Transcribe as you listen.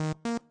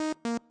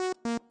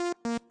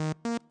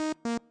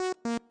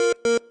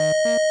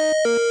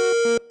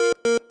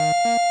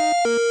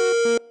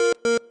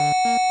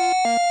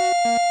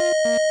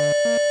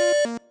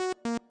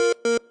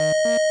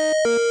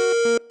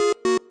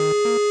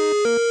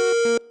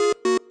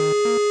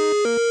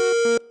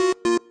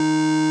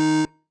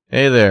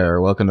Hey there,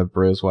 welcome to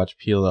Bros Watch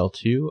PLL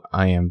 2.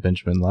 I am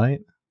Benjamin Light.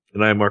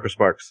 And I am Marcus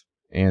Sparks.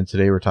 And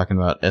today we're talking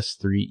about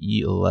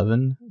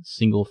S3E11,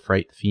 Single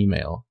Fright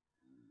Female.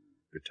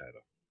 Good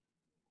title.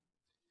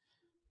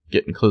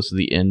 Getting close to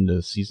the end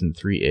of Season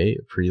 3A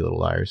of Pretty Little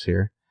Liars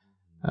here.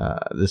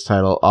 This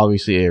title,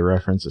 obviously a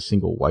reference to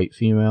single white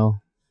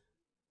female.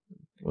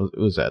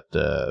 Was that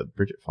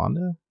Bridget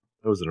Fonda?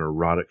 It was an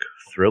erotic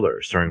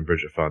thriller starring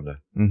Bridget Fonda.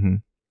 Mm-hmm.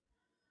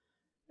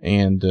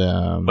 And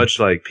much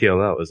like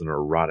PLL is an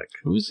erotic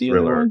who's the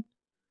thriller. Other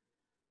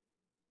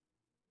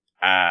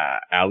one?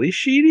 Ali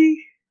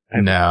Sheedy?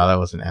 No, that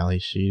wasn't Ali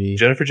Sheedy.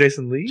 Jennifer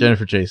Jason Leigh?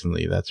 Jennifer Jason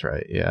Leigh, that's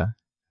right, yeah.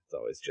 It's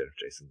always Jennifer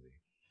Jason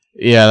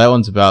Leigh. Yeah, that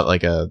one's about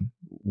like a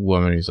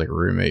woman who's like a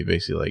roommate,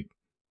 basically like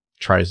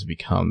tries to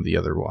become the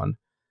other one.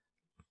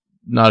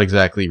 Not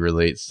exactly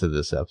relates to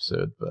this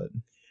episode, but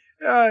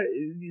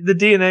the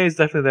DNA is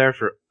definitely there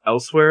for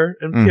elsewhere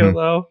in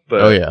PLL,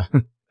 but oh yeah,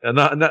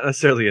 not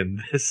necessarily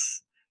in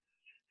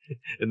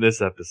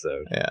this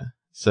episode. Yeah,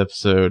 this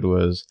episode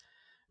was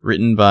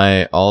written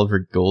by Oliver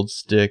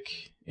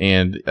Goldstick,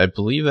 and I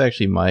believe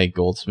actually Mike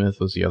Goldsmith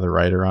was the other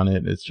writer on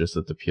it. It's just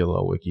that the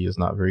PLL wiki is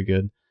not very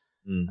good.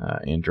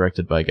 And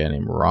directed by a guy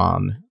named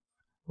Ron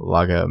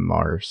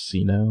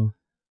Lagomarsino.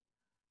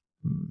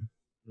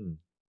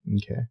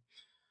 Okay.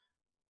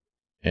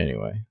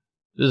 Anyway,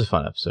 this is a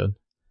fun episode.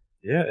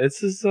 Yeah,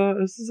 this is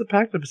a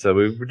packed episode.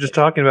 We were just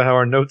talking about how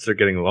our notes are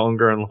getting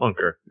longer and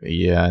longer.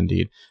 Yeah,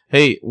 indeed.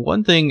 Hey,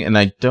 one thing, and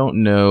I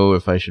don't know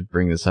if I should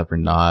bring this up or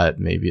not.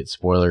 Maybe it's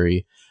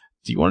spoilery.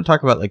 Do you want to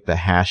talk about like the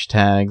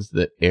hashtags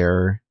that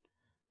air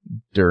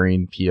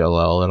during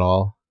PLL at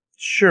all?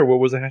 Sure. What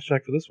was the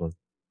hashtag for this one?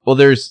 Well,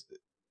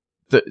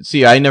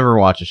 see, I never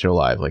watch a show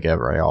live, like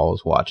ever. I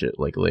always watch it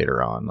like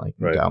later on, like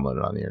download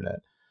it on the internet,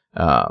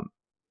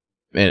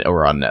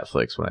 or on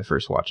Netflix when I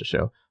first watch a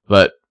show.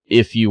 But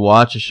if you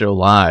watch a show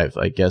live,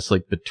 I guess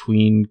like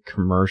between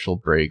commercial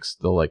breaks,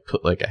 they'll like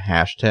put like a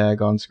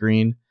hashtag on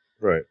screen.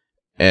 Right.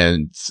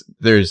 And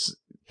there's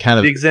kind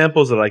of the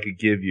examples that I could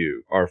give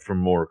you are from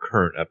more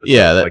current episodes.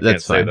 Yeah, I can't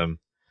that's say fine. them.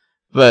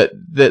 But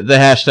the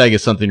hashtag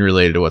is something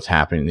related to what's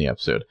happening in the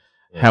episode.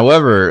 Yeah.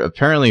 However,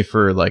 apparently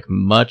for like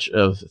much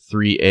of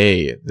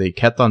 3A, they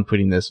kept on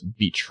putting this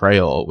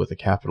betrayal with a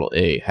capital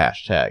A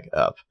hashtag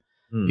up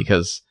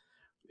because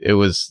it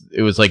was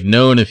like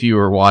known if you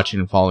were watching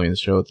and following the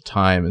show at the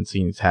time and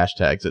seeing these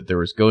hashtags that there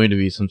was going to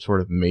be some sort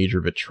of major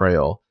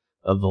betrayal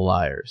of the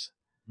liars.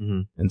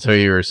 And so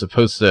you were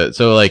supposed to,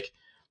 so like,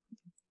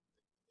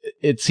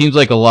 it seems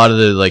like a lot of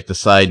the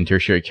side and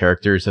tertiary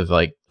characters have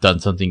like done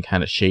something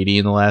kind of shady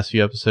in the last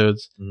few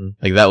episodes.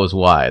 Like that was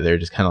why they're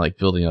just kind of like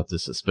building up the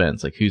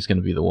suspense, like who's going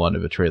to be the one to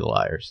betray the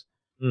liars.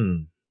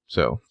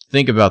 So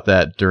think about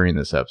that during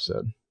this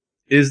episode.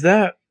 Is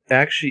that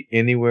actually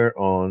anywhere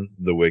on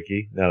the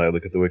wiki? Now that I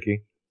look at the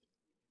wiki,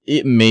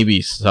 it may be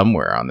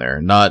somewhere on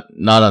there. Not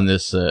on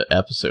this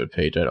episode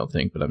page, I don't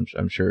think, but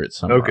I'm sure it's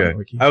somewhere. Okay. On the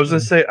wiki. I was gonna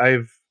say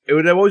it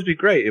would always be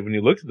great if when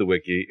you looked at the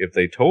wiki, if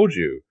they told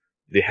you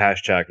the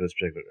hashtag for this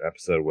particular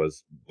episode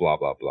was blah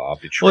blah blah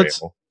betrayal.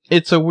 Well,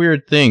 it's a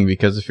weird thing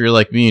because if you're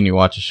like me and you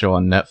watch a show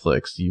on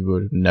Netflix, you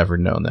would have never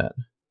known that.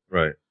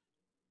 Right.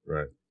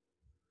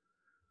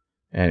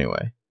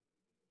 Anyway,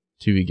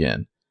 to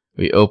begin,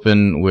 we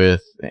open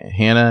with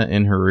Hannah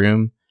in her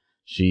room.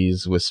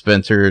 She's with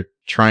Spencer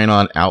trying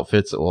on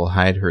outfits that will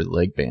hide her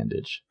leg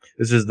bandage.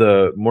 This is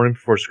the morning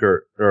before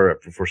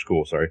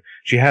school. Sorry,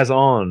 she has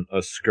on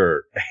a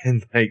skirt,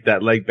 and like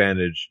that leg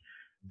bandage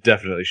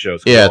definitely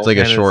shows. Yeah, it's like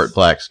a short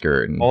black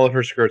skirt. And all of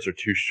her skirts are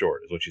too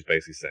short, is what she's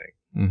basically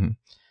saying.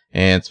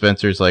 And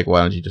Spencer's like,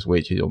 why don't you just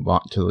wait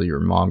till your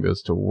mom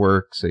goes to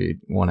work so you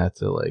won't have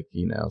to, like,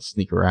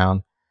 sneak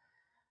around.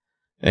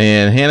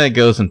 And Hannah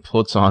goes and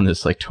puts on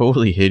this, like,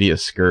 totally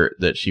hideous skirt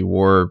that she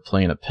wore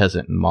playing a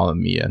peasant in Mamma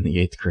Mia in the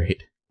 8th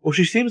grade. Well,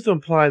 she seems to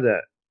imply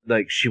that,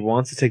 like, she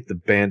wants to take the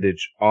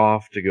bandage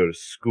off to go to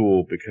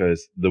school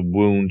because the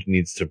wound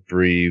needs to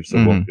breathe so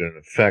it won't get an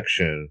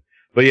infection.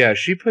 But yeah,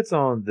 she puts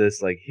on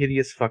this like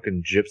hideous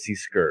fucking gypsy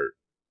skirt.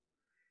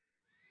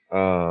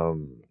 I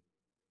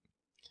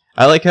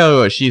like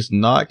how she's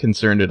not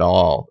concerned at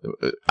all,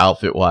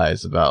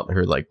 outfit-wise, about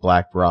her like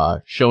black bra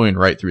showing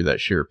right through that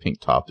sheer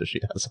pink top that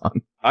she has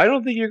on. I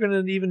don't think you're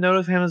gonna even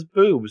notice Hannah's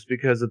boobs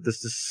because of this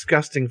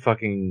disgusting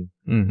fucking,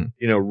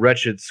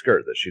 wretched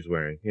skirt that she's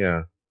wearing.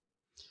 Yeah.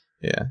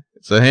 Yeah.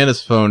 So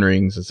Hannah's phone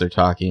rings as they're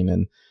talking,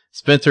 and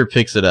Spencer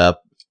picks it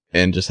up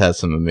and just has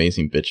some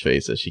amazing bitch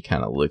face as she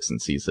kind of looks and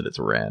sees that it's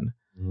Ren.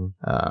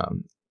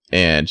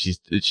 And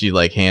she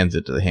like hands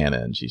it to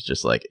Hannah, and she's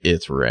just like,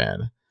 it's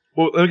Ren.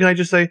 Well, can I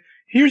just say,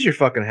 here's your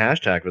fucking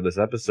hashtag for this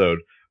episode.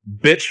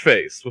 Bitch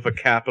face with a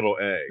capital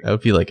A. That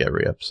would be like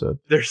every episode.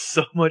 There's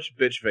so much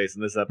bitch face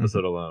in this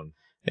episode alone.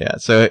 Yeah,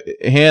 so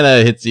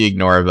Hannah hits the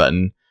ignore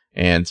button,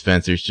 and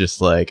Spencer's just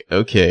like,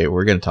 okay,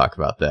 we're going to talk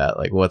about that.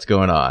 Like, what's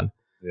going on?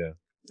 Yeah.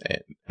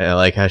 And I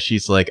like how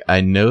she's like, I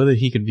know that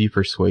he can be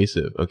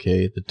persuasive,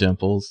 okay? The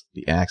dimples,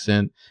 the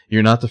accent.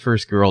 You're not the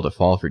first girl to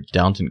fall for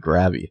Downton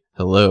Grabby.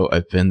 Hello,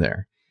 I've been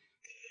there.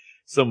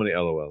 So many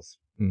LOLs.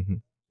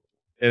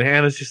 And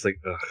Hannah's just like,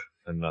 ugh,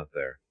 I'm not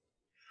there.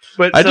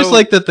 But I just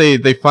like that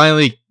they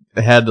finally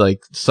had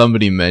like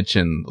somebody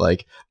mention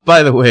like,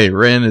 by the way,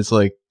 Ren is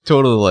like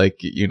totally like,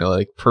 you know,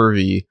 like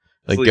pervy,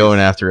 like Please. going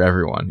after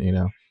everyone, you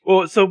know.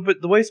 Well,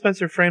 but the way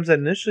Spencer frames that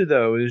initially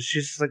though is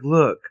she's just like,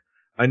 look,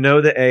 I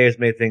know that A has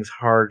made things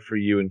hard for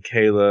you and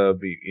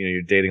Caleb. You know,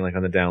 you're dating like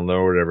on the down low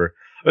or whatever.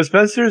 But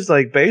Spencer's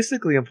like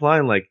basically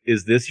implying like,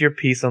 is this your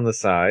piece on the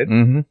side?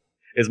 Mm-hmm.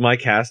 Is my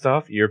cast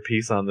off your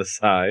piece on the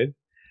side?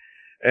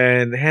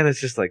 And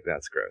Hannah's just like,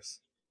 that's gross.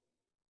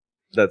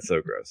 That's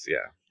so gross.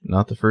 Yeah.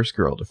 Not the first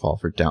girl to fall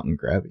for Downton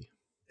Grabby.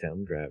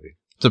 Downton Grabby.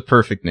 It's a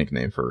perfect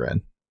nickname for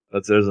Ren.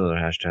 There's another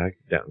hashtag,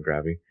 Downton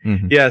Grabby.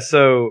 Mm-hmm. Yeah,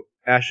 so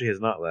Ashley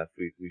has not left.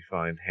 We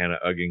find Hannah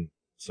ugging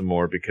some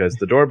more because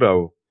the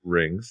doorbell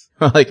rings.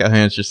 Like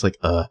Hannah's just like,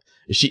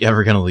 is she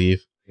ever gonna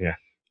leave? Yeah.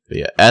 But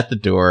yeah, at the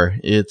door,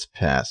 it's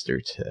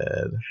Pastor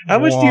Ted. How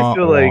much do you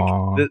feel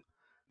like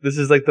this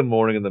is like the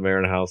morning in the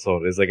Marin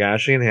household? Is like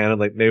Ashley and Hannah,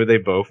 like maybe they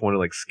both want to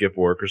like skip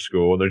work or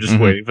school and they're just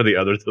waiting for the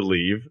other to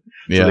leave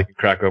so they can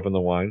crack open the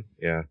wine?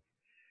 Yeah.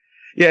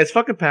 Yeah, it's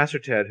fucking Pastor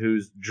Ted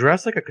who's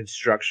dressed like a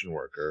construction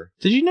worker.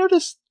 Did you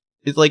notice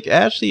it's like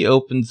Ashley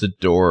opens the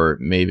door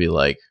maybe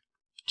like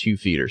 2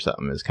 feet or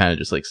something, is kind of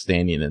just like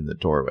standing in the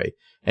doorway,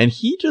 and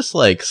he just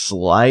like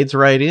slides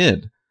right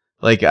in.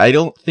 Like, I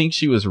don't think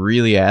she was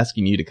really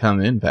asking you to come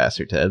in,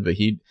 Pastor Ted, but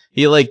he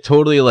like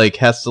totally like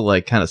has to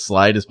like kind of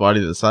slide his body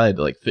to the side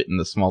to like fit in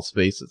the small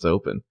space that's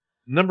open.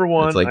 Number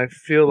one, like, I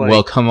feel like,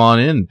 well, come on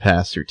in,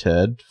 Pastor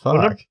Ted. Fuck.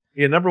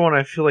 Well, number one,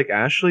 I feel like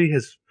Ashley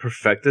has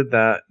perfected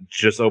that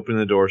just opening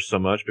the door so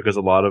much because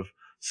a lot of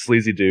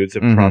sleazy dudes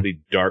have probably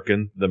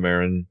darkened the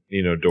Marin,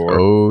 door.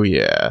 Oh,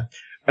 yeah.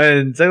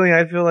 And secondly,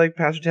 I feel like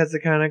Pastor Ted's the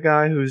kind of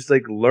guy who's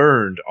like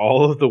learned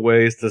all of the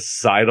ways to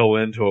sidle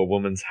into a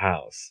woman's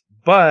house.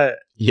 But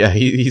yeah,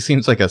 he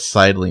seems like a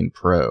sidling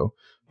pro.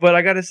 But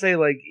I gotta say,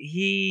 like,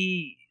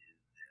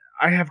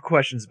 I have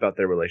questions about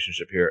their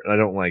relationship here, and I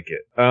don't like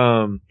it.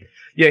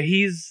 Yeah,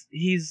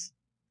 he's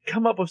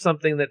come up with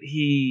something that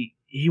he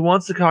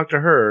wants to talk to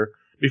her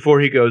before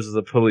he goes to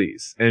the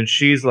police, and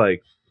she's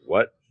like,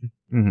 "What?"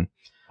 Mm-hmm.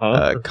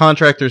 Huh?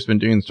 Contractor's been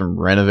doing some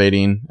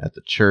renovating at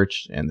the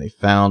church, and they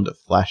found a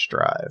flash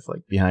drive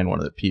like behind one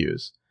of the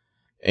pews.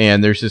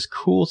 And there's this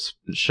cool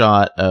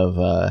shot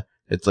of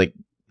it's like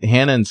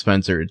Hannah and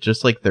Spencer,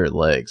 just like their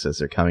legs as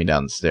they're coming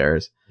down the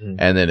stairs.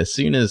 And then as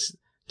soon as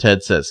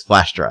Ted says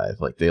flash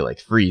drive, like they like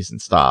freeze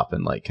and stop,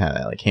 and like kind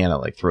of like Hannah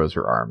like throws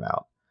her arm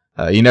out.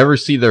 You never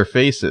see their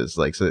faces,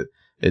 like, so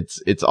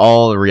it's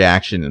all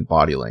reaction and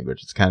body language.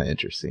 It's kind of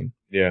interesting.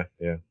 Yeah.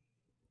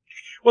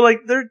 Well,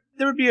 like there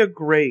would be a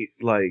great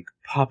like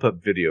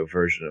pop-up video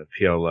version of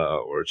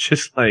PLO, or it's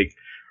just like,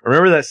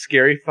 remember that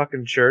scary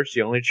fucking church,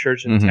 the only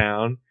church in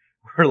town,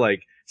 where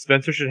like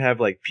Spencer should have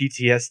like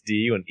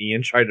PTSD when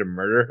Ian tried to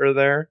murder her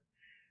there.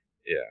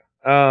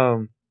 Yeah.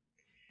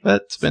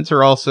 But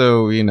Spencer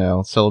also,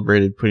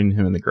 celebrated putting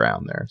him in the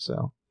ground there,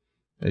 so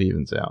it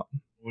evens out.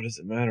 What does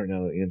it matter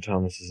now that Ian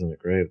Thomas is in the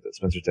grave that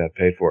Spencer's dad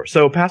paid for?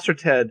 So Pastor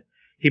Ted,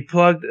 he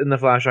plugged in the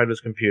flash drive to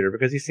his computer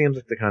because he seems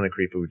like the kind of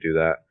creep who would do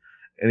that.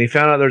 And he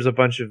found out there's a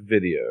bunch of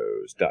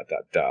videos, ...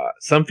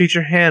 Some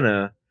feature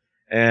Hannah,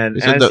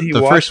 and so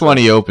the first one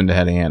he opened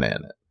had Hannah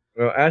in it.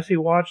 Well, as he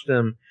watched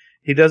them,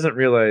 he doesn't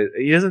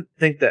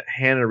think that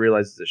Hannah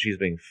realizes that she's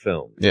being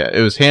filmed. Yeah,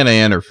 it was Hannah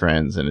and her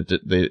friends, and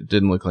they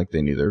didn't look like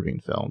they knew they were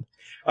being filmed.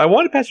 I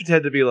wanted Pastor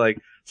Ted to be like,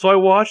 so I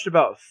watched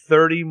about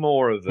 30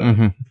 more of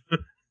them.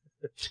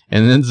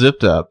 And then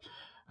zipped up.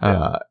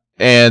 Yeah.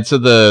 And so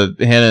the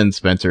Hannah and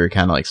Spencer are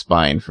kind of like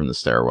spying from the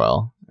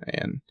stairwell.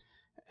 And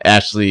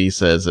Ashley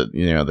says that,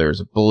 there was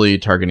a bully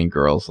targeting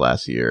girls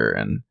last year,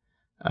 and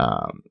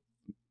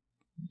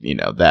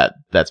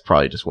that's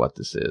probably just what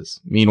this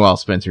is. Meanwhile,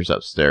 Spencer's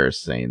upstairs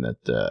saying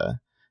that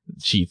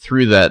she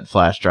threw that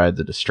flash drive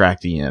to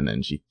distract Ian,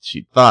 and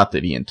she thought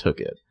that Ian took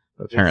it,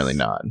 but apparently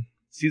not.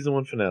 Season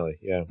 1 finale,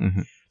 yeah.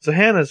 So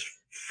Hannah's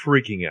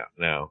freaking out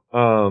now.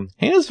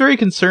 Hannah's very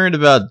concerned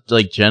about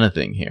like Jenna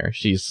thing here.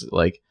 She's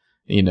like,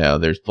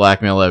 there's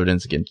blackmail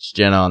evidence against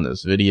Jenna on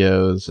those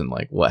videos, and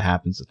like what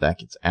happens if that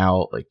gets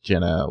out? Like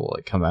Jenna will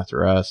like come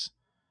after us.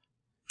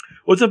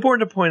 Well, it's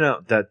important to point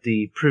out that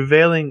the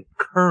prevailing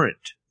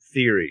current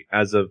theory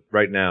as of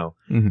right now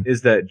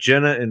is that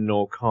Jenna and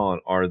Noel Kahn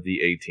are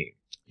the A-team.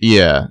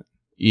 Yeah,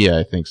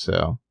 I think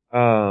so.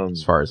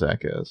 As far as that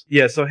goes.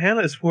 Yeah, so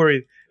Hannah is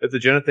worried that the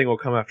Jenna thing will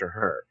come after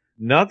her.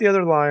 Not the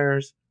other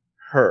liars,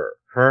 her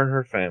and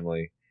her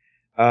family.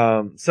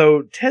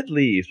 So Ted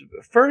leaves.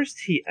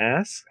 First, he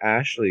asks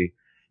Ashley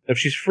if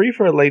she's free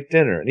for a late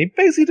dinner. And he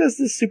basically does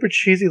this super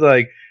cheesy,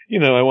 like,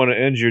 I want to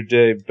end your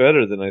day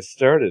better than I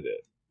started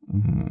it.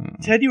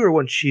 Ted, you are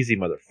one cheesy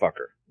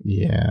motherfucker.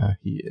 Yeah,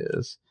 he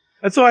is.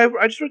 And so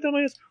I just wrote down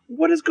my notes.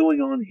 What is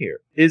going on here?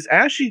 Is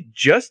Ashley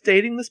just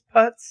dating this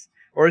putz,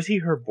 or is he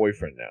her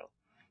boyfriend now?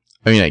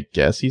 I mean, I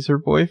guess he's her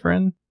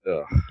boyfriend.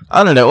 Ugh.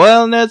 I don't know.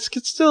 Well, no, it's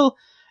still,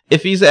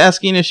 if he's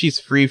asking if she's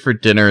free for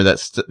dinner, that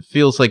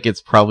feels like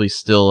it's probably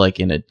still like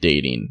in a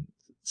dating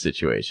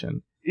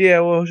situation.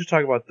 Yeah, well, we should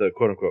talk about the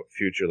quote unquote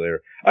future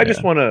later. I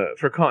just want to,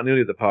 for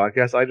continuity of the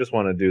podcast, I just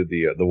want to do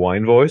the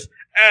wine voice.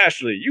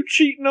 Ashley, you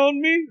cheating on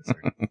me?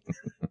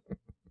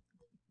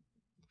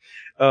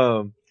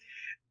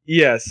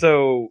 Yeah.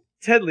 So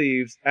Ted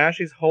leaves.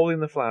 Ashley's holding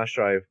the flash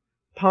drive,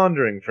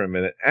 pondering for a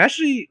minute.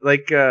 Ashley,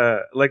 like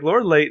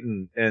Lord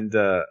Layton and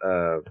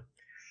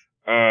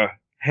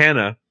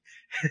Hannah.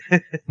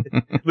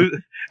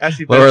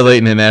 Ashley Laura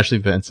Layton and Ashley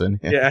Benson.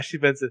 Yeah, Ashley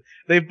Benson.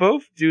 They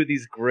both do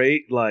these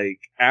great, like,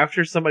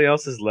 after somebody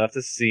else has left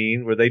a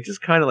scene where they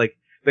just kind of like,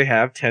 they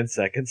have 10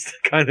 seconds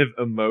to kind of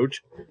emote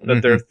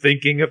that they're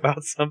thinking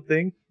about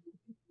something.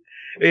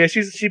 Yeah,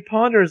 she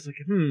ponders, like,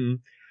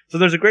 So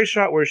there's a great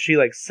shot where she,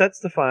 like, sets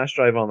the flash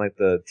drive on, like,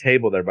 the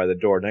table there by the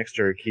door next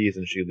to her keys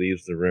and she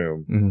leaves the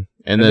room. Mm-hmm.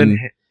 And then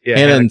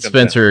Hannah and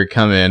Spencer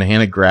come in.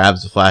 Hannah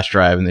grabs the flash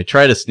drive and they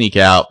try to sneak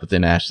out, but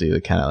then Ashley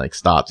kind of like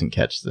stops and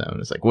catches them. And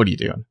it's like, what are you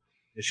doing?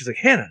 And she's like,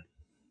 Hannah,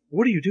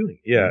 what are you doing?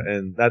 Yeah,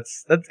 and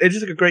that's it's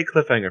just like a great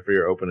cliffhanger for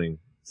your opening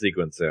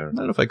sequence there. I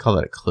don't know if I call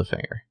that a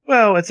cliffhanger.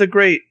 Well, it's a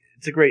great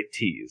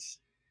tease.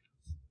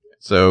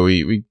 So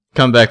we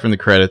come back from the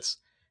credits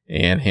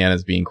and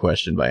Hannah's being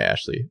questioned by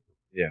Ashley.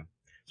 Yeah.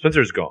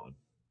 Spencer's gone.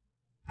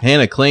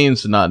 Hannah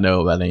claims to not know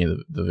about any of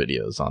the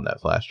videos on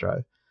that flash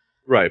drive.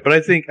 Right, but I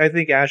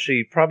think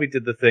Ashley probably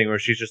did the thing where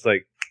she's just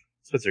like,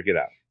 Spencer, get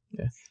out.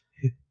 Yeah.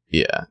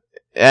 Yeah.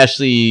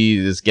 Ashley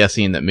is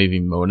guessing that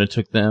maybe Mona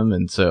took them,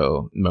 and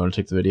so Mona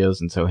took the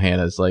videos, and so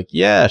Hannah's like,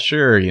 yeah,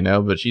 sure,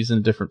 but she's in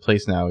a different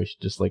place now. We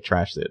should just like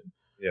trash it.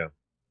 Yeah.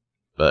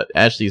 But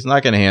Ashley's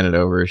not going to hand it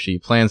over. She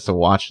plans to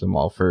watch them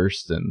all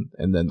first, and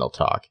then they'll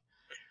talk.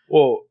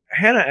 Well,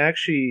 Hannah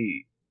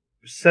actually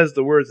says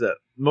the words that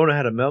Mona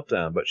had a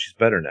meltdown, but she's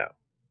better now.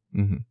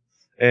 Mm-hmm.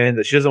 And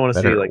that she doesn't want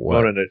to see like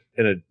what? Mona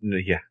she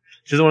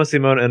doesn't want to see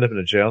Mona end up in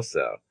a jail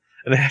cell.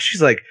 And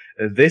she's like,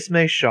 this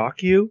may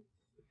shock you,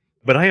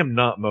 but I am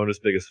not Mona's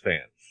biggest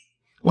fan.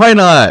 Why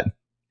not?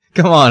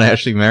 Come on,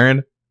 Ashley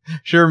Marin.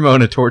 Sure,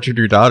 Mona tortured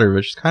your daughter,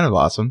 but she's kind of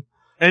awesome.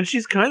 And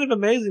she's kind of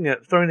amazing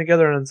at throwing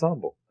together an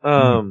ensemble.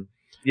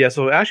 Yeah,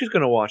 so Ashley's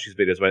going to watch these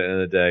videos by the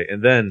end of the day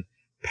and then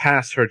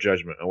pass her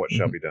judgment on what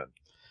shall be done.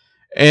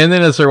 And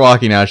then as they're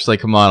walking out, she's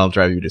like, come on, I'll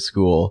drive you to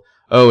school.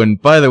 Oh,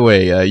 and by the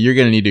way, you're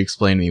going to need to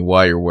explain to me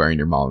why you're wearing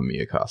your Mamma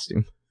Mia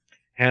costume.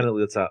 Hannah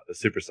lets out a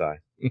super sigh.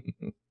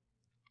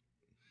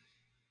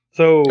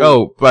 So,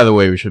 oh, by the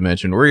way, we should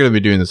mention, we're going to be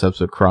doing this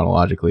episode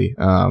chronologically.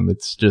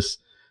 It's just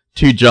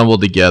too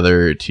jumbled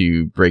together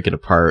to break it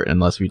apart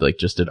unless we like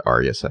just did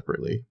Arya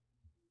separately,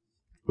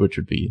 which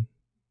would be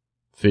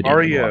fitting.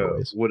 Arya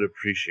would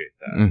appreciate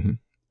that.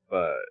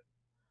 But,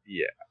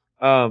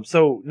 yeah.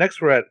 So,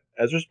 next we're at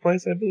Ezra's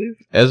place, I believe.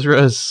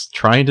 Ezra's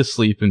trying to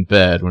sleep in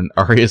bed when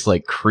Arya's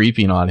like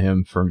creeping on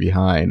him from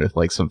behind with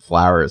like some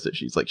flowers that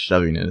she's like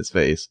shoving in his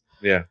face.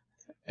 Yeah.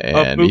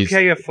 And a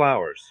bouquet of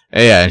flowers.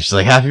 Yeah, and she's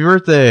like, happy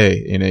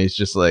birthday. He's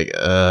just like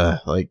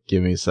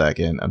give me a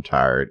second. I'm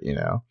tired,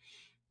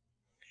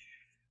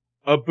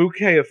 A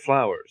bouquet of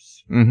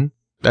flowers. Mm-hmm.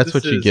 That's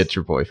what you get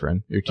your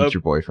boyfriend, your teacher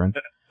boyfriend.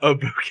 A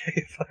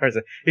bouquet of flowers.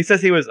 He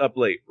says he was up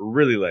late,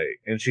 really late.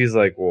 And she's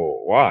like,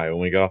 well, why?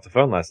 When we got off the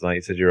phone last night,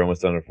 you said you were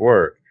almost done with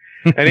work.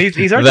 And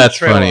he starts That's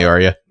funny,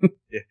 Arya.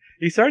 Yeah.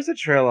 He starts to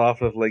trail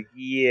off of like,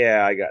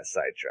 yeah, I got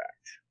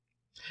sidetracked.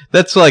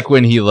 That's like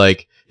when he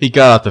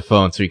got off the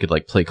phone so he could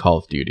like play Call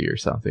of Duty or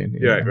something.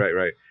 Yeah,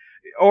 right.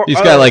 Or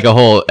he's got like a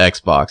whole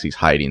Xbox he's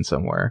hiding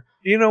somewhere.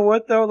 You know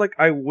what though? Like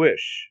I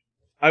wish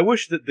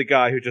that the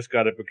guy who just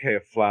got a bouquet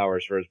of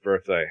flowers for his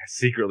birthday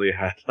secretly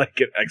had like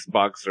an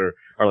Xbox or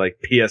like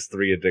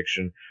PS3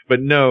 addiction.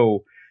 But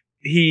no,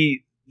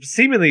 he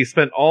seemingly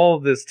spent all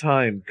of this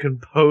time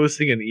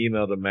composing an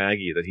email to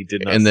Maggie that he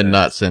did not and then send.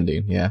 not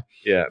sending. Yeah.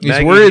 He's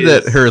Maggie worried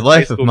that her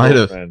life might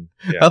have.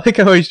 Yeah. I think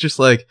how he's just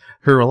like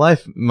her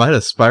life might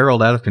have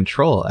spiraled out of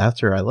control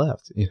after I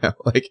left.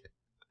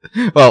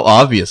 Well,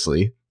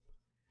 obviously,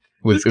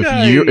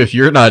 if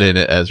you're not in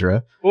it,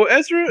 Ezra. Well,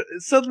 Ezra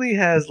suddenly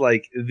has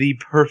like the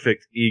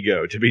perfect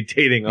ego to be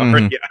dating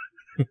Arya.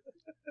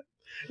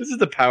 This is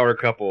the power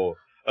couple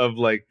of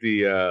like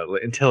the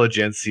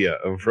intelligentsia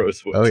of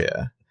Rosewood. Oh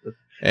yeah.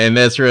 And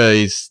Ezra,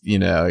 he's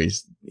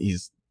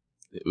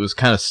was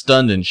kind of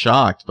stunned and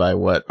shocked by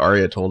what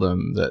Arya told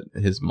him that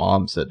his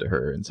mom said to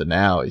her, and so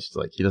now he's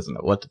like he doesn't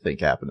know what to think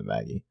happened to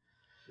Maggie.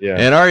 Yeah.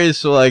 And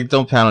Arya's like,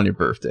 don't pound on your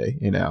birthday,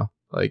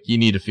 like you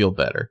need to feel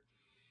better.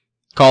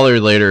 Call her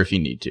later if you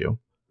need to.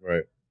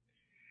 Right.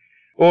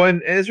 Well,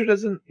 and Ezra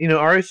doesn't,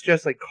 Arya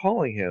suggests like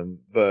calling him,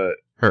 but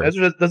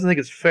Ezra doesn't think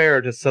it's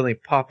fair to suddenly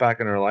pop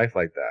back in her life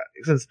like that,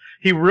 since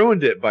he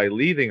ruined it by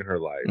leaving her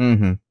life.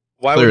 Mm-hmm.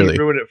 Why would he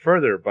ruin it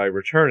further by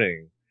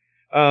returning?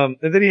 And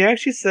then he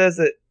actually says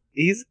that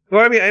he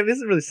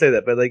doesn't really say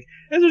that, but like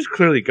Ezra's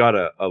clearly got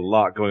a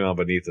lot going on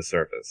beneath the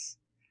surface.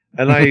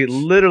 And I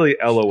literally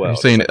LOL. You're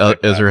saying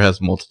Ezra has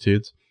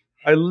multitudes?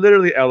 I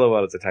literally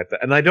LOL as I type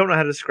that. And I don't know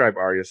how to describe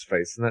Arya's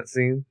face in that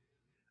scene.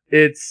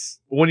 It's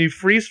when you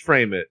freeze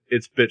frame it,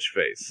 it's bitch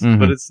face. Mm-hmm.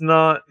 But it's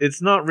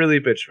not really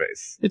bitch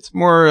face. It's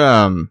more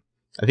I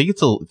think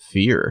it's a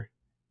fear.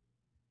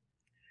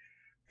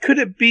 Could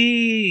it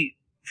be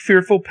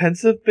fearful,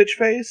 pensive bitch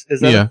face?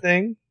 Is that a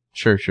thing?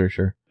 Sure.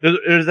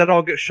 Does that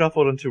all get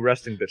shuffled into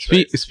resting bitch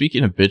face?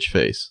 Speaking of bitch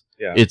face,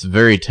 yeah, it's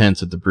very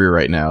tense at the brew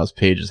right now as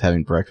Paige is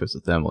having breakfast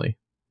with Emily.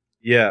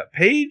 Yeah,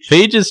 Paige?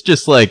 Paige is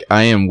just like,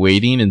 I am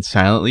waiting and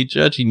silently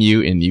judging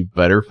you, and you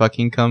better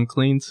fucking come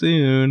clean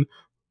soon.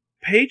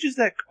 Paige is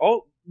that...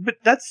 Oh, but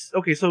that's...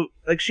 Okay, so,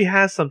 like, she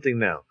has something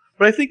now.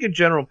 But I think in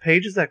general,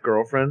 Paige is that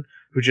girlfriend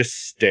who just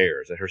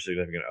stares at her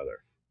significant other.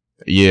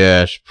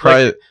 Yeah,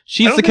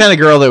 she's the kind of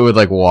girl that would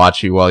like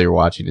watch you while you're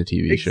watching a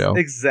TV show.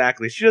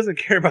 Exactly. She doesn't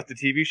care about the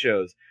TV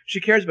shows. She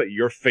cares about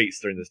your face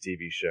during this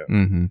TV show.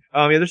 Mm-hmm.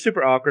 Yeah, they're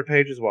super awkward.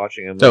 Paige is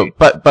watching Emily. So,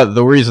 but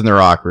the reason they're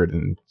awkward,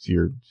 and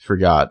you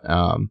forgot,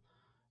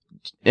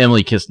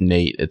 Emily kissed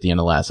Nate at the end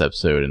of last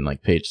episode, and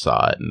like Paige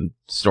saw it and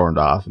stormed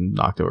off and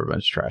knocked over a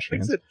bunch of trash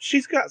cans.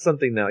 She's got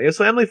something now. Yeah.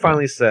 So Emily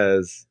finally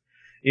says,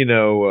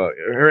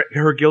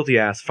 her guilty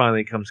ass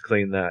finally comes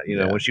clean that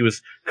when she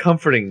was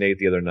comforting Nate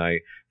the other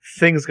night,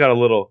 things got a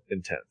little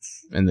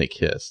intense. And they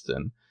kissed,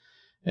 and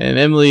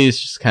Emily is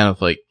just kind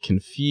of like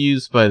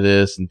confused by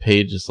this, and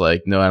Paige is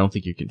like, no, I don't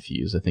think you're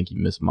confused. I think you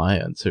miss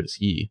Maya, and so does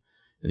he.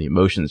 And the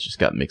emotions just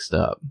got mixed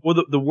up.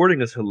 Well, the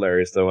wording is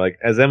hilarious, though. Like,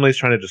 as Emily's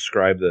trying to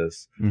describe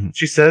this,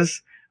 she says,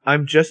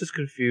 I'm just as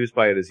confused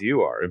by it as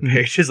you are. And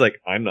Paige is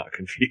like, I'm not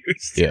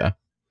confused. Yeah.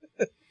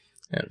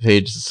 And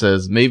Paige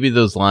says, maybe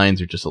those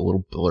lines are just a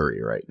little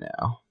blurry right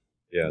now.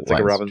 Yeah, it's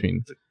like a Robin.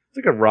 It's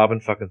like a Robin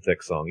fucking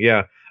Thicke song.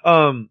 Yeah.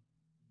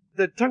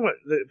 Paige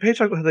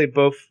talks about how they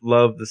both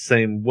love the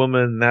same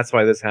woman. That's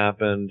why this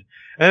happened.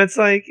 And it's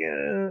like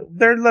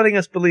they're letting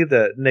us believe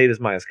that Nate is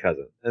Maya's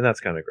cousin, and that's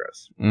kind of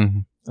gross. Mm-hmm.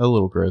 A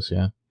little gross,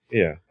 yeah.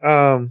 Yeah.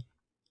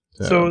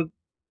 So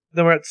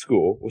then we're at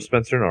school with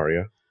Spencer and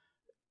Arya.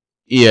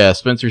 Yeah,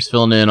 Spencer's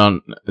filling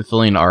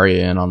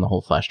Arya in on the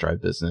whole flash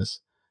drive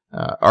business.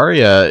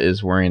 Arya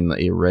is wearing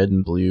a red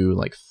and blue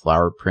like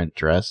flower print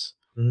dress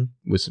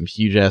with some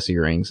huge ass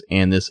earrings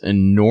and this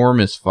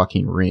enormous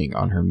fucking ring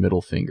on her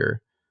middle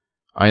finger.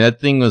 I mean,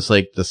 that thing was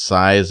like the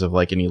size of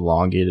like an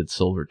elongated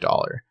silver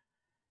dollar.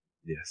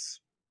 Yes.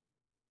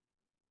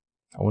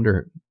 I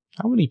wonder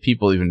how many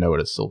people even know what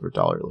a silver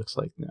dollar looks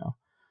like now.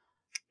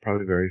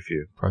 Probably very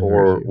few. Very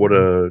few. What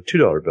a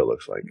 $2 bill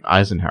looks like.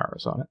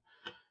 Eisenhower's on it.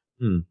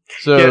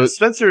 So yeah,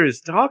 Spencer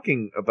is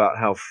talking about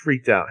how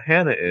freaked out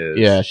Hannah is.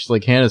 Yeah, she's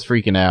like, Hannah's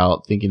freaking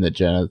out, thinking that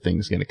Jenna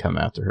thing's going to come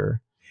after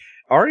her.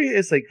 Arya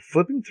is like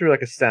flipping through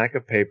like a stack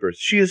of papers.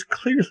 She is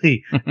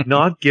clearly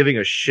not giving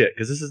a shit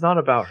because this is not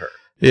about her.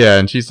 Yeah,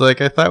 and she's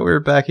like, I thought we were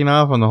backing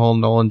off on the whole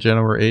Noel and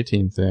Jenna were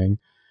A-team thing.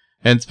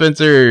 And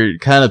Spencer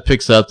kind of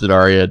picks up that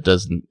Arya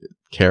doesn't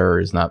care or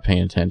is not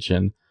paying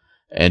attention.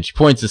 And she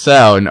points this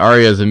out, and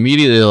Arya is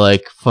immediately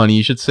like, funny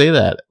you should say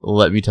that.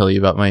 Let me tell you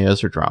about my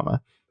Ezra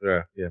drama.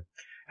 Yeah.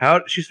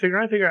 She's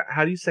trying to figure out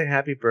how do you say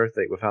happy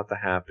birthday without the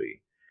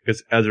happy?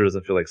 Because Ezra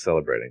doesn't feel like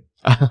celebrating.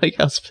 I like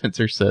how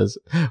Spencer says,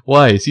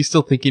 why? Is he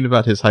still thinking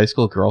about his high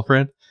school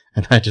girlfriend?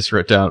 And I just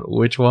wrote down,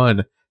 which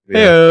one?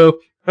 Yeah.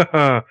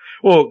 Heyo!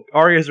 Well,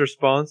 Arya's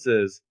response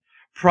is,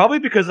 probably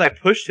because I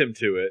pushed him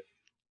to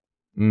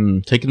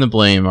it. Taking the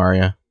blame,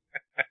 Arya.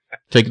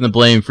 Taking the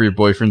blame for your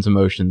boyfriend's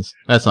emotions.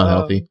 That's not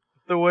healthy.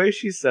 The way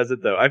she says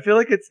it, though, I feel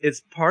like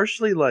it's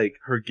partially like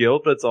her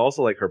guilt, but it's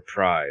also like her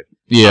pride.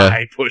 Yeah.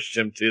 I pushed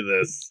him to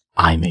this.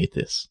 I made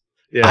this.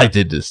 Yeah. I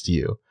did this to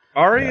you.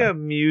 Arya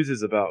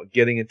muses about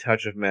getting in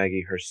touch with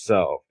Maggie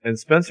herself, and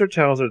Spencer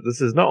tells her this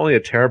is not only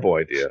a terrible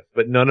idea,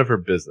 but none of her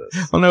business.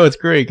 Oh no, it's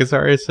great, because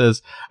Arya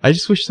says, I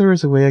just wish there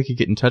was a way I could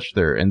get in touch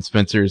with her, and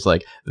Spencer's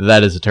like,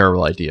 that is a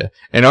terrible idea.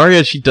 And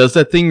Arya, she does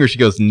that thing where she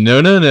goes, no,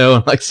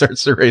 and like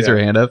starts to raise her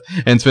hand up,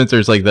 and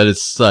Spencer's like, that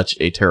is such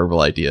a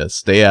terrible idea.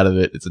 Stay out of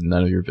it, it's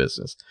none of your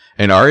business.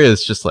 And Arya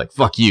is just like,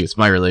 fuck you, it's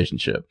my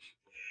relationship.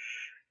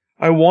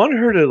 I want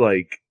her to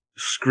like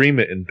scream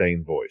it in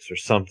Bane voice or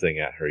something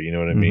at her, you know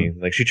what I mean?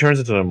 Like she turns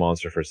into a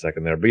monster for a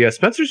second there. But yeah,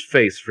 Spencer's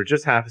face for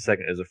just half a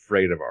second is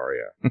afraid of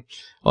Arya.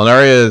 Well, and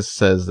Arya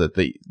says that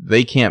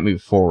they can't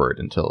move forward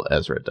until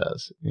Ezra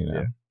does, you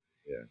know?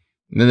 Yeah.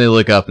 And then they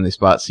look up and they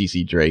spot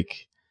Cece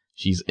Drake.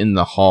 She's in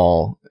the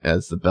hall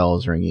as the bell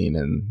is ringing,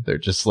 and they're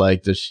just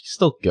like, does she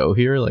still go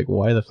here? Like,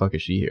 why the fuck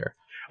is she here?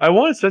 I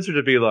wanted Spencer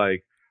to be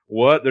like,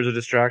 what? There's a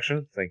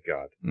distraction? Thank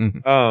God.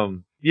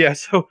 Yeah,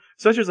 so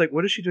Spencer's like,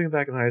 what is she doing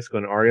back in high school?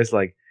 And Arya's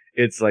like,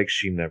 it's like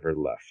she never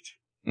left.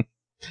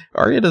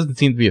 Arya doesn't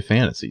seem to be a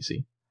fan of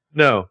Cece.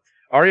 No.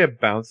 Arya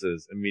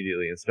bounces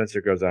immediately, and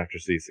Spencer goes after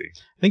Cece.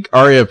 I think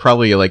Arya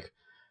probably, like,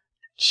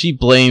 she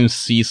blames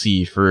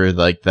Cece for,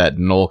 like, that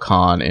Noel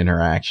Khan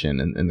interaction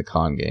in the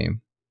Khan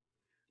game.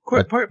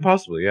 Quite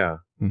possibly, yeah.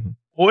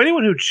 Well,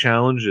 anyone who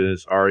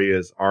challenges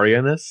Arya's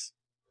Arya-ness,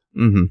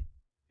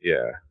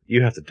 yeah,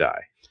 you have to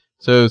die.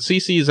 So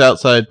Cece is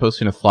outside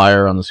posting a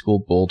flyer on the school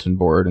bulletin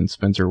board, and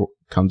Spencer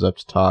comes up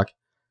to talk.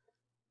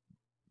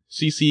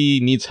 Cece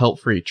needs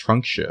help for a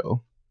trunk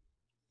show.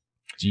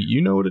 Do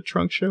you know what a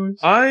trunk show is?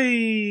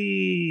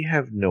 I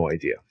have no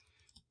idea.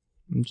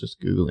 I'm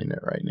just Googling it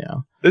right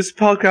now. This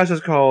podcast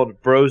is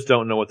called Bros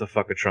Don't Know What the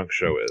Fuck a Trunk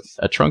Show Is.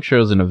 A trunk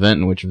show is an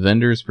event in which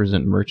vendors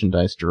present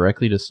merchandise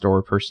directly to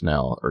store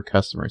personnel or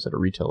customers at a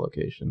retail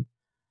location.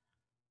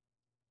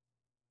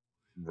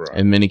 Right.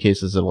 In many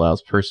cases, it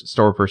allows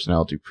store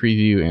personnel to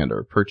preview and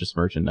or purchase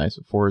merchandise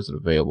before it's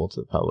available to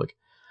the public.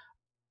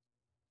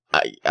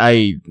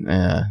 I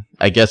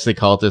guess they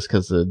call it this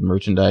because the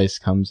merchandise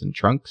comes in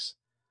trunks.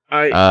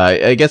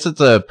 I guess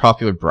it's a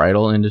popular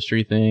bridal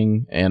industry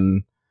thing,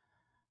 and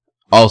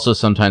also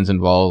sometimes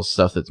involves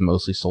stuff that's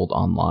mostly sold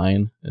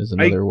online is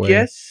another way. I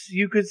guess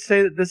you could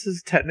say that this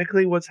is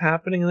technically what's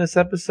happening in this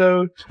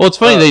episode. Well, it's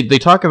funny, they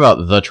talk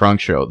about the trunk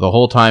show the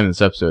whole time in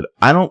this episode.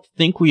 I don't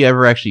think we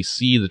ever actually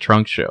see the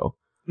trunk show.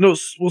 No,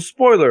 well,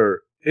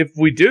 spoiler, if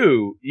we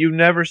do, you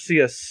never see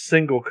a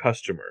single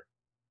customer.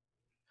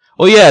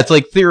 Well, yeah, it's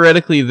like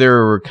theoretically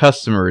there were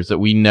customers that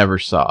we never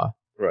saw.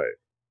 Right.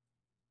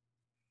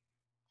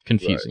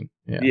 Confusing.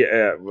 Right.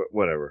 Yeah,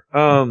 whatever.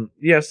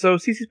 Yeah, so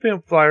Cece's putting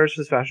up flyers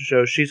for this fashion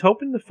show. She's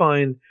hoping to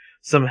find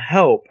some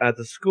help at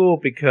the school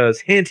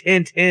because, hint,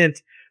 hint,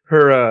 hint,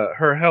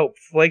 her help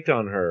flaked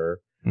on her.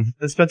 Mm-hmm.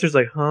 And Spencer's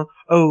like, huh?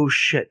 Oh,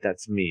 shit,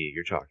 that's me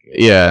you're talking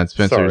about. Yeah, and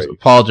Spencer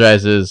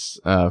apologizes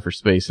for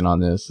spacing on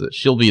this, that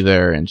she'll be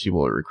there and she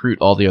will recruit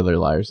all the other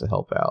liars to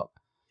help out.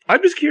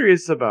 I'm just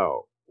curious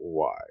about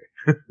why.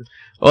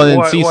 Well, then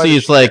Cece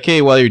is like,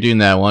 hey, while you're doing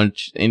that, why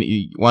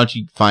don't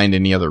you find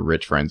any other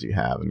rich friends you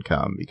have and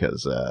come,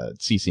 because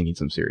Cece needs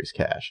some serious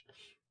cash.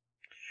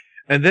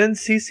 And then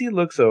Cece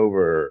looks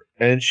over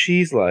and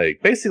she's like,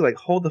 basically like,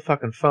 hold the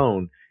fucking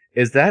phone.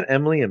 Is that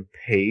Emily and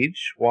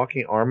Paige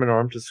walking arm in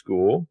arm to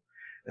school?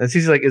 And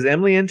Cece's like, is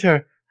Emily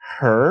into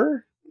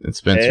her? And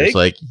Spencer's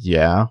like,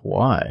 yeah,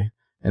 why?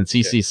 And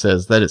Cece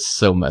says, that is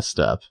so messed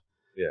up.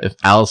 Yeah. If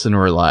Allison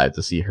were alive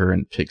to see her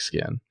in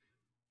pigskin.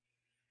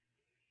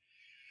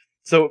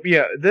 So,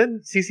 yeah,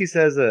 then Cece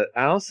says that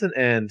Allison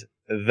and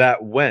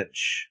that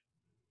wench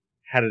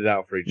had it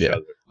out for each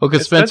other. Well,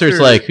 because Spencer's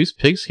like, who's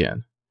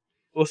pigskin?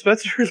 Well,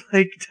 Spencer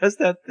like does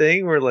that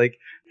thing where like,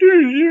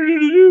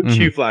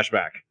 cue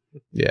flashback.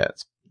 Yeah,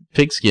 it's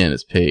pigskin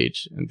is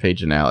Paige, and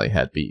Paige and Allie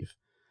had beef.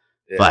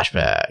 Yeah.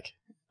 Flashback.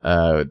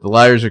 The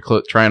liars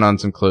are trying on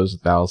some clothes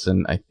with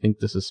Allison. I think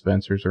this is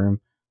Spencer's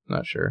room. I'm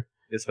not sure.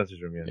 It's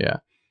Spencer's room, yeah.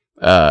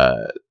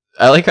 Yeah.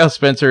 I like how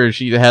Spencer,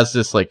 she has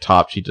this like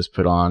top she just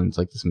put on. It's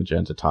like this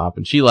magenta top,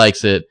 and she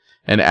likes it.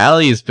 And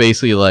Allie is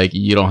basically like,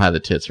 you don't have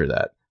the tits for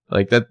that.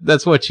 Like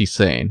that's what she's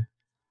saying.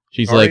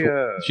 She's like,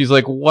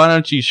 why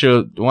don't you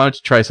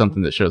try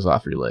something that shows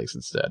off your legs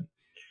instead?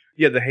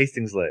 Yeah, the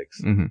Hastings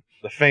legs. Mm-hmm.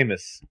 The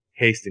famous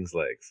Hastings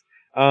legs.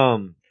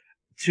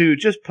 To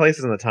just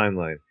places on the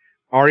timeline.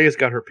 Arya's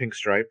got her pink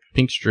stripe.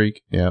 Pink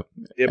streak, yeah.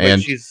 Yeah, but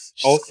and she's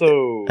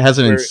also has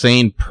an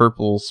insane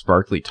purple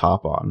sparkly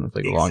top on with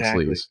like long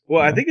sleeves.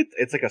 Well, I think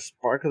it's like a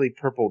sparkly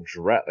purple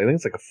dress. I think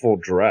it's like a full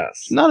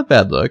dress. Not a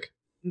bad look.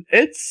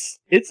 It's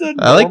a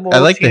normal I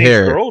like the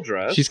hair. Girl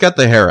dress. She's got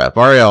the hair up.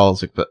 Arya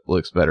always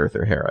looks better with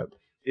her hair up.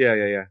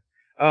 Yeah.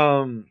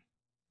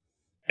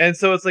 And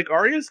so it's like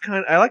Arya's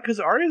because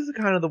Arya's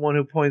kind of the one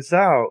who points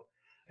out,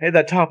 hey,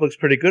 that top looks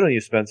pretty good on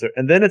you, Spencer.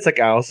 And then it's like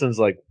Allison's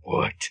like,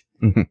 what?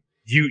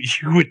 You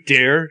would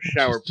dare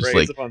shower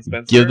praise upon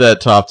Spencer? Give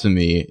that top to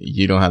me.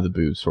 You don't have the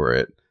boobs for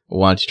it.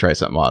 Well, why don't you try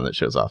something on that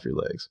shows off your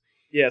legs?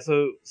 Yeah,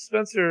 so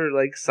Spencer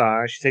like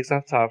sighs. She takes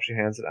off the top. She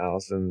hands it to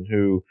Allison,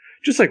 who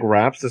just like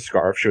wraps the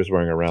scarf she was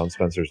wearing around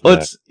Spencer's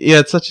neck.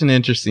 It's such an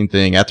interesting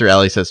thing. After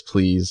Allie says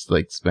please,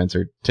 like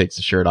Spencer takes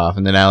the shirt off,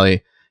 and then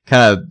Allie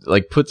kind of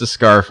like puts a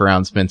scarf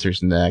around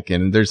Spencer's neck,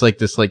 and there's like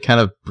this like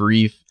kind of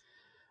brief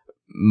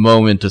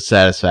moment of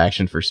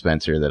satisfaction for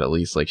Spencer that at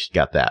least like she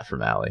got that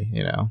from Allie,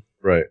 you know?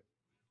 Right.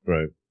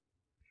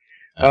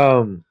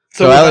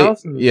 So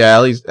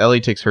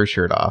Allie takes her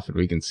shirt off, and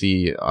we can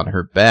see on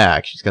her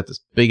back she's got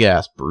this big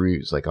ass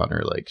bruise like on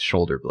her like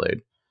shoulder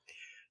blade.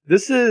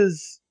 This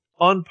is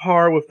on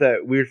par with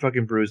that weird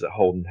fucking bruise that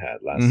Holden had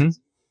last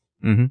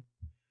season.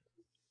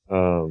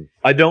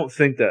 I don't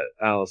think that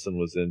Allison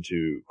was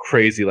into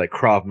crazy like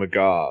Krav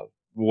Maga,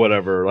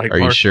 whatever. Like, are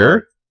you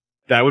sure?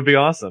 That would be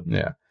awesome.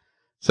 Yeah.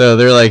 So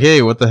they're like,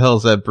 hey, what the hell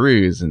is that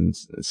bruise? And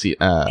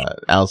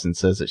Allison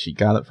says that she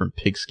got it from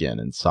pigskin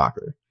in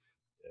soccer.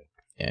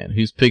 Yeah. And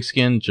who's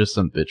pigskin? Just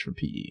some bitch from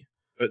PE.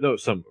 No,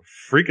 some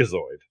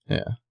freakazoid.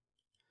 Yeah.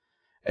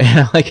 And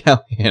I like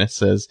how Hannah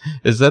says,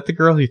 is that the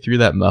girl who threw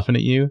that muffin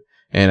at you?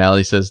 And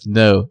Allie says,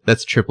 no,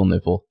 that's Triple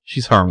Nipple.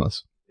 She's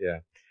harmless.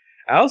 Yeah.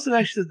 Allison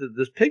actually says that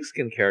this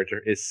pigskin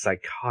character is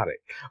psychotic.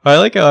 I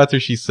like how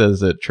after she says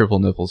that Triple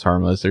Nipple's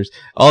harmless, there's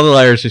all the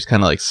liars just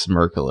kind of like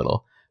smirk a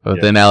little. But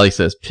then Allie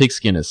says,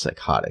 pigskin is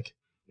psychotic.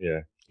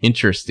 Yeah.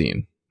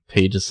 Interesting.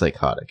 Paige is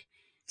psychotic.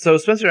 So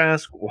Spencer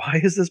asks,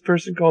 why is this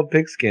person called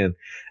Pigskin?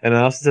 And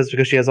Allison says,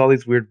 because she has all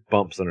these weird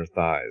bumps on her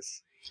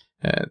thighs.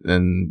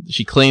 And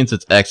she claims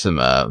it's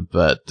eczema,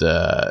 but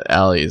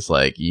Allie is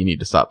like, you need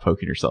to stop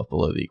poking yourself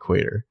below the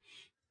equator.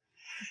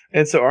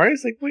 And so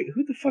Arya's like, wait,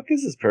 who the fuck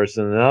is this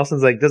person? And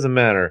Allison's like, doesn't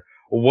matter.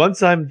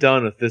 Once I'm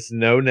done with this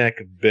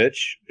no-neck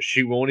bitch,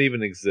 she won't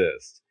even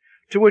exist.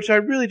 To which I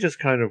really just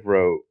kind of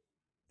wrote,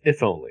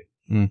 If only.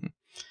 Mm-hmm.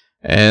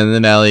 And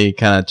then Allie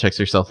kind of checks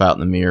herself out in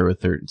the mirror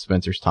with her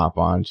Spencer's top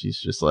on. She's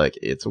just like,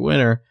 it's a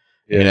winner,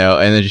 and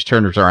then she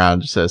turns around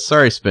and just says,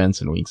 sorry,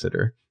 Spence, and winks at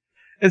her.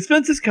 And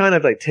Spence is kind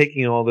of like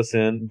taking all this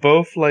in,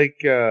 both like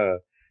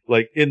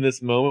in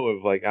this moment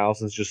with like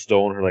Allison's just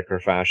stolen her, like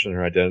her fashion,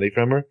 her identity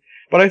from her.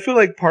 But I feel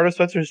like part of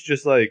Spencer is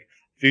just like,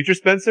 future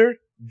Spencer,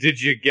 did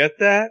you get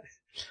that?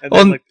 And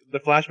then like the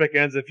flashback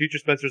ends and future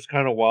Spencer's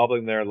kind of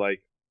wobbling there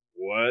like,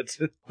 what?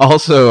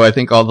 Also, I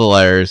think all the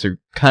liars are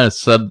kind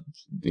of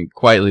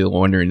quietly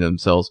wondering to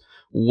themselves,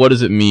 what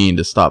does it mean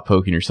to stop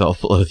poking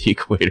yourself below the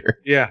equator?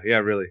 Yeah,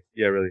 really.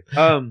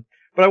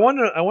 But I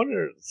wonder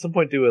at some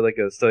point do like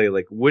a study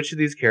like which of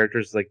these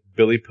characters like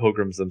Billy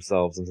Pilgrims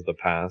themselves into the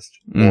past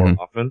more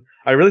often.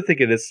 I really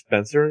think it is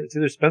Spencer. It's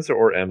either Spencer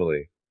or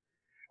Emily.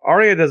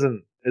 Arya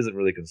isn't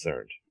really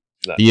concerned.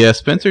 Yeah,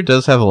 Spencer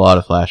does have a lot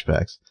of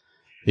flashbacks.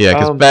 Yeah,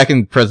 because back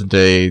in present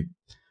day,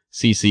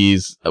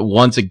 Cece's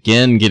once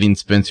again getting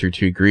Spencer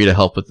to agree to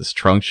help with this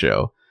trunk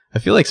show. I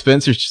feel like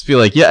Spencer's just feel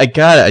like, yeah, I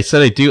got it. I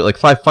said I'd do it like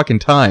 5 fucking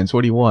times.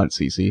 What do you want,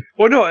 Cece?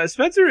 Well, no,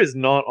 Spencer is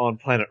not on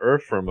planet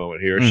Earth for a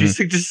moment here. She's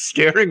just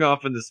staring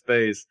off into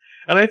space.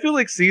 And I feel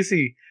like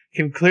Cece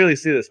can clearly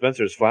see that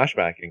Spencer is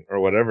flashbacking or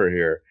whatever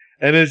here.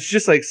 And it's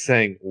just like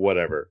saying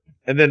whatever.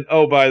 And then,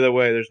 oh, by the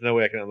way, there's no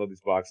way I can unload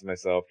these boxes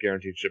myself.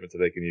 Guaranteed shipment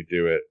today. Can you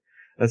do it?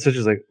 And so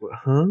she's like,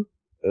 huh?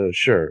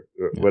 Sure.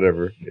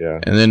 Whatever. Yeah.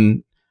 And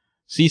then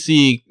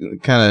Cece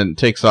kind of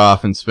takes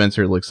off and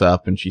Spencer looks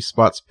up and she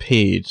spots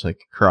Paige like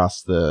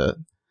across the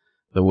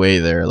way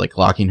there, like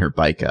locking her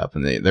bike up,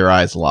 and their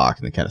eyes lock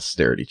and they kind of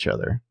stare at each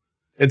other.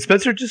 And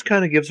Spencer just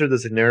kind of gives her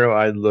this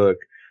narrow-eyed look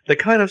that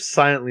kind of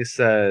silently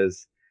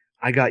says,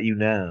 I got you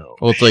now.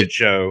 Well, it's like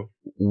show.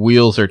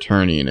 Wheels are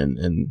turning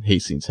in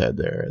Hastings' head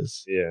there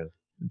as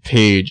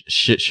Paige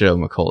shit show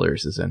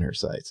McCullers is in her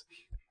sights.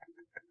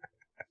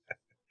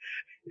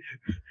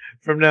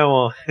 From now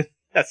on,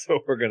 that's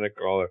what we're going to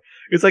call her.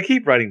 It's like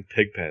keep writing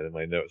Pigpen in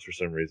my notes for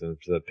some reason.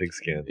 For the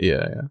Pigskin.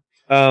 Yeah.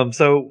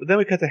 So then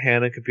we cut to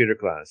Hannah in computer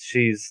class.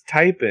 She's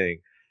typing.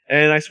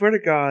 And I swear to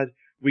God,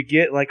 we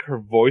get like her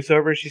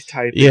voiceover. She's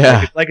typing.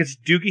 Yeah. Like it's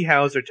Doogie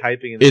Howser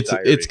typing in his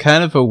diary. It's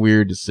kind of a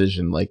weird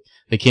decision. Like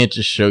they can't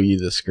just show you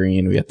the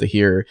screen. We have to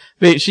hear.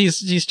 But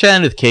she's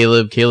chatting with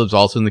Caleb. Caleb's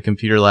also in the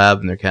computer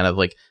lab, and they're kind of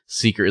like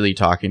secretly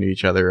talking to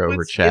each other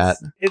over chat.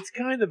 It's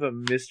kind of a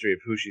mystery of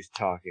who she's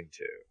talking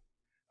to.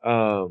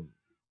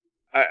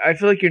 I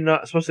feel like you're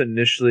not supposed to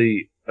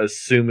initially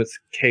assume it's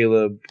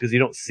Caleb because you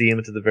don't see him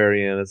until the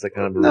very end. It's like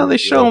kind of no, they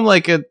show him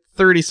like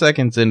 30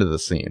 seconds into the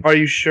scene. Are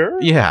you sure?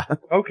 Yeah.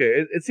 Okay,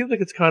 it seems like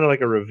it's kind of like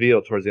a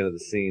reveal towards the end of the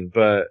scene,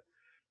 but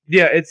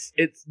yeah, it's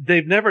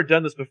they've never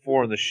done this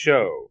before in the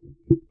show,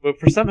 but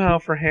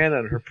for Hannah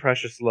and her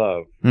precious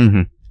love,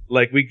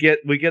 like we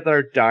get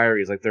our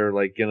diaries like they're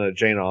like in a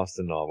Jane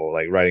Austen novel,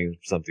 like writing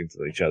something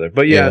to each other.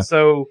 But yeah.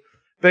 So.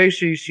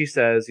 Basically, she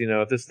says,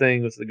 if this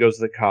thing goes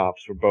to the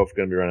cops, we're both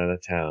going to be run out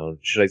of town.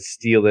 Should I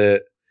steal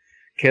it?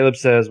 Caleb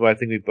says, well, I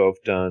think we've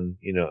both done,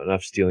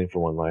 enough stealing for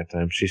one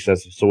lifetime. She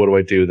says, so what do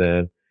I do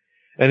then?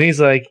 And he's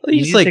like... Well,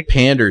 he just like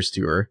panders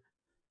to her.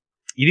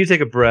 You need to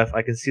take a breath.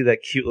 I can see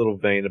that cute little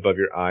vein above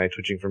your eye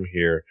twitching from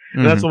here.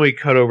 And that's when we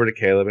cut over to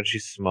Caleb, and she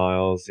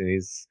smiles, and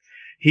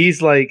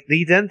he's like,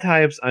 he then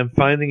types, I'm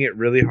finding it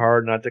really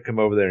hard not to come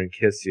over there and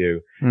kiss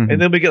you.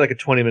 And then we get like a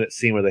 20-minute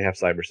scene where they have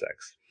cyber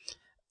sex.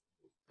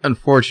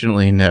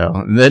 Unfortunately, no.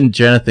 And then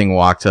Jenna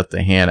walks up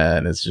to Hannah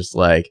and it's just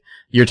like,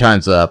 your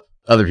time's up.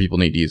 Other people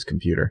need to use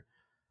computer.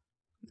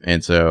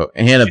 And so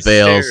Hannah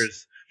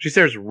bails. She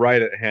stares right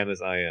at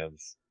Hannah's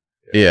IMs.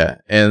 Yeah.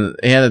 And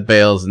Hannah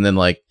bails, and then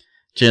like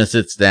Jenna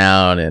sits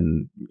down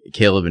and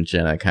Caleb and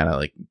Jenna kind of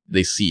like,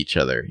 they see each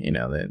other,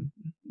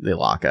 they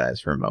lock eyes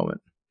for a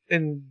moment.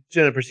 And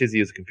Jenna proceeds to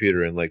use a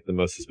computer in like the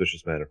most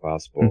suspicious manner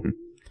possible.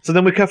 So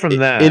then we cut from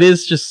that. It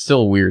is just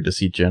still weird to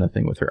see Jenna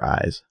with her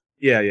eyes.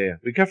 Yeah.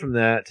 We cut from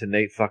that to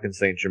Nate fucking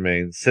St.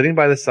 Germain sitting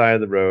by the side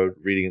of the road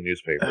reading a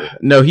newspaper.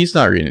 No, he's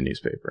not reading a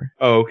newspaper.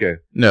 Oh, okay.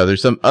 No,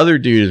 there's some other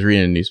dude who's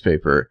reading a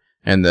newspaper,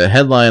 and the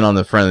headline on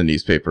the front of the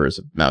newspaper is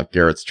about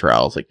Garrett's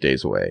trials like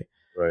days away.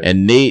 Right.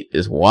 And Nate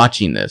is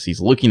watching this.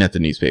 He's looking at the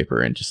newspaper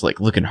and just like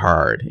looking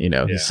hard.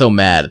 He's so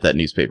mad at that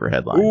newspaper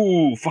headline.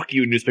 Ooh, fuck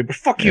you, newspaper.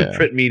 Fuck you,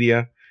 print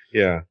media.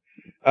 Yeah.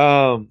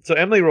 So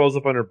Emily rolls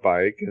up on her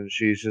bike and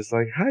she's just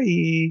like,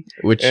 hi.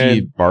 Which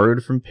she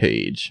borrowed from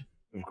Paige.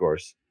 Of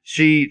course.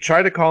 She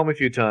tried to call him a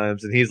few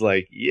times, and he's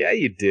like, yeah,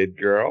 you did,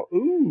 girl.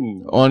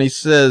 Ooh. Oh, and he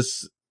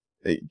says,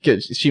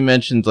 she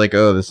mentions, like,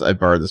 I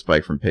borrowed this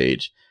bike from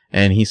Paige.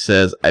 And he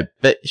says, I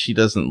bet she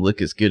doesn't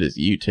look as good as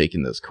you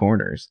taking those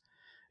corners.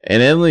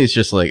 And Emily's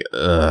just like,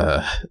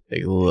 ugh,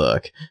 like,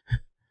 look.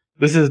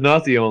 This is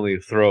not the only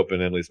throw up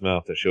in Emily's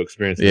mouth that she'll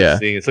experience in this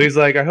scene. So he's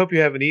like, I hope you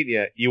haven't eaten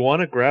yet. You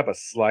want to grab a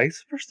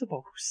slice? First of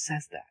all, who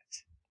says that?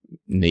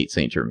 Nate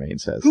St. Germain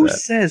says Who that.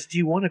 says, do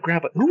you want to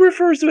grab it? Who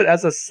refers to it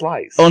as a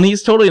slice? Oh, and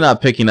he's totally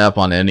not picking up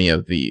on any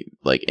of the,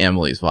 like,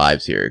 Emily's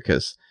vibes here,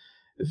 because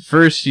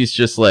first she's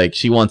just like,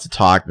 she wants to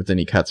talk, but then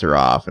he cuts her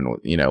off and,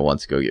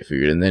 wants to go get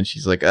food. And then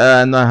she's like,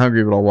 I'm not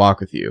hungry, but I'll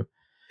walk with you.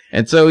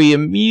 And so he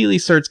immediately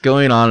starts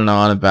going on and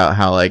on about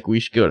how, like, we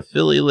should go to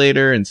Philly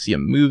later and see a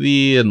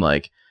movie and,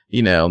 like,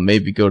 you know,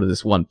 maybe go to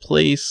this one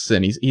place.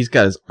 And he's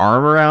got his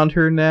arm around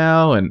her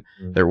now, and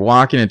they're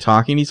walking and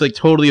talking. He's, like,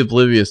 totally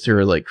oblivious to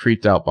her, like,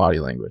 creeped out body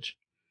language.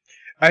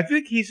 I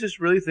think he's just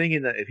really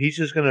thinking that if he's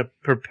just going to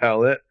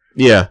propel it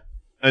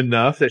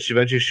enough that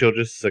eventually she'll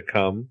just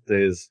succumb to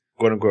his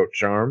quote-unquote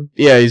charm.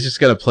 Yeah, he's just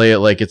going to play it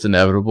like it's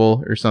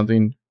inevitable or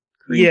something.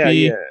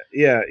 Creepy.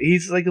 Yeah.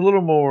 He's like a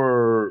little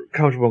more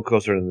comfortable and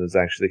closer than is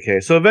actually the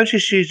case. So eventually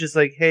she's just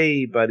like,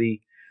 hey,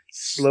 buddy,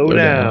 slow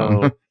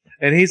down.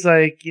 And he's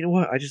like, you know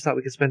what? I just thought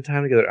we could spend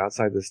time together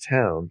outside this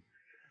town.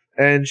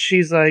 And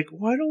she's like,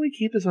 why don't we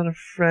keep this on a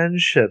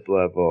friendship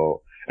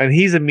level? And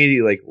he's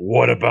immediately like,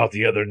 what about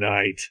the other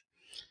night?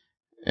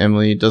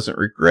 Emily doesn't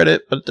regret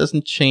it, but it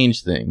doesn't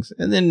change things.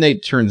 And then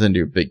Nate turns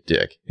into a big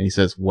dick. And he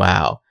says,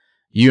 wow,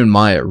 you and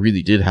Maya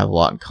really did have a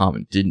lot in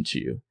common, didn't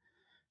you?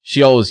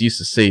 She always used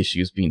to say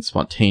she was being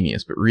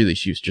spontaneous, but really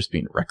she was just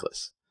being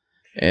reckless.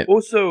 And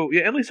also,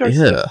 Emily starts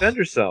to defend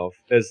herself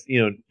as,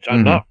 you know,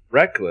 I'm not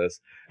reckless.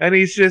 And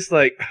he's just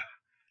like,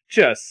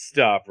 just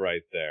stop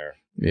right there.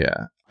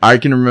 Yeah. I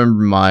can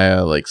remember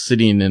Maya, like,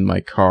 sitting in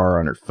my car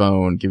on her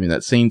phone, giving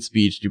that same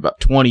speech to about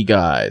 20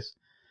 guys.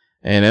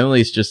 And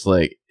Emily's just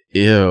like,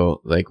 ew,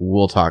 like,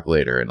 we'll talk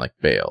later, and, like,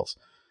 bails.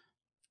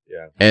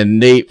 Yeah. And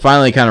Nate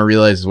finally kind of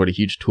realizes what a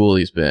huge tool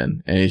he's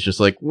been. And he's just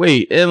like,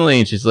 wait, Emily.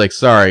 And she's like,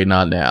 sorry,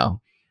 not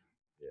now.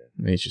 Yeah.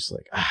 And he's just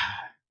like,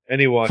 and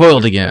he walks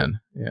foiled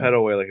again. Head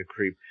away like a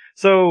creep.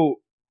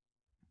 So,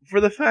 for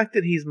the fact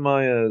that he's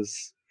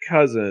Maya's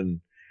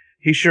cousin,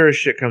 he sure as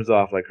shit comes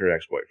off like her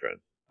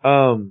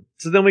ex-boyfriend.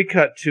 So then we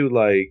cut to,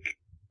 like,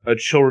 a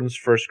children's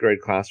first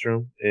grade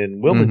classroom in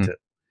Wilmington.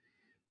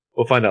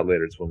 We'll find out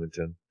later it's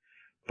Wilmington.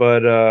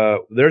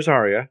 But there's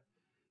Arya.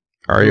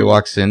 Arya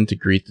walks in to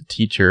greet the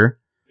teacher.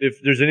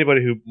 If there's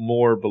anybody who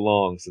more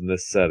belongs in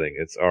this setting,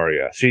 it's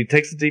Arya. She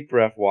takes a deep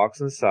breath, walks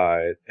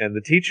inside, and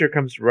the teacher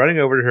comes running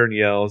over to her and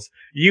yells,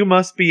 "You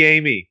must be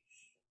Amy."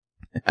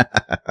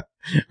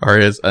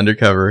 Arya's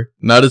undercover.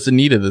 Not as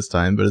Anita this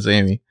time, but as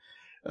Amy.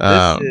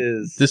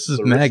 This is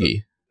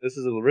Maggie. This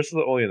is Larissa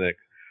Oleynik.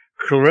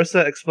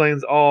 Clarissa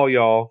explains all,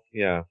 y'all.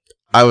 Yeah.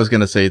 I was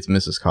going to say it's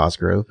Mrs.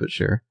 Cosgrove, but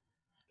sure.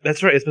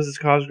 That's right. It's Mrs.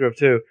 Cosgrove,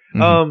 too.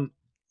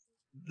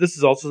 This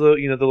is also the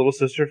little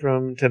sister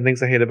from 10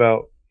 Things I Hate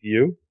About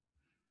You.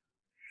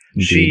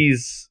 Indeed.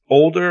 She's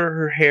older.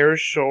 Her hair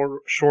is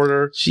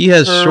shorter. She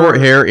has short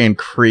hair and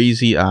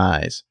crazy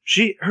eyes.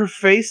 Her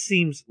face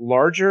seems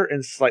larger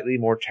and slightly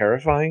more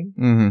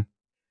terrifying.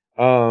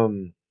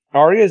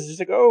 Arya's just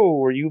like, oh,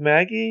 were you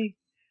Maggie?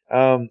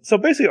 So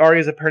basically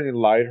Arya's apparently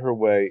lied her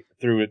way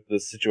through the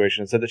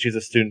situation and said that she's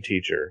a student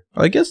teacher.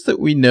 I guess that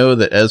we know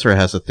that Ezra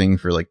has a thing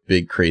for, like,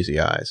 big crazy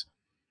eyes.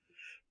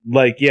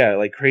 Like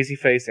crazy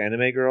face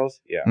anime girls.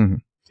 Yeah.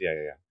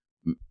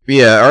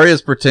 Yeah,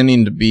 Arya's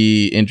pretending to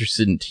be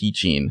interested in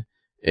teaching,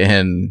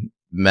 and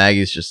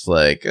Maggie's just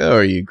like, oh,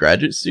 are you a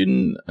graduate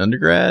student?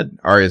 Undergrad?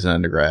 Arya's an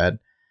undergrad.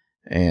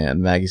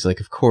 And Maggie's like,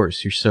 of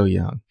course, you're so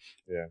young.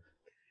 Yeah.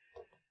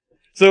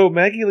 So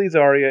Maggie leads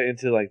Arya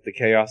into, like, the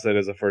chaos that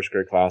is a first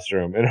grade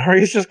classroom, and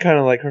Arya's just kind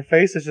of like, her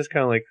face is just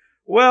kind of like,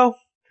 well,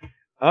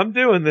 I'm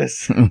doing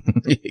this.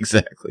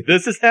 Exactly.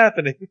 This is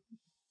happening.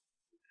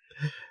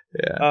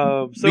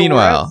 Yeah. So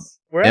meanwhile,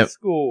 we're at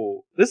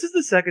school. This is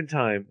the second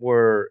time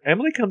where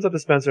Emily comes up to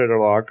Spencer at her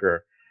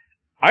locker.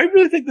 I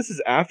really think this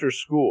is after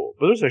school,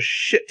 but there's a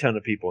shit ton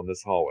of people in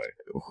this hallway.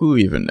 Who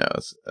even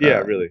knows? Yeah,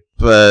 really.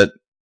 But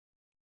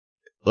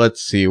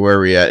let's see, where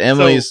are we at?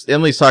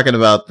 Emily's talking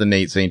about the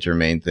Nate St.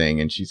 Germain thing,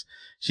 and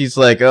she's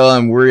like, oh,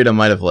 I'm worried I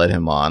might have led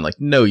him on. Like,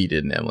 no, you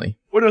didn't, Emily.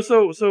 Well, no,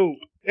 so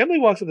Emily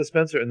walks up to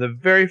Spencer, and the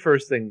very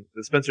first thing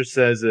that Spencer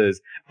says is,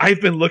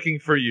 I've been looking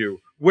for you.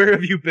 Where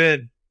have you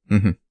been?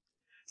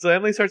 So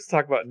Emily starts to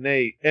talk about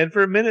Nate, and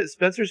for a minute,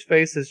 Spencer's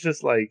face is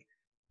just like,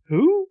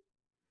 who?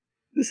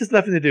 This has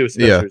nothing to do with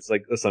Spencer's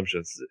like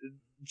assumptions.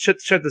 Shut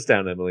this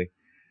down, Emily.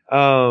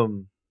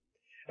 And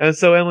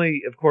so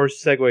Emily, of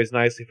course, segues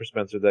nicely for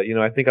Spencer that,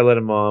 I think I let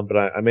him on, but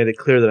I made it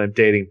clear that I'm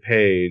dating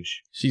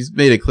Paige. She's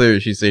made it clear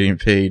she's dating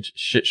Paige,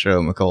 shit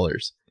show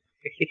McCullers.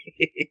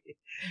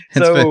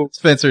 And so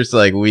Spencer's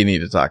like, we need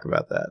to talk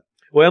about that.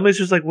 Well, Emily's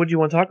just like, what do you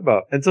want to talk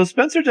about? And so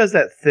Spencer does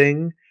that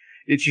thing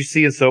that you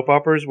see in soap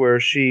operas where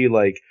she,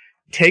 like,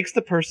 takes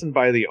the person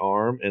by the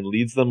arm and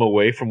leads them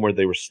away from where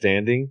they were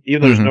standing,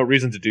 even though there's no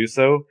reason to do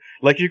so.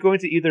 Like, you're going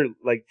to either,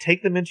 like,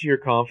 take them into your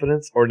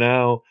confidence or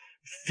now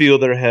fill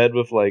their head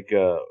with, like,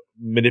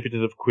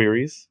 manipulative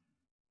queries.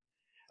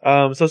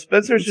 So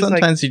Spencer's just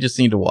sometimes you just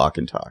need to walk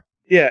and talk.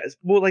 Yeah,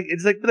 well, like,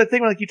 it's like, but the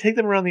thing where, like, you take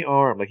them around the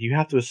arm, like, you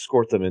have to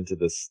escort them into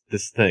this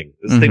thing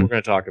we're going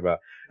to talk about.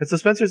 And so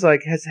Spencer's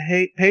like, has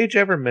Paige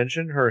ever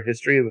mentioned her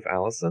history with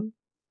Allison?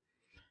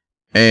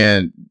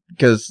 And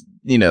because,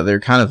 they're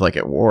kind of like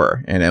at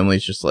war, and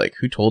Emily's just like,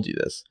 who told you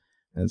this?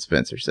 And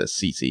Spencer says,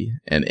 Cece.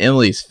 And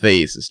Emily's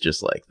face is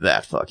just like,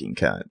 that fucking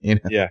cunt.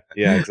 Yeah,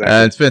 exactly.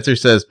 And Spencer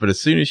says, but as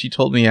soon as she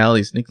told me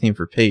Allie's nickname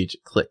for Paige,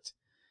 it clicked.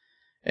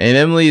 And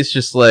Emily is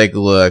just like,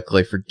 look,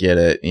 like, forget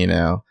it,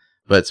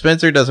 But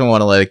Spencer doesn't want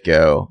to let it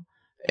go.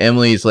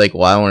 Emily's like,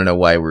 well, I want to know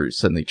why we're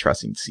suddenly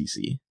trusting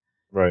Cece.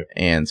 Right.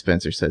 And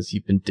Spencer says,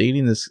 you've been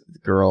dating this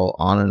girl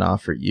on and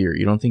off for a year.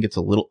 You don't think it's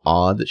a little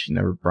odd that she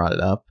never brought it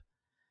up?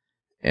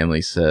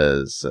 Emily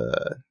says,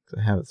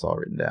 I have this all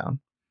written down.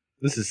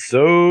 This is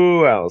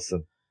so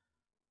Allison.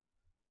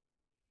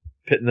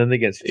 Pitting them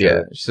against each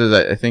other. She says,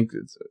 I think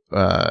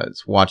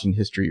it's watching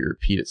history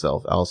repeat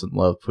itself. Allison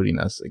loved putting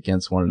us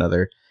against one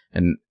another.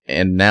 And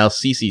now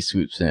Cece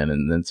swoops in,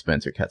 and then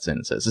Spencer cuts in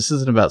and says, this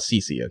isn't about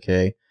Cece,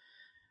 okay?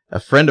 A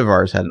friend of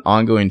ours had an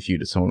ongoing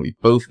feud with someone we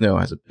both know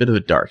has a bit of a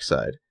dark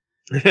side.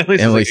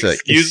 Emily says,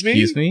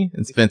 excuse me?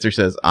 And Spencer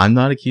says, I'm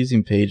not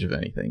accusing Paige of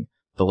anything.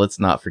 But let's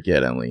not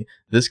forget, Emily,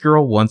 this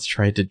girl once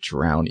tried to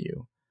drown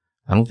you.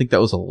 I don't think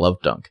that was a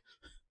love dunk.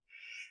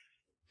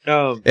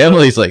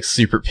 Emily's like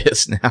super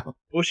pissed now.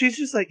 Well, she's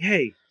just like,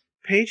 hey,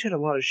 Paige had a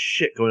lot of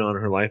shit going on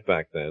in her life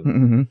back then.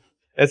 Mm-hmm.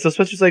 And so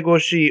Spencer's like, well,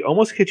 she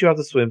almost kicked you off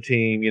the swim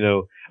team. You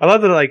know, I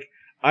love that, like,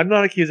 I'm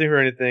not accusing her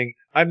of anything.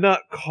 I'm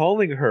not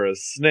calling her a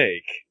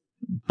snake.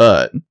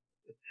 But.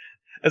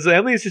 And so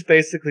Emily is just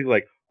basically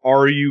like,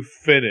 are you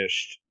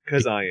finished?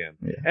 Because I am.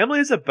 Yeah.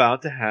 Emily is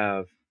about to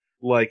have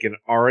like an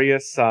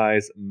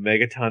Arya-sized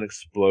megaton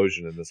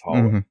explosion in this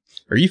hallway.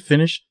 Mm-hmm. Are you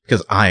finished?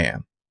 Because I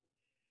am.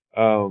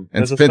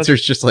 And so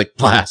Spencer's just like,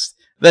 blast.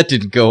 That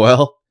didn't go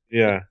well.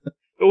 Yeah.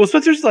 Well,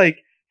 Spencer's like,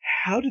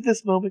 how did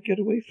this moment get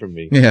away from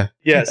me? Yeah.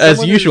 Yeah.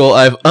 As usual,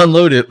 I've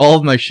unloaded all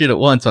of my shit at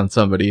once on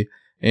somebody,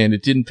 and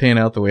it didn't pan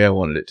out the way I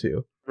wanted it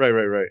to.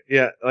 Right.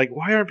 Yeah. Like,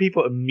 why aren't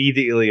people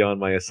immediately on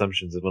my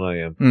assumptions when I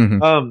am?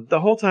 Mm-hmm. The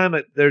whole time,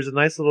 there's a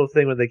nice little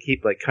thing where they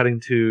keep like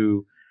cutting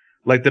to,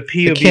 like the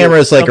POV. The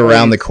camera's like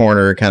around the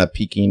corner, kind of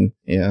peeking.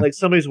 Yeah. Like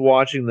somebody's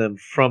watching them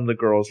from the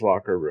girls'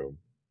 locker room.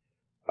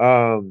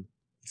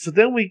 So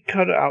then we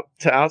cut out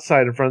to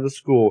outside in front of the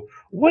school.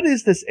 What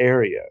is this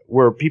area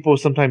where people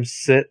sometimes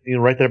sit, you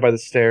know, right there by the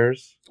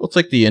stairs? Well, it's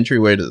like the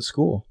entryway to the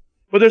school.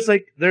 Well, there's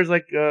like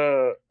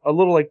a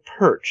little like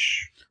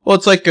perch. Well,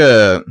 it's like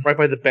right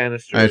by the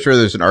banister. I'm sure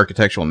there's an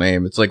architectural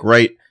name. It's like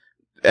right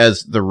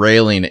as the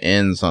railing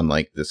ends on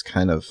like this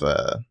kind of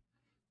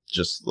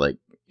just like,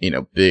 you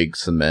know, big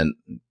cement,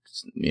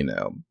 you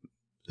know,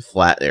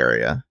 flat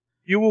area.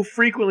 You will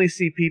frequently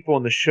see people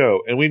on the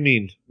show, and we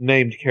mean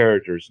named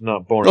characters,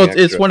 not boring. Well,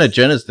 it's one of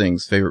Jenna's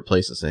favorite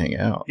places to hang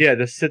out. Yeah,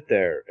 to sit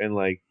there and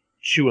like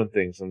chew on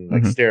things and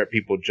like stare at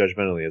people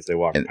judgmentally as they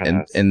walk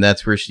past. And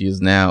that's where she is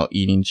now,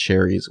 eating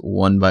cherries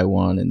one by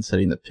one and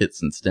setting the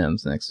pits and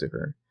stems next to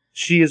her.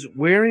 She is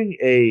wearing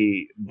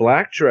a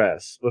black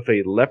dress with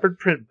a leopard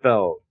print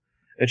belt,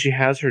 and she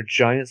has her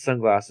giant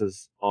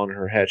sunglasses on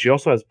her head. She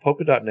also has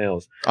polka dot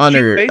nails in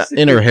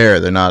her hair.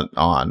 They're not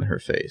on her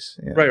face.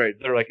 Yeah. Right.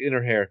 They're like in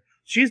her hair.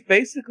 She's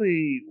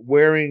basically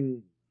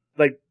wearing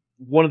like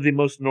one of the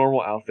most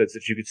normal outfits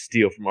that you could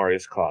steal from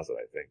Arya's closet,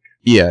 I think.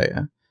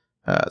 Yeah.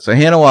 So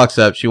Hannah walks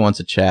up. She wants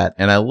to chat,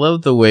 and I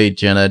love the way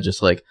Jenna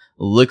just like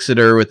looks at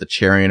her with the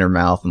cherry in her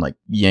mouth and like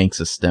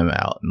yanks a stem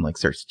out and like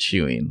starts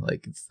chewing.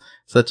 Like it's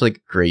such like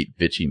a great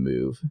bitchy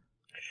move.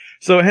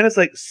 So Hannah's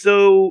like,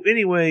 so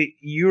anyway,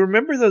 you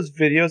remember those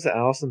videos that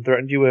Allison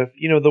threatened you with?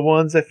 You know, the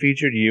ones that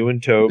featured you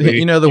and Toby.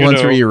 You know, the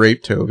ones where you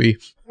raped Toby.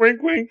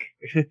 Wink, wink.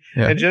 Yeah.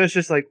 And Jenna's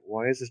just like,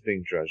 why is this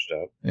being dredged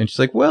up? And she's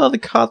like, well, the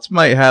cops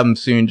might have him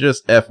soon,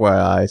 just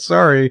FYI.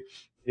 Sorry.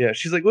 Yeah,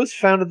 she's like, it was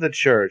found at the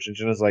church. And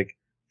Jenna's like,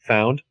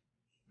 found?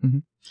 Mm-hmm.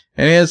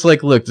 And it's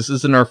like, look, this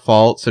isn't our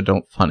fault, so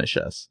don't punish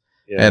us.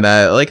 Yeah. And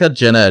I like how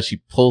Jenna, she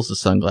pulls the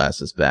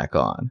sunglasses back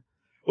on.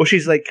 Well,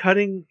 she's like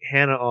cutting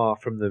Hannah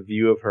off from the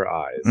view of her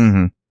eyes.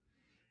 Mm-hmm.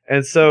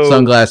 And so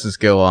sunglasses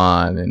go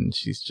on, and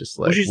she's just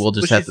like, we'll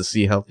just have to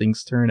see how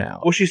things turn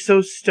out. Well, she's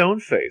so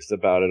stone-faced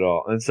about it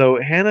all. And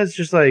so Hannah's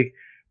just like,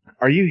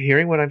 are you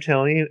hearing what I'm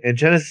telling you? And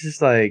Jenna's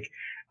just like,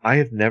 I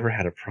have never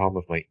had a problem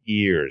with my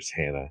ears,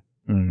 Hannah.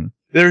 Mm-hmm.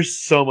 There's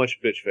so much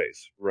bitch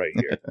face right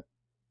here.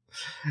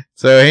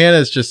 So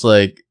Hannah's just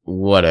like,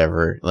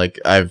 whatever. Like,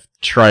 I've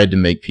tried to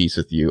make peace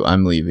with you.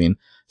 I'm leaving.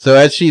 So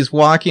as she's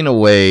walking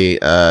away,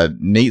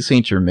 Nate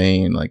St.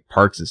 Germain like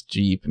parks his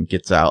Jeep and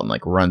gets out and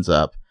like runs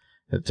up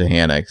to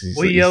Hannah because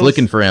he's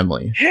looking for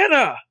Emily.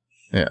 Hannah!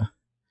 Yeah.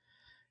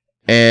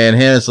 And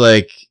Hannah's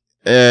like,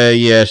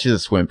 yeah, she's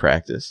at swim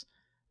practice.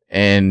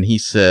 And he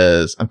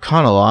says, I'm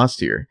kind of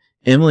lost here.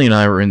 Emily and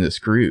I were in this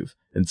groove,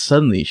 and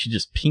suddenly she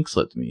just pink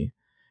slipped me.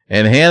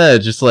 And Hannah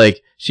just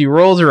like, she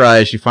rolls her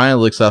eyes, she finally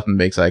looks up and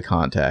makes eye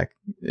contact.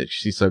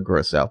 She's so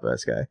grossed out by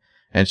this guy.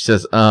 And she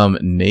says,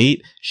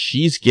 Nate,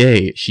 she's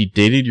gay. She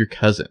dated your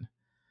cousin.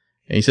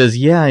 And he says,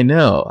 yeah, I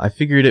know. I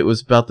figured it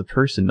was about the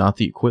person, not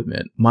the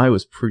equipment. Mine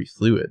was pretty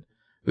fluid.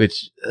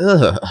 Which,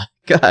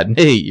 God,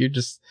 Nate, you're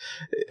just,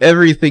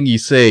 everything you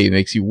say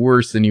makes you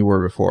worse than you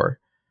were before.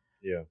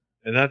 Yeah.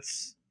 And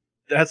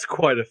that's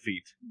quite a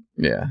feat.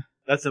 Yeah.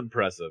 That's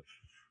impressive.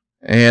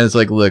 And it's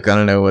like, look, I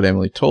don't know what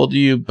Emily told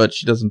you, but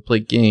she doesn't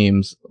play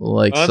games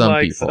like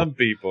Unlike some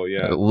people.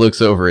 Yeah.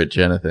 Looks over at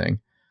Jenna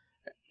thing.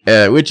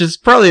 Which is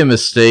probably a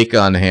mistake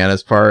on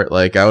Hannah's part.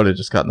 Like, I would have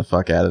just gotten the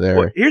fuck out of there.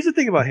 Well, here's the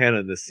thing about Hannah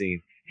in this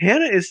scene.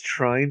 Hannah is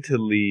trying to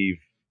leave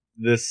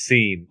this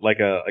scene like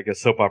a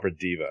soap opera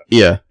diva.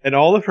 Yeah. And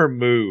all of her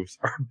moves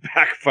are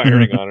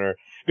backfiring on her.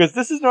 Because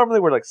this is normally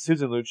where like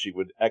Susan Lucci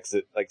would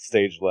exit like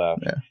stage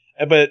left.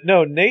 Yeah. But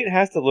no, Nate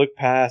has to look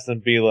past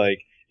and be like,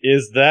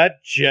 is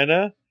that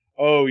Jenna?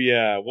 Oh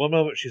yeah. One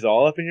moment she's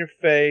all up in your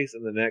face,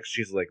 and the next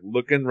she's like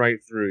looking right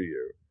through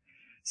you.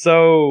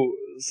 So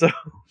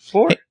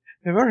poor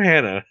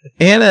Hannah.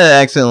 Hannah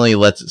accidentally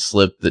lets it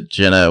slip that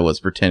Jenna was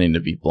pretending to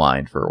be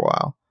blind for a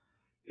while.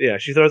 Yeah,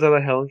 she throws out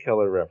a Helen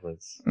Keller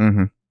reference.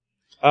 Mm-hmm.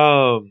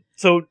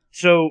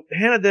 So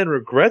Hannah then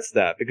regrets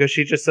that because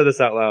she just said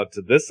this out loud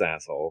to this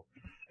asshole.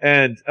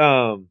 And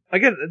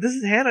again, this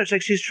is Hannah.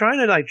 She's trying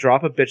to like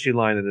drop a bitchy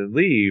line and then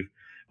leave,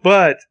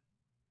 but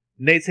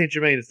Nate St.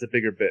 Germain is the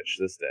bigger bitch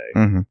this day.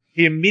 Mm-hmm.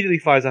 He immediately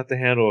flies out the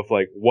handle of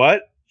like,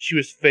 what? She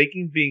was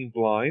faking being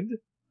blind?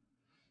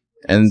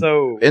 And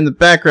so in the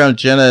background,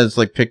 Jenna has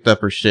like picked up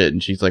her shit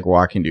and she's like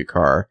walking to a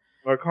car.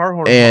 Or car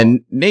horn.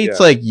 And Nate's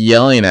like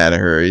yelling at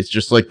her. He's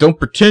just like, don't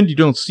pretend you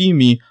don't see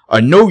me.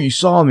 I know you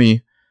saw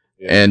me.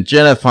 Yeah. And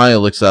Jenna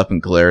finally looks up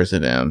and glares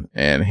at him.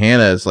 And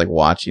Hannah is like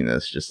watching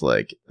this just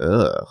like,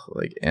 ugh,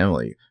 like,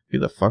 Emily, who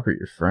the fuck are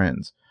your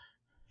friends?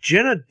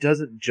 Jenna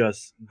doesn't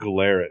just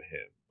glare at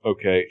him.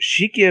 Okay.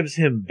 She gives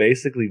him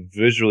basically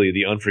visually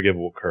the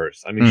unforgivable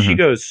curse. I mean, she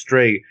goes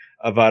straight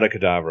Avada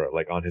Kedavra,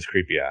 like on his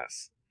creepy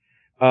ass.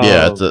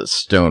 Yeah, it's a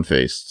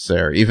stone-faced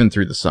Sarah, even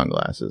through the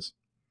sunglasses.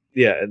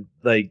 Yeah, and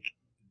like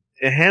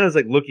and Hannah's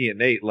like looking at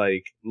Nate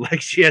like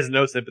she has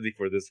no sympathy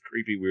for this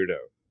creepy weirdo.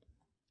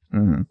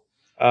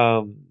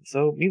 Mm-hmm.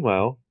 So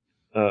meanwhile,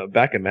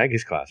 back in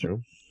Maggie's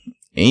classroom,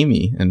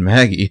 Amy and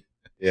Maggie,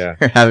 are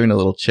having a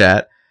little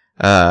chat.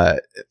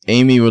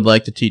 Amy would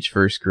like to teach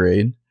first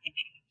grade.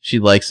 She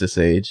likes this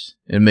age.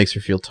 It makes her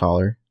feel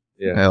taller.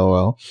 Yeah.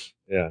 LOL.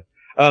 Yeah.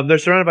 They're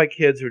surrounded by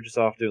kids who are just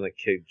off doing like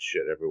kid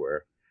shit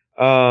everywhere.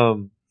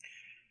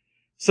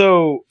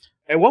 So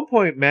at one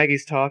point,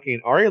 Maggie's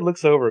talking. Arya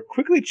looks over,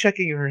 quickly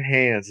checking her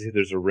hands to see if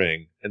there's a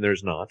ring, and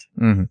there's not.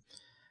 Mm-hmm.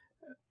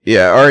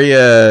 Yeah,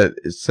 Arya,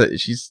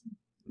 she's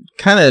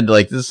kind of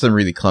like, this is some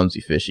really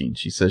clumsy fishing.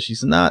 She says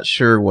she's not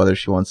sure whether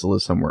she wants to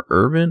live somewhere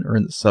urban or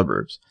in the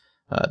suburbs.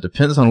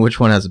 Depends on which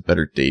one has a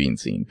better dating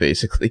scene,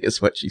 basically,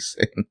 is what she's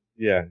saying.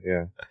 Yeah.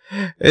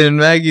 And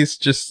Maggie's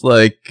just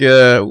like,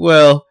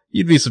 well,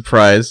 you'd be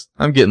surprised.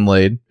 I'm getting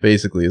laid,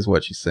 basically, is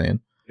what she's saying.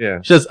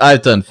 Yeah. She says,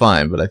 I've done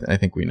fine, but I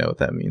think we know what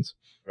that means.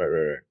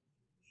 Right.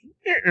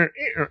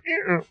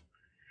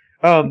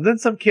 Then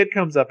some kid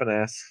comes up and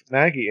asks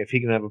Maggie if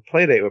he can have a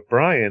play date with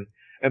Brian,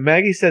 and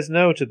Maggie says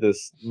no to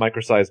this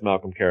micro-sized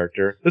Malcolm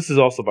character. This is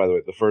also, by the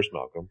way, the first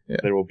Malcolm. Yeah.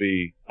 There will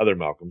be other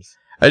Malcolms.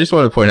 I just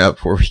want to point out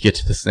before we get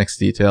to this next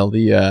detail,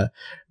 the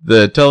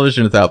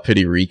Television Without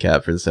Pity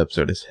recap for this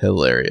episode is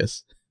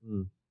hilarious.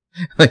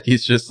 Like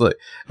he's just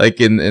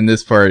like in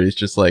this part, it's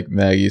just like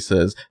Maggie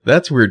says,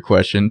 "That's a weird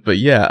question, but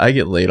yeah, I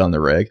get laid on the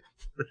reg."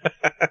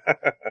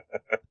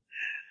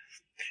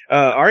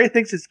 Arya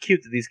thinks it's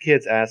cute that these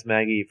kids ask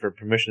Maggie for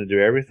permission to do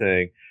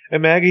everything,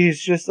 and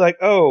Maggie's just like,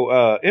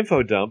 "Oh,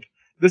 info dump.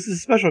 This is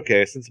a special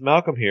case since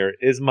Malcolm here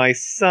is my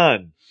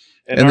son."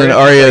 And then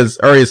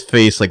Arya's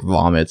face like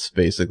vomits,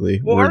 basically,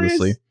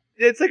 wordlessly.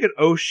 It's like an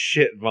oh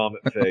shit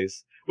vomit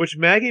face, which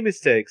Maggie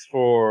mistakes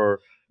for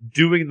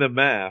doing the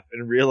math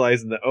and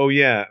realizing that, oh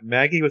yeah,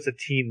 Maggie was a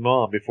teen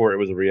mom before it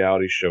was a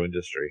reality show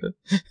industry.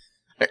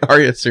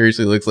 Arya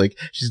seriously looks like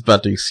she's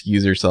about to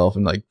excuse herself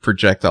and like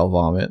projectile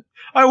vomit.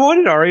 I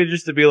wanted Arya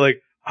just to be like,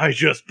 I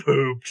just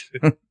pooped.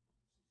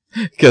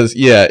 Because,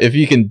 yeah, if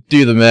you can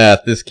do the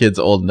math, this kid's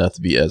old enough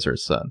to be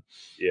Ezra's son.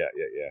 Yeah.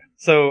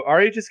 So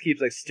Arya just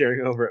keeps like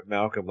staring over at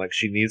Malcolm like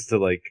she needs to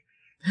like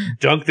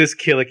dunk this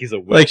kid like he's a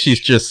witch. Like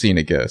she's just seen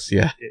a ghost,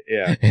 yeah.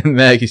 Yeah. And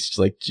Maggie's just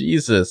like,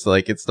 Jesus,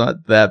 like it's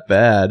not that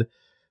bad.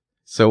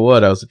 So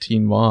what? I was a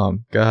teen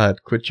mom.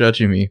 God, quit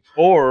judging me.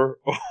 Or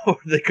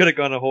they could have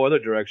gone a whole other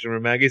direction where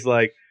Maggie's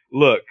like,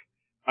 look,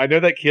 I know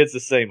that kid's the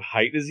same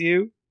height as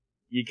you.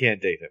 You can't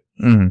date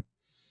him.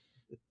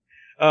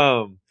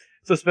 Mm-hmm.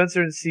 So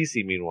Spencer and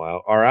Cece,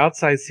 meanwhile, are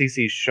outside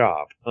Cece's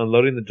shop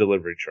unloading the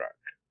delivery truck.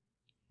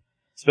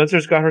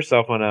 Spencer's got her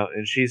cell phone out,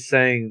 and she's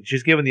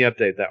giving the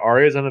update that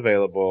Arya's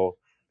unavailable.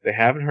 They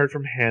haven't heard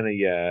from Hannah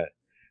yet.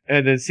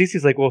 And then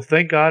Cece's like, well,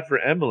 thank God for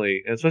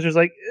Emily. And Spencer's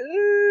like,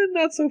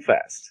 not so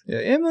fast. Yeah,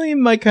 Emily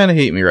might kind of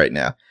hate me right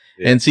now.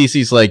 Yeah. And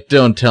Cece's like,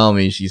 don't tell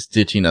me she's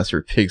ditching us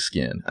for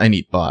pigskin. I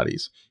need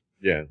bodies.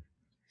 Yeah.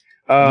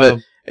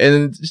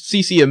 And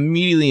Cece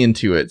immediately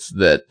intuits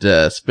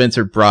that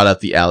Spencer brought up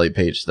the Allie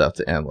Page stuff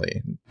to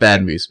Emily.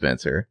 Bad move,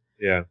 Spencer.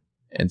 Yeah.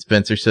 And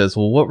Spencer says,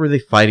 well, what were they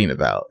fighting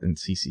about? And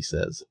Cece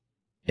says,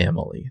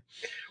 Emily.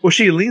 Well,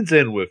 she leans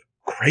in with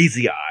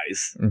crazy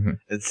eyes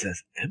and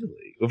says,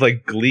 Emily, with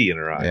like glee in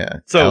her eye. Yeah.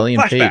 So, Allie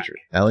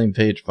and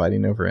Paige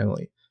fighting over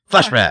Emily.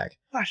 Flashback.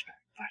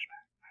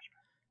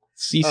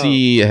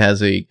 Cece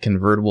has a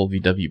convertible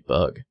VW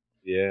Bug.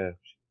 Yeah.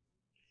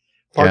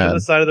 Parked on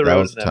the side of the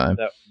road in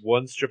that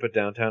one strip of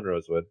downtown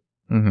Rosewood.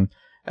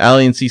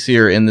 Allie and Cece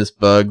are in this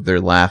Bug.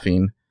 They're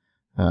laughing.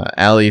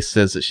 Allie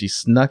says that she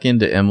snuck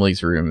into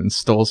Emily's room and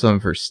stole some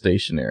of her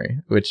stationery,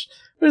 which...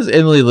 Does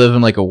Emily live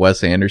in like a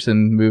Wes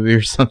Anderson movie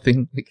or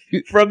something?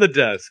 From the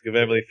desk of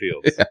Emily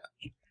Fields. Yeah.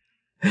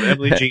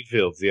 Emily Jean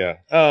Fields, yeah.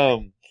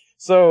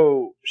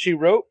 So she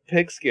wrote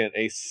Pigskin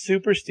a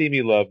super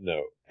steamy love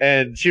note.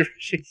 And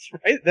she's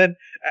right then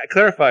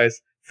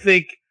clarifies,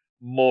 think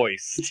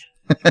moist.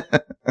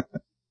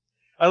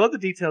 I love the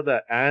detail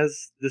that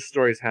as this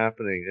story is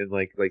happening and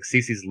like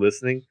Cece's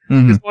listening,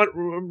 because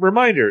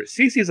reminder,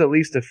 Cece's at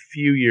least a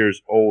few years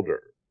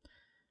older.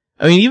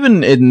 I mean,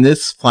 even in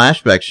this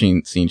flashback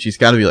scene, she's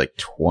got to be like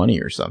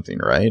 20 or something,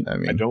 right? I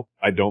mean,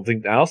 I don't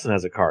think Allison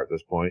has a car at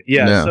this point.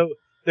 Yeah, no. So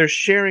they're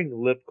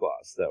sharing lip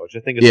gloss though, which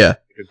I think is like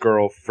a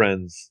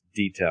girlfriend's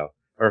detail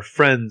or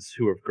friends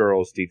who are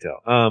girls detail.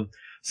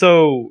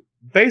 So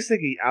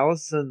basically,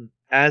 Allison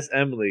as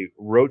Emily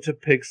wrote to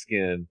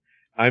Pigskin,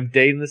 "I'm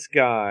dating this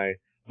guy,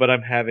 but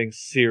I'm having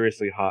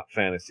seriously hot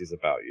fantasies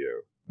about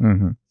you."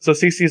 Mm-hmm. So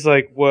Cece's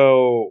like,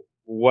 well,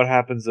 what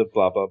happens if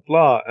blah, blah,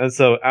 blah? And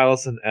so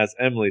Allison as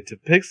Emily to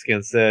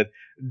Pigskin said,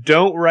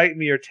 don't write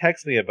me or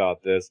text me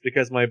about this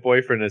because my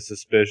boyfriend is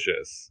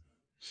suspicious.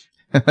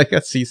 Like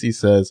Cece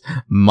says,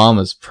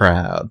 Mama's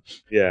proud.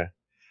 Yeah.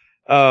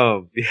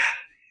 Yeah,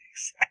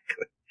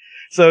 exactly.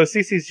 So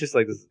Cece's just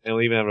like, I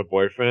don't even have a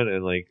boyfriend,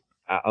 and like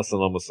Allison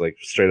almost like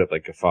straight up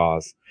like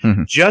guffaws.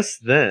 Mm-hmm.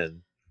 Just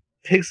then,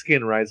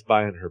 Pigskin rides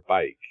by on her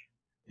bike.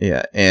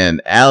 Yeah,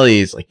 and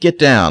Allie's like, get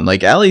down.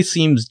 Like, Allie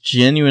seems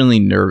genuinely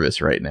nervous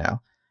right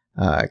now.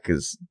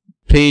 Because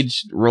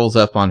Paige rolls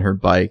up on her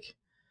bike.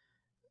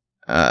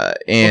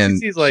 And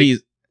she's like,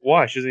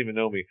 why? She doesn't even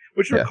know me.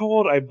 Which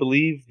recalled, I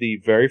believe, the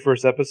very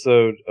first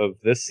episode of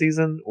this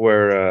season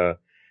where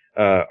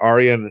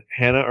Arya and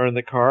Hannah are in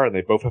the car and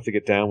they both have to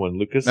get down when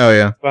Lucas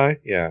comes by.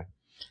 Yeah.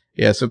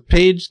 Yeah, so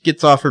Paige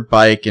gets off her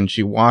bike and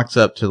she walks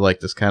up to like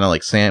this kind of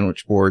like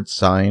sandwich board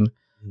sign.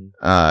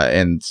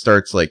 And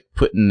starts like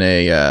putting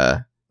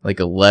a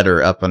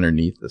letter up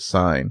underneath the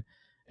sign.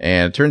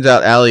 And it turns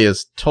out Allie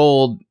is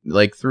told,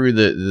 like, through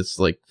this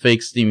like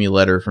fake steamy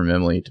letter from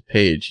Emily to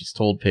Paige, she's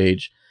told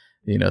Paige,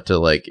 you know, to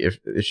like, if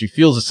she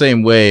feels the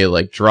same way,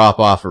 like drop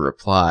off a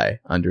reply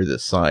under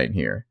this sign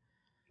here.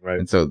 Right.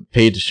 And so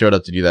Paige showed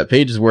up to do that.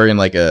 Paige is wearing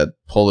like a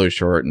polo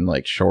short and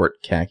like short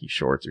khaki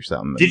shorts or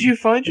something. Did you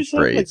find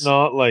yourself like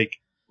not like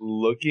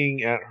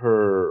looking at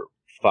her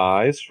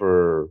thighs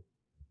for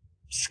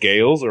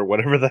scales or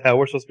whatever the hell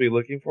we're supposed to be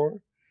looking for?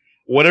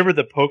 Whatever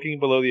the poking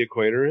below the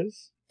equator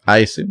is? I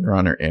assume they're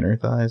on her inner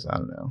thighs. I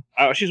don't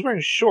know. She's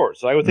wearing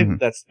shorts, so I would think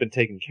that's been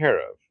taken care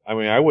of. I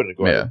mean, I wouldn't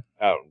go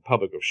out in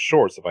public with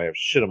shorts if I have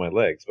shit on my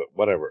legs, but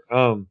whatever.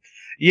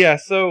 Yeah,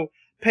 so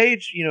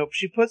Paige, you know,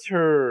 she puts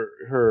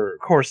her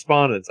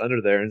correspondence under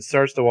there and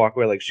starts to walk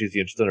away like she's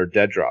interested in her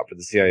dead drop for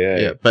the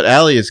CIA. Yeah, but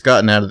Allie has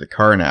gotten out of the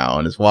car now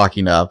and is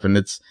walking up, and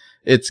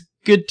it's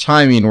good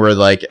timing where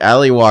like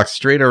Allie walks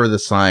straight over the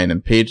sign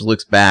and Paige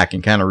looks back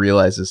and kind of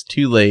realizes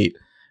too late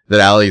that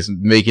Allie's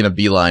making a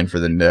beeline for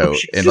the note.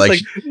 And like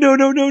no.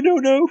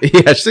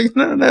 Yeah, she's like,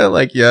 no,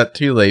 like, yeah,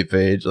 too late,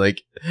 Paige.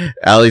 Like,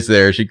 Allie's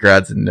there, she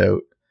grabs the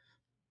note.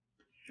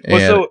 Well,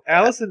 so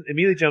Allison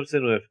immediately jumps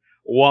in with,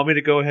 want me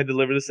to go ahead and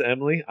deliver this to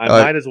Emily? I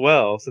might as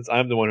well, since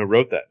I'm the one who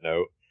wrote that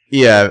note.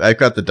 Yeah, I've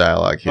got the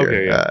dialogue here.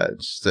 Okay,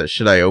 yeah.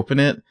 Should I open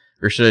it,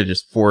 or should I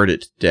just forward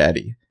it to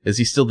Daddy? Is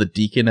he still the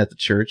deacon at the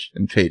church?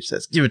 And Paige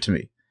says, give it to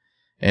me.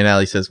 And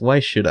Allie says, why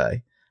should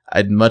I?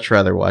 I'd much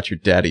rather watch your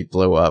daddy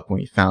blow up when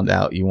he found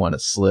out you want to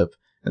slip.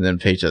 And then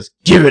Paige says,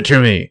 give it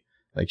to me!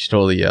 Like, she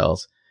totally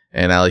yells.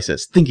 And Allie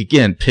says, think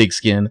again,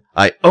 pigskin.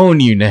 I own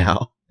you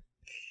now.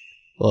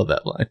 Love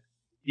that line.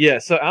 Yeah,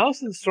 so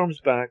Allison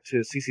storms back to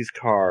Cece's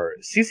car.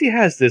 Cece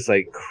has this,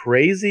 like,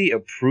 crazy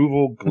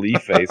approval glee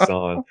face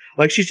on.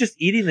 Like, she's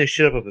just eating this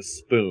shit up with a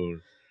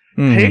spoon.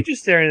 Mm-hmm. Paige is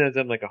staring at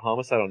them like a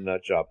homicidal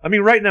nut job. I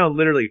mean, right now,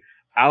 literally,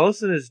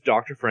 Allison is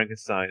Dr.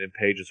 Frankenstein and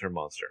Paige is her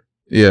monster.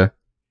 Yeah.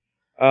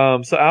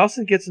 So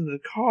Allison gets into the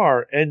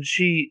car and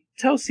she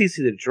tells Cece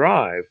to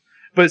drive,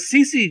 but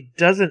Cece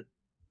doesn't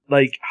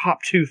like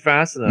hop too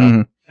fast enough.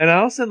 Mm-hmm. And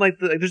Allison,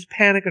 there's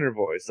panic in her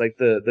voice, like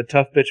the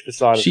tough bitch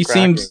facade. She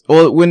seems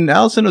when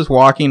Allison was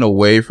walking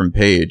away from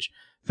Paige,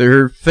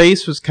 her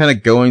face was kind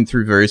of going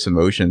through various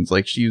emotions,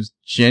 like she was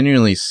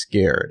genuinely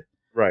scared.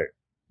 Right.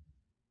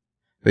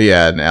 But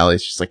yeah, and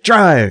Allie's just like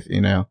drive, you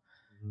know.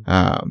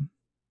 Mm-hmm.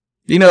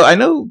 You know, I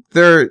know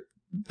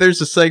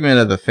there's a segment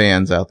of the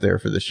fans out there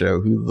for the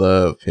show who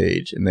love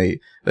Paige, and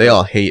they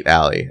all hate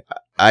Allie.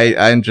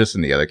 I'm just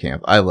in the other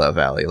camp. I love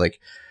Allie. Like,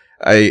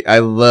 I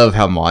love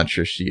how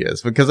monstrous she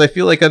is, because I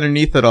feel like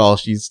underneath it all,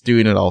 she's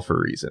doing it all for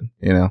a reason,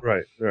 you know?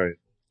 Right.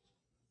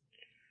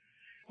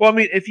 Well, I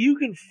mean, if you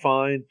can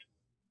find,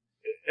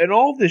 and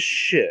all this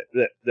shit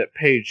that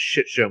Paige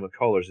Shitshow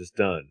McCullers has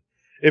done,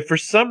 if for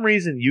some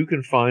reason you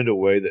can find a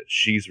way that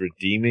she's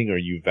redeeming or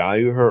you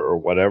value her or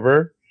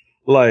whatever,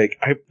 like,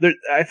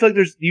 I feel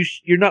like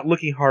you're not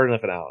looking hard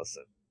enough at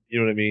Allison. You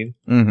know what I mean?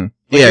 Mm-hmm.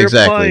 Yeah,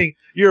 exactly.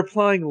 You're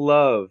applying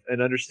love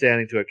and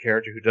understanding to a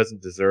character who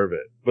doesn't deserve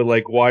it. But,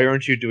 like, why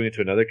aren't you doing it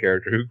to another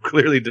character who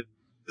clearly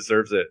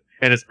deserves it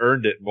and has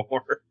earned it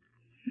more?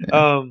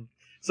 Yeah.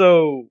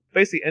 So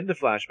basically, end the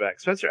flashback.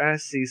 Spencer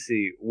asks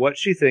Cece what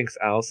she thinks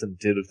Allison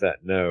did with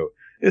that note.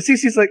 And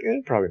Cece's like,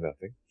 probably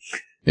nothing.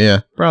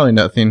 Yeah, probably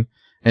nothing.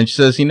 And she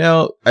says,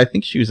 I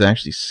think she was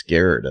actually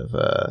scared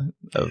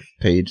of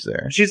Paige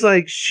there. She's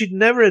like, she'd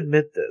never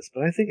admit this,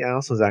 but I think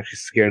Allison was actually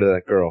scared of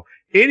that girl.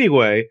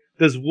 Anyway,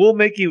 does wool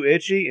make you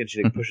itchy? And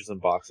she pushes some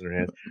box in her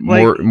hand.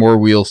 More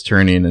wheels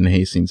turning in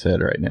Hastings'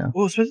 head right now.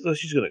 Well, especially though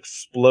she's going to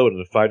explode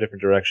in 5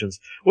 different directions.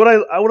 What I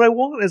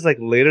want is like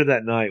later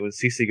that night when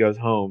Cece goes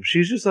home,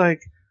 she's just like,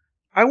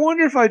 I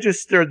wonder if I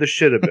just stirred the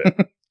shit a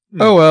bit.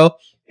 Oh well.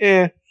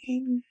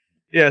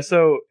 Yeah,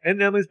 so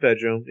in Emily's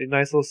bedroom, a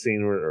nice little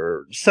scene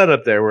or set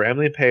up there where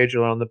Emily and Paige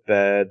are on the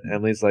bed.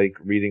 Emily's like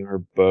reading her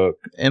book.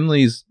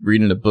 Emily's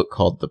reading a book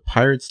called The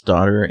Pirate's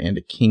Daughter and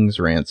a King's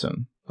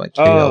Ransom by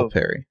K.L.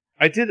 Perry.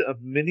 I did a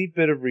mini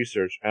bit of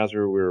research as we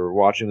were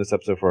watching this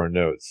episode for our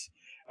notes.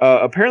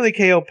 Apparently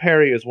K.L.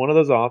 Perry is one of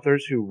those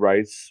authors who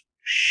writes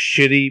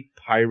shitty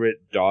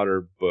pirate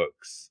daughter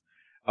books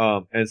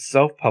and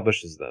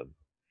self-publishes them.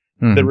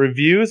 Mm-hmm. The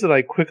reviews that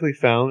I quickly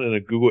found in a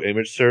Google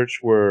image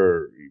search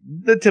were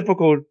the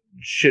typical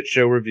shit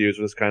show reviews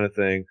for this kind of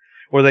thing,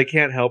 where they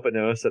can't help but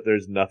notice that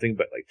there's nothing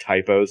but like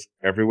typos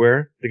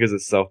everywhere because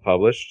it's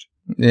self-published.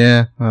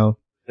 Yeah, well,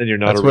 and you're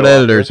not. That's what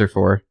editors are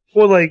for.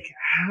 Well, like,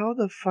 how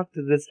the fuck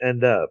did this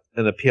end up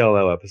in a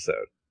PLL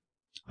episode?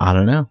 I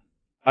don't know.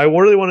 I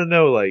really want to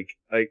know, like,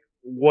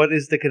 what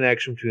is the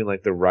connection between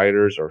like the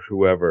writers or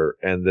whoever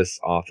and this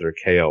author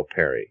K.L.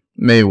 Perry?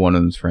 Maybe one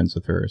of them's friends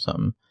with her or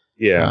something.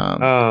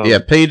 Yeah. Yeah,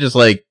 Paige is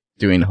like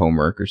doing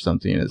homework or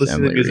something. As listening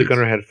Emily to music reads. on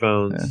her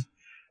headphones.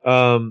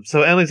 Yeah.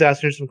 So Emily's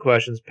asking her some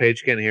questions.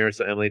 Paige can't hear her,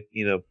 so Emily,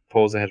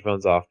 pulls the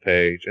headphones off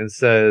Paige and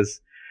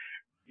says,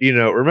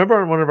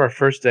 remember on one of our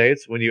first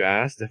dates when you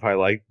asked if I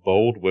like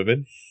bold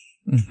women?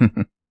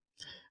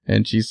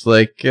 And she's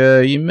like,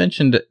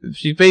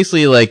 she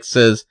basically like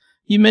says,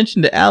 you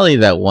mentioned Allie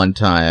that one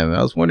time.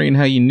 I was wondering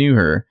how you knew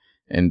her.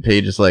 And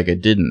Paige is like, I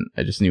didn't.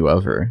 I just knew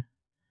of her.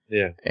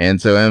 Yeah.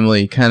 And so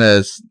Emily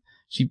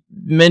she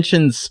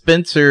mentions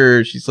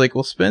Spencer. She's like,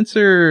 well,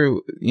 Spencer,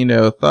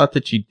 thought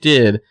that you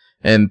did.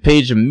 And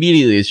Paige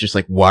immediately is just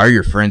like, why are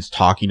your friends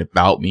talking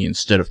about me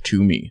instead of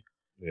to me?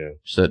 Yeah.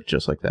 She said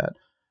just like that.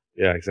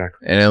 Yeah,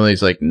 exactly. And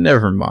Emily's like,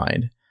 never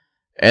mind.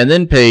 And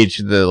then Paige,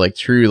 the like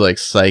true like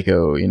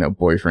psycho,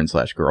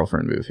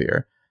 boyfriend/girlfriend move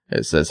here,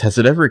 it says, has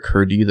it ever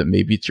occurred to you that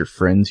maybe it's your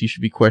friends you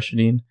should be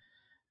questioning?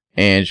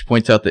 And she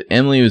points out that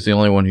Emily was the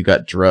only one who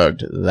got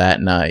drugged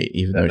that night,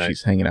 even though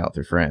she's hanging out with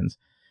her friends.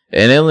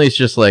 And Emily's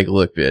just like,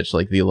 look, bitch,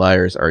 like the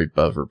liars are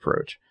above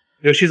reproach.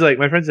 She's like,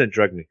 my friends didn't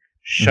drug me.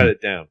 Shut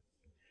it down.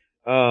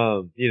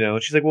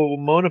 She's like, well,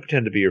 Mona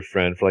pretended to be your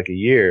friend for like a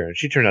year, and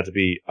she turned out to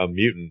be a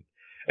mutant.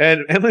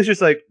 And Emily's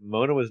just like,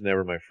 Mona was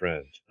never my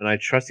friend, and I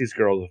trust these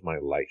girls with my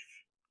life.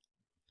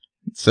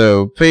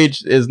 So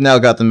Paige has now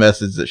got the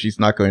message that she's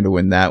not going to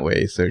win that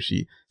way, so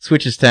she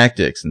switches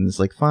tactics and is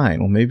like, fine,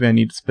 well, maybe I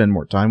need to spend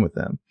more time with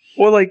them.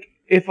 Well, like,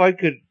 if I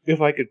could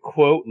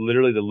quote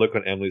literally the look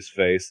on Emily's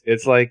face,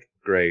 it's like,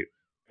 great,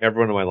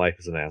 everyone in my life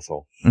is an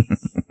asshole.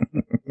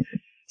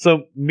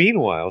 So,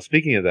 meanwhile,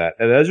 speaking of that,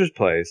 at Ezra's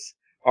place,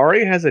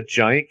 Arya has a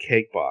giant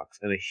cake box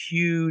and a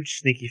huge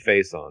sneaky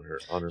face on her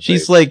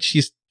She's face. like,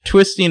 she's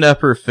twisting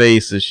up her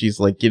face as she's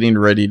like getting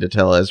ready to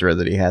tell Ezra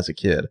that he has a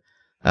kid.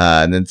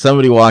 And then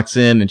somebody walks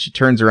in and she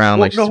turns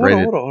around she's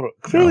ready. Hold on.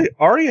 Clearly,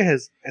 Arya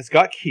has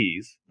got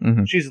keys.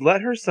 Mm-hmm. She's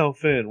let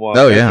herself in while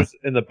Ezra's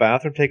in the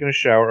bathroom taking a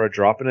shower or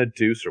dropping a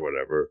deuce or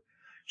whatever.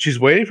 She's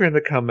waiting for him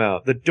to come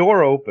out. The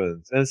door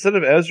opens, and instead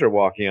of Ezra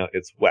walking out,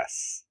 it's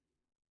Wes.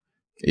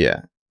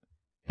 Yeah.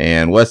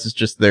 And Wes is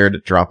just there to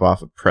drop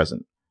off a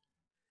present.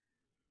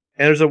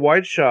 And there's a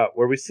wide shot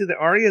where we see that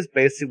Arya is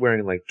basically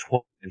wearing like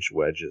 12-inch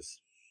wedges.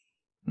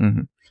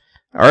 Mm-hmm.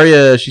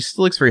 Arya, she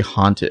still looks very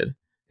haunted,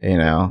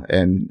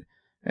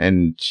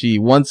 and she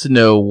wants to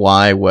know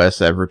why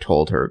Wes ever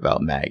told her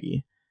about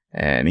Maggie.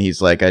 And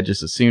he's like, I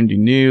just assumed you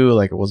knew,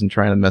 like I wasn't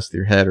trying to mess with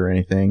your head or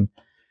anything.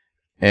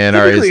 And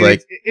Arya's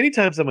like,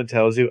 anytime someone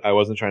tells you I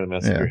wasn't trying to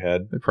mess with your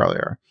head, they probably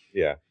are.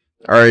 Yeah.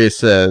 Arya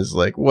says,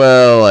 like,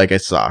 well, like I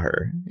saw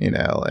her,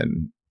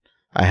 and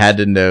I had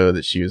to know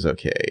that she was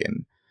okay.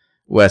 And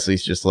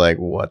Wesley's just like,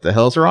 what the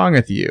hell's wrong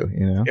with you?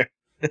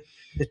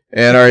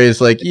 And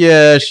Arya's like,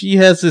 yeah, she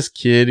has this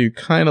kid who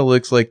kind of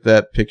looks like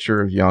that picture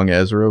of young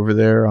Ezra over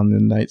there on the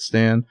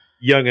nightstand.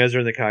 Young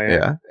Ezra in the kayak.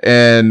 Yeah.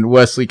 And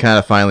Wesley kind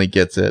of finally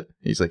gets it.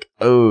 He's like,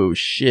 oh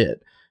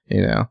shit,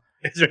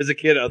 Ezra's a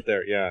kid out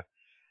there, yeah.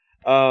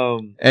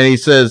 And he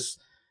says,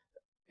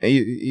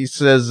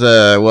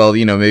 well,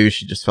 maybe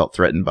she just felt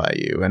threatened by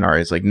you. And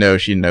Arya's like, no,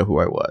 she didn't know who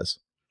I was.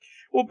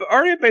 Well, but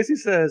Arya basically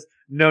says,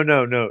 no,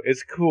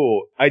 it's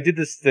cool. I did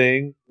this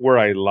thing where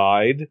I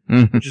lied,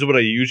 which is what I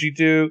usually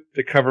do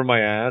to cover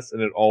my ass,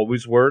 and it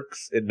always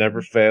works. It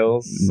never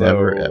fails.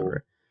 Never,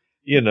 ever.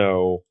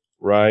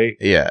 Right?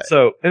 Yeah.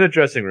 So, in the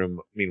dressing room,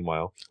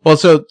 meanwhile. Well,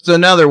 so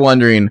now they're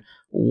wondering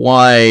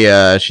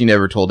why she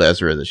never told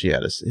Ezra that she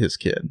had his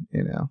kid,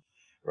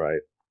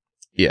 Right.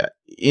 Yeah.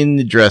 In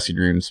the dressing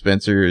room,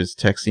 Spencer is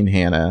texting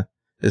Hannah.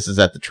 This is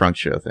at the trunk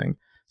show thing.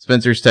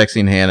 Spencer's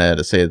texting Hannah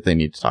to say that they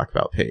need to talk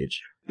about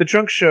Paige. The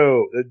trunk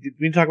show.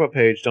 We can talk about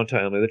Paige. Don't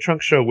tell Emily. The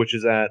trunk show, which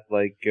is at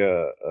like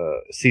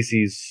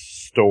Cece's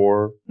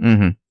store,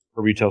 Mm-hmm.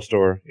 a retail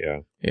store. Yeah.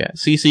 Yeah.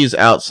 Cece's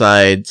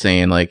outside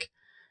saying like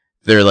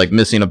they're like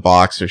missing a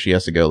box, so she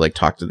has to go like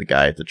talk to the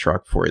guy at the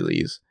truck before he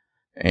leaves.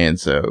 And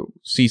so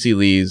Cece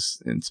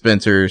leaves, and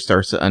Spencer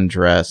starts to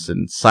undress,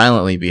 and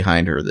silently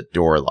behind her the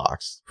door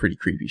locks. Pretty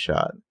creepy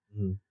shot.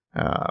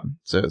 Mm-hmm.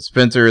 So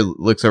Spencer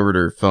looks over to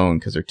her phone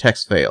because her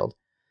text failed,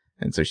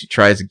 and so she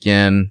tries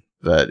again,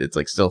 but it's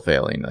like still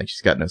failing. Like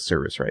she's got no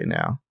service right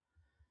now.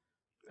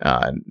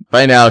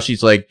 By now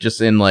she's like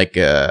just in like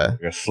a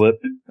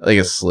slip,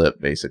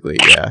 basically.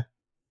 Yeah,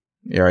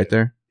 you right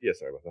there? Yeah,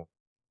 sorry about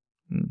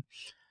that.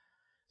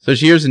 So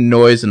she hears a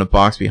noise in a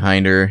box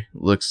behind her.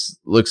 Looks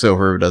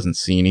over, but doesn't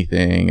see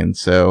anything, and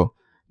so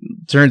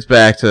turns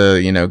back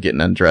to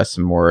getting undressed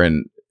some more.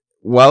 And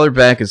while her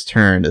back is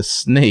turned, a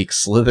snake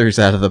slithers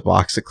out of the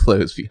box of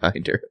clothes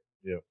behind her.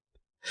 Yeah,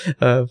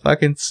 a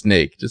fucking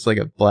snake, just like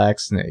a black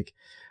snake.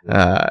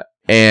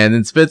 And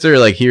then Spencer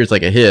like hears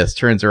like a hiss,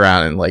 turns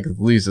around and like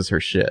loses her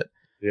shit.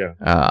 Yeah.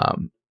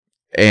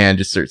 And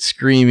just starts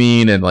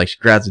screaming, and like she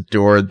grabs the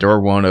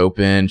door won't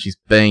open. She's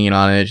banging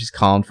on it. She's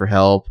calling for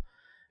help,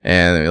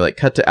 and they like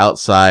cut to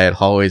outside.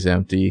 Hallway's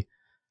empty.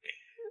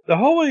 The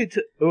hallway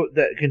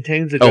that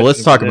contains the. Oh,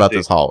 let's talk about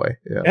this hallway.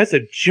 Yeah, that's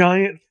a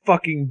giant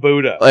fucking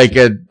Buddha, like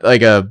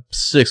a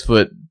 6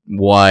 foot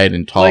wide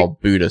and tall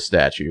like Buddha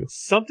statue.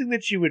 Something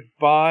that you would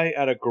buy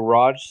at a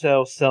garage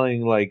sale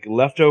selling like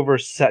leftover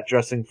set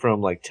dressing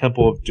from like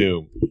Temple of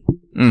Doom.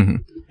 Mm-hmm.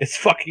 It's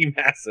fucking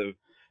massive.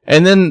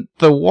 And then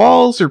the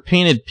walls are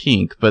painted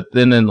pink, but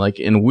then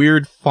in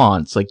weird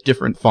fonts, like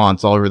different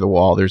fonts all over the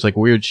wall. There's like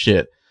weird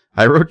shit.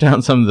 I wrote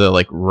down some of the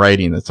like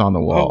writing that's on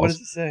the walls. Oh, what does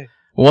it say?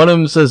 One of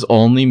them says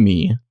 "Only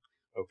Me."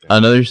 Okay.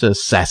 Another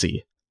says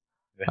 "Sassy."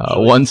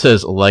 One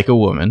says "Like a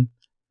Woman."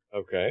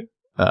 Okay.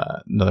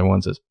 Another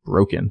one says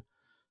 "Broken."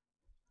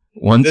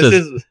 One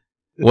says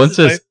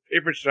my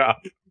favorite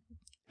shop.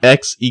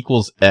 X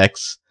equals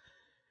X.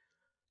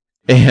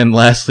 And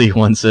lastly,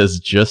 one says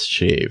 "Just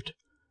Shaved."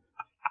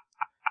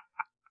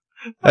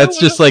 That's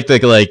just like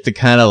the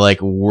kind of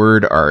like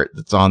word art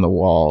that's on the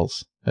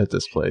walls at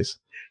this place.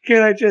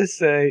 Can I just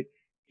say,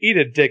 eat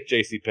a dick,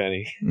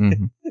 JCPenney.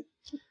 Mm-hmm.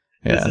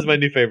 Yeah. This is my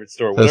new favorite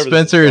store. So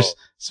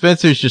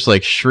Spencer's just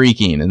like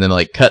shrieking, and then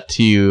like cut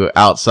to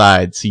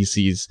outside.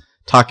 Cece's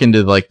talking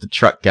to like the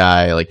truck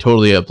guy, like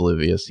totally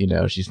oblivious.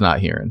 She's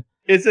not hearing.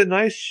 It's a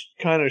nice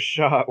kind of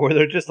shot where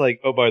they're just like,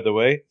 oh, by the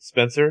way,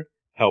 Spencer,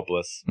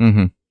 helpless.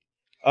 Mm-hmm.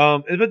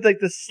 But like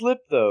the slip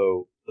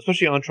though,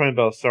 especially on Troian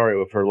Bellisario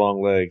with her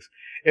long legs,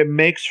 it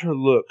makes her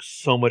look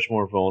so much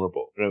more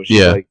vulnerable.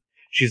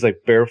 She's like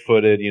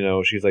barefooted,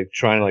 she's like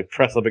trying to like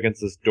press up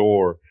against this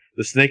door.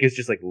 The snake is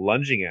just like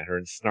lunging at her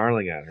and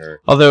snarling at her.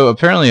 Although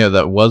apparently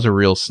that was a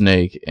real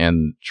snake,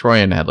 and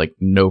Troian had like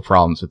no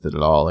problems with it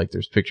at all. Like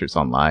there's pictures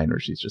online where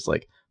she's just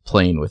like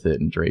playing with it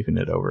and draping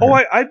it over her.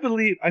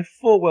 I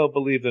full well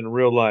believe that in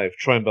real life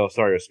Troian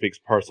Bellisario speaks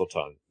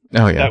Parseltongue.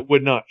 Oh yeah. That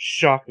would not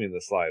shock me in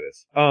the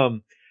slightest.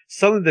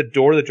 Suddenly the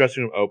door of the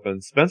dressing room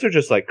opens. Spencer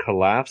just like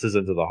collapses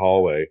into the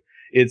hallway.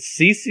 It's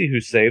Cece who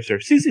saves her.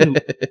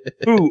 Cece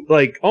who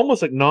like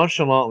almost like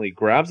nonchalantly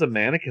grabs a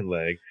mannequin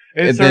leg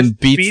and then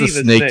beats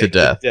the snake to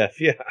death.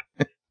 Yeah.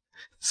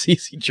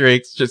 Cece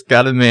Drake's just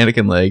got a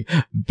mannequin leg,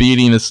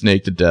 beating a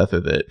snake to death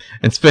with it.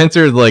 And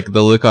Spencer, like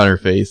the look on her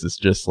face is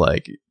just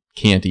like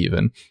can't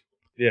even.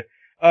 Yeah.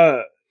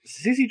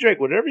 Cece Drake,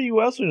 whatever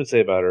you else want to say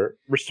about her,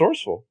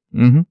 resourceful.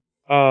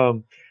 Mm-hmm.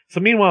 So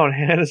meanwhile in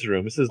Hannah's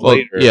room, this is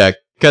later. Yeah,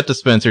 cut to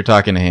Spencer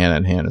talking to Hannah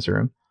in Hannah's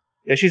room.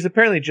 Yeah, she's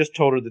apparently just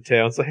told her the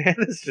tale, and so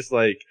Hannah's just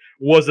like,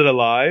 was it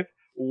alive?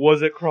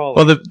 Was it crawling?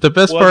 Well, the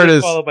best part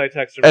is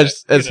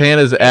as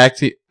Hannah's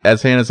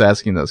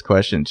asking those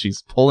questions,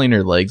 she's pulling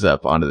her legs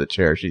up onto the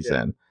chair she's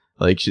in,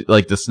 like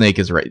the snake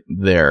is right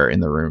there in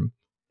the room.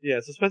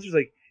 Yeah, so Spencer's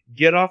like,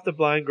 get off the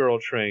blind girl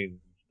train,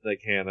 like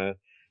Hannah.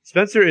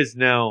 Spencer is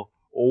now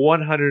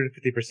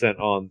 150%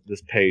 on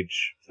this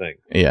Paige thing.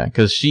 Yeah,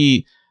 because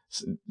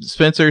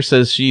Spencer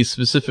says she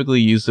specifically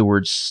used the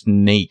word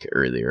snake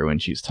earlier when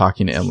she was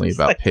talking to Emily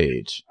about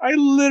Paige. I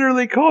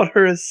literally called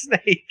her a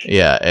snake.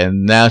 Yeah,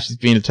 and now she's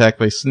being attacked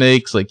by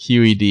snakes like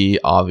QED.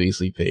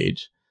 Obviously,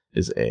 Paige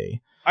is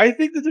A. I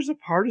think that there's a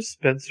part of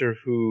Spencer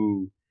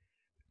who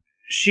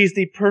she's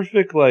the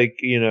perfect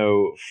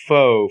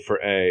foe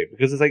for A,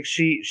 because it's like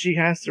she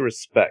has to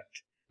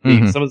respect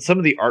some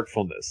of the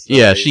artfulness.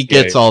 Yeah, she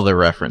gets all the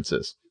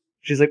references.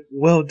 She's like,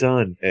 well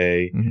done,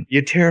 A. Mm-hmm.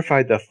 You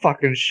terrified the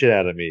fucking shit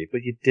out of me,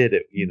 but you did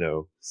it,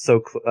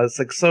 so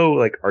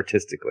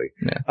artistically.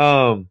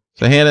 Yeah.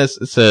 So Hannah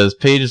says,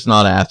 Paige is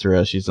not after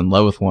us. She's in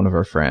love with one of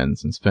our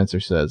friends. And Spencer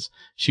says,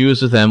 she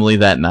was with Emily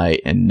that night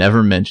and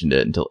never mentioned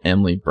it until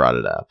Emily brought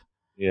it up.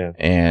 Yeah.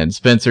 And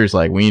Spencer's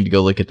like, we need to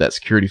go look at that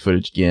security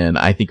footage again.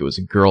 I think it was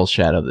a girl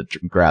shadow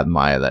that grabbed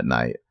Maya that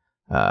night.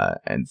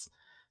 And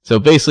so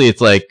basically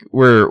it's like,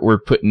 we're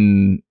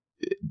putting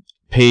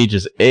Paige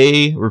as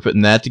A, we're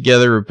putting that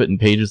together, we're putting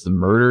Paige as the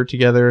murder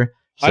together.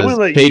 I'm Says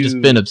gonna let Paige has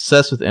you- been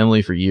obsessed with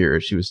Emily for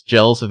years. She was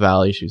jealous of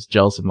Allie. She was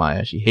jealous of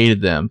Maya. She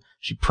hated them.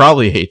 She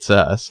probably hates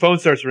us. Phone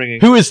starts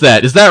ringing. Who is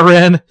that? Is that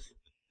Ren?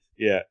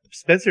 Yeah,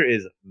 Spencer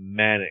is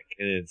manic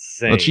and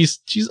insane. Well,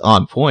 she's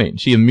on point.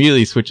 She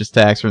immediately switches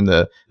tacks from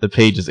the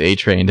Paige's A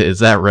train to, is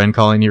that Ren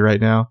calling you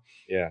right now?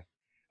 Yeah.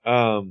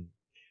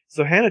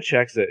 So Hannah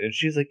checks it, and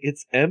she's like,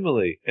 "It's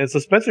Emily." And so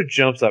Spencer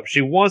jumps up.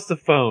 She wants the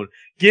phone.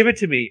 Give it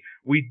to me.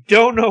 We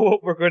don't know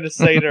what we're going to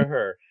say to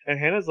her. And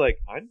Hannah's like,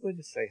 "I'm going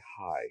to say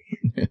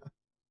hi."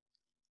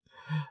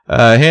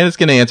 Hannah's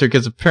going to answer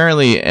because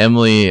apparently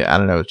Emily, I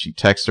don't know if she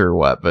texted her or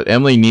what, but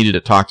Emily needed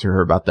to talk to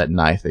her about that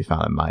knife they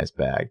found in Maya's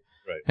bag.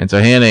 Right. And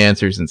so Hannah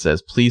answers and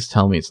says, "Please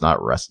tell me it's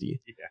not Rusty."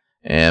 Yeah.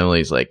 And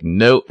Emily's like,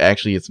 "Nope,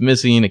 actually it's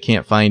missing. I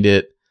can't find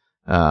it."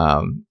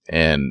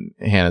 And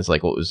Hannah's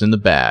like, "Well, it was in the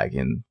bag."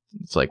 And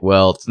it's like,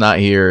 "Well, it's not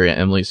here." And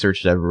Emily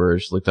searched everywhere.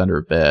 She looked under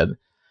her bed.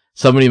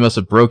 Somebody must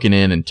have broken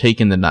in and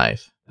taken the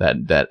knife,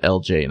 that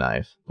LJ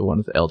knife, the one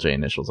with the LJ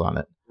initials on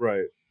it.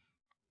 Right.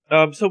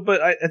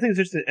 But I think it's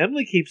interesting.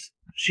 Emily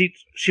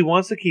she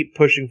wants to keep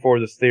pushing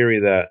forward this theory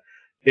that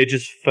it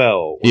just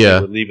fell when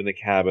they were leaving the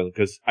cabin,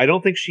 because I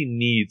don't think she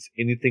needs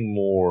anything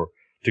more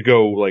to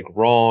go like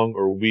wrong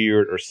or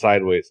weird or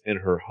sideways in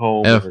her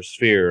home and her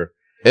sphere.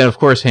 And of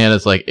course,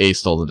 Hannah's like, A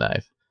stole the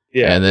knife.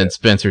 Yeah. And then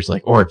Spencer's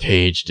like, or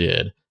Paige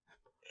did.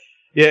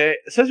 Yeah.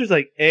 Spencer's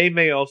like, A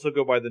may also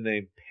go by the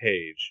name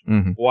Paige.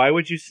 Mm-hmm. Why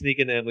would you sneak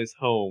into Emily's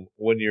home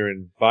when you're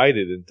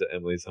invited into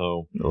Emily's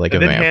home? Like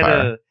and a then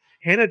vampire.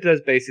 Hannah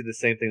does basically the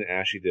same thing that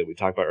Ashley did. We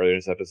talked about earlier in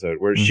this episode,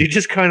 where she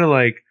just kind of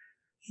like,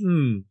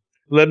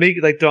 let me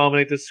like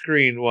dominate the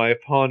screen while I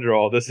ponder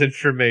all this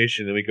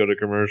information, and we go to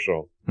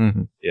commercial.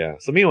 Mm-hmm. Yeah.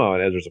 So meanwhile,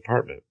 at Ezra's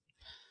apartment,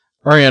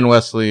 Arya and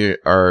Wesley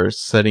are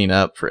setting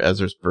up for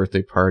Ezra's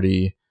birthday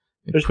party.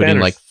 There's putting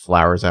banners. like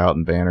flowers out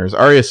and banners.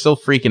 Arya's still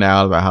freaking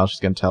out about how she's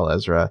going to tell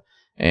Ezra.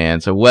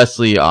 And so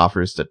Wesley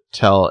offers to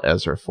tell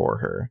Ezra for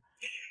her.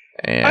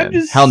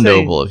 And how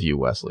noble of you,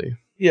 Wesley.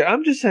 Yeah,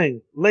 I'm just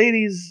saying,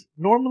 ladies,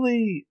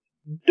 normally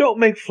don't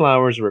make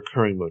flowers a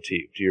recurring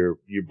motif to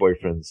your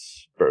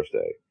boyfriend's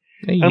birthday.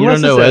 Hey, you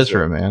don't know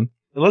Ezra, man.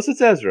 Unless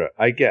it's Ezra,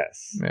 I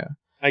guess. Yeah.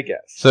 I guess.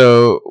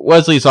 So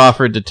Wesley's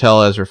offered to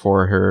tell Ezra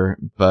for her,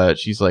 but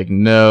she's like,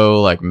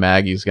 no, like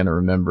Maggie's going to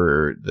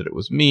remember that it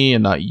was me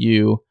and not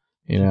you,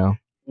 you know?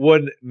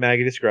 When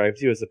Maggie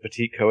describes you as a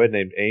petite co-ed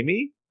named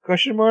Amy, ?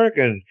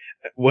 And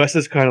Wes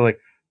is kind of like,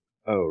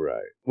 oh,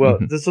 right. Well,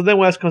 so then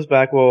Wes comes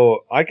back, well,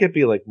 I could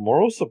be like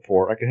moral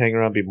support. I could hang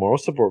around and be moral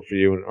support for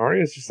you. And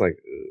Arya's just like,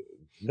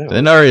 no.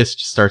 Then Arya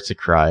just starts to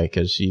cry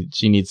because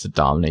she needs to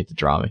dominate the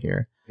drama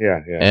here.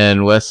 Yeah.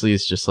 And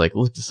Wesley's just like,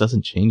 look, this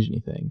doesn't change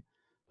anything.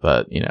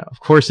 But, you know, of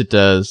course it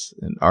does.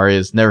 And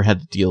Arya's never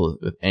had to deal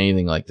with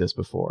anything like this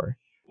before.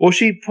 Well,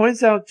 she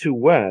points out to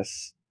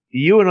Wes,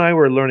 you and I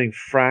were learning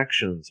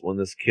fractions when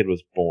this kid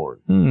was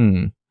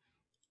born.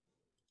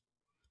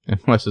 And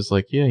Wes is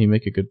like, yeah, you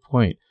make a good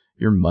point.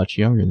 You're much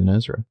younger than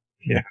Ezra.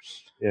 Yeah.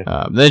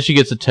 Then she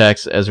gets a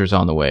text. Ezra's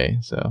on the way.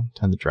 So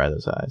time to dry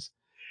those eyes.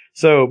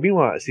 So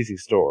meanwhile, at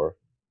Cece's store,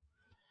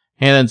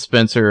 Hannah and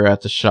Spencer are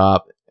at the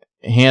shop.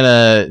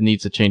 Hannah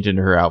needs to change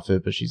into her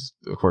outfit, but she's,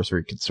 of course,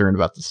 very concerned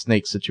about the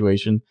snake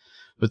situation.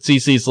 But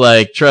Cece's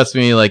like, trust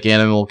me, like,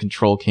 animal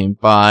control came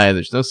by.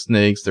 There's no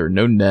snakes. There are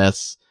no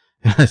nests.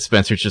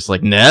 Spencer's just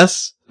like,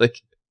 nests?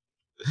 Like,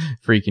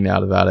 freaking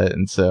out about it.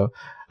 And so,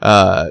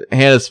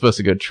 Hannah's supposed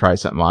to go try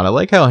something on. I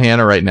like how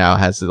Hannah right now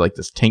has, like,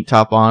 this tank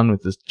top on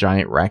with this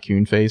giant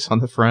raccoon face on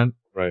the front.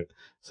 Right.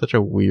 Such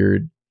a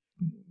weird,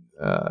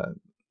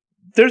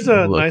 there's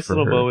a nice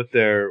little moment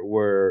there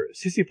where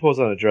Cece pulls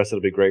on a dress that'll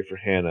be great for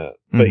Hannah,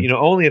 but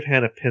only if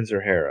Hannah pins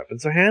her hair up.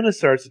 And so Hannah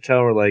starts to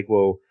tell her like,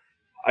 "Well,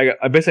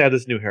 I basically have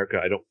this new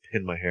haircut. I don't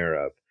pin my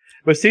hair up."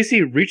 But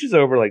Cece reaches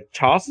over, like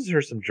tosses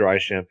her some dry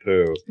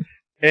shampoo,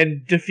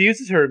 and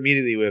diffuses her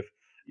immediately with,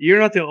 "You're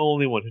not the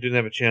only one who didn't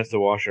have a chance to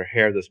wash her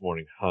hair this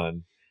morning,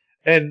 hun."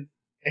 And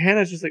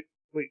Hannah's just like,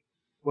 "Wait,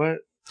 what?"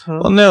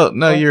 Huh? Well,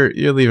 no, you're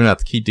leaving out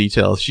the key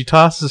details. She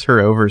tosses her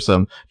over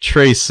some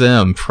Trey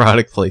Sim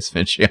product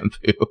placement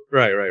shampoo.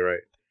 Right.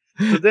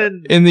 So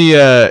then, in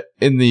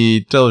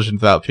the Television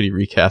Without Pity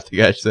recap, the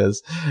guy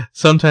says,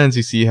 "Sometimes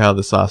you see how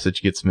the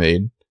sausage gets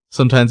made.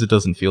 Sometimes it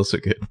doesn't feel so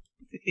good."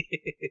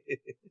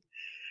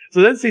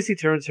 So then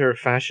Cece turns her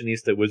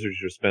fashionista wizard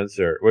for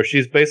Spencer, where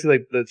she's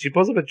basically like, she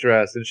pulls up a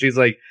dress and she's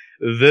like,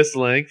 "This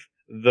length,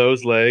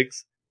 those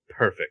legs,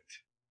 perfect."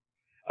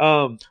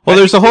 Well,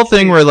 there's a whole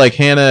thing where like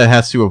Hannah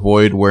has to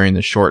avoid wearing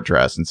the short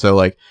dress, and so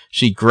like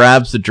she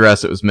grabs the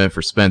dress that was meant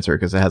for Spencer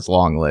because it has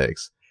long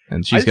legs,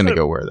 and she's going to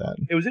go wear that.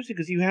 It was interesting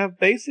because you have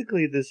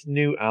basically this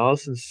new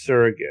Allison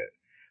surrogate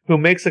who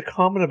makes a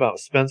comment about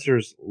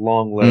Spencer's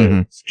long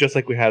legs, just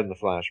like we had in the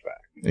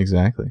flashback.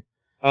 Exactly.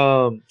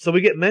 So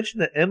we get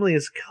mentioned that Emily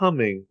is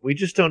coming. We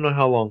just don't know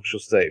how long she'll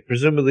stay.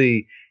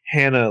 Presumably,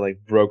 Hannah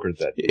like brokered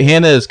that deal.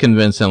 Hannah has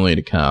convinced Emily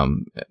to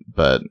come,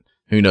 but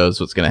who knows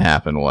what's going to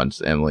happen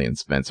once Emily and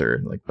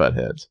Spencer like butt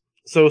heads.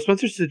 So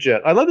Spencer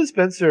suggests, I love that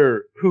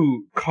Spencer,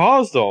 who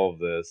caused all of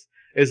this,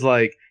 is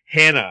like,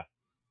 Hannah,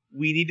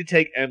 we need to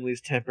take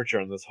Emily's temperature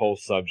on this whole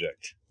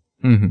subject.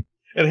 Mm-hmm.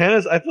 And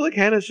I feel like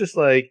Hannah's just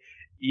like,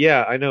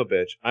 yeah, I know,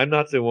 bitch. I'm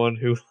not the one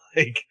who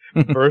like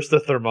burst the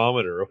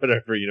thermometer or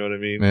whatever. You know what I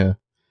mean? Yeah.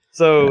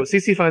 So Yeah.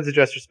 Cece finds a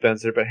dress for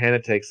Spencer, but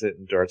Hannah takes it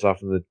and darts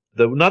off in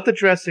the not the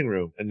dressing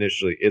room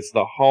initially. It's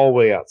the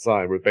hallway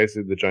outside where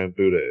basically the giant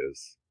Buddha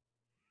is.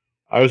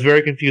 I was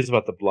very confused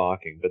about the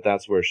blocking, but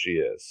that's where she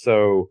is.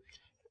 So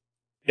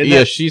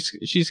yeah,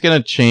 she's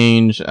gonna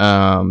change.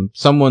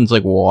 Someone's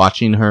like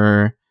watching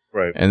her.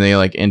 Right. And they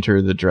like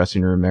enter the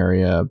dressing room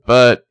area,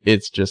 but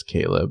it's just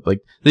Caleb. Like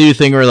they do a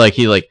thing where like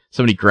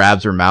somebody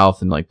grabs her mouth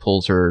and like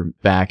pulls her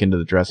back into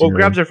the dressing room.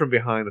 Well, grabs her from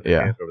behind with the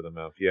hand over the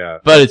mouth. Yeah.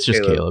 But it's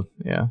just Caleb.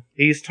 Yeah.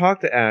 He's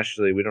talked to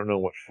Ashley. We don't know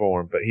what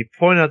form, but he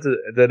pointed out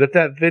that if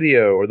that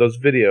video or those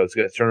videos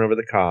get turned over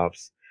to the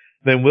cops,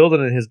 then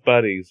Wilden and his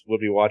buddies will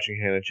be watching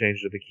Hannah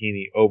change the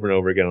bikini over and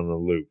over again on the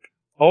loop.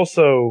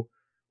 Also,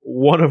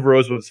 one of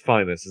Rosewood's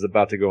finest is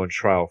about to go on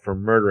trial for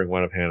murdering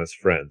one of Hannah's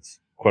friends.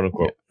 "Quote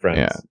unquote friends."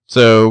 Yeah.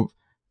 So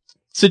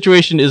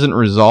situation isn't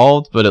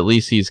resolved, but at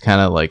least he's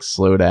kind of like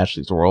slowed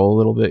Ashley's roll a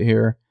little bit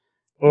here.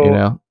 Well, you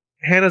know,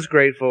 Hannah's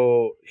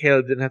grateful.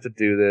 Caleb didn't have to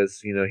do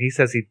this. You know, he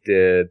says he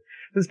did.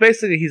 Because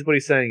basically, what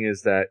he's saying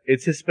is that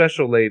it's his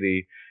special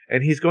lady,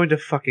 and he's going to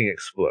fucking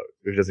explode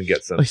if he doesn't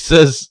get some. He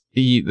says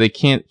they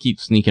can't keep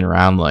sneaking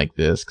around like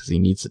this because he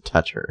needs to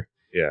touch her.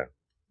 Yeah.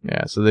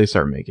 Yeah. So they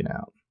start making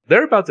out.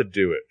 They're about to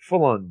do it,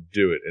 full on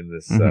do it in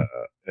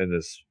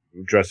this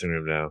dressing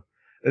room now.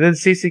 And then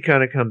Cece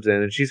kind of comes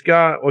in, and she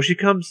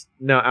comes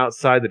now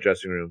outside the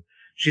dressing room.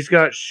 She's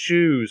got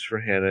shoes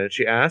for Hannah, and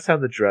she asks how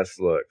the dress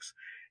looks.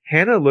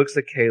 Hannah looks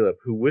at Caleb,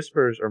 who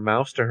whispers or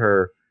mouths to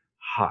her,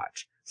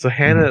 "Hot." So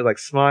Hannah like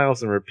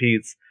smiles and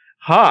repeats,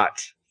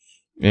 "Hot."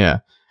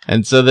 Yeah.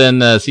 And so then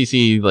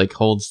Cece like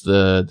holds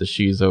the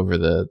shoes over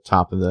the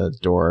top of the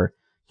door.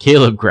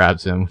 Caleb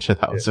grabs him, which I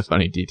thought was a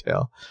funny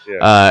detail.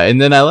 Yeah.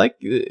 And then I like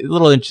a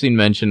little interesting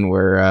mention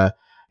where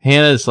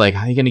Hannah's like,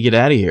 "How are you going to get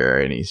out of here?"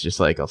 And he's just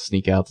like, "I'll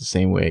sneak out the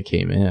same way I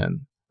came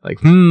in." Like,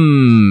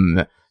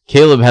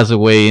 Caleb has a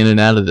way in and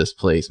out of this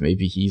place.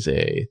 Maybe he's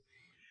a...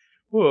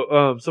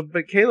 Well,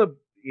 but Caleb,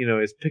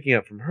 is picking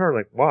up from her,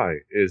 like, why?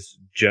 Is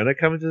Jenna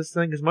coming to this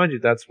thing? Because mind you,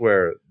 that's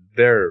where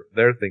their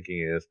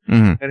thinking is.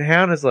 Mm-hmm. And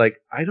Hannah's like,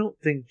 I don't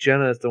think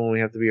Jenna is the one we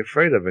have to be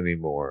afraid of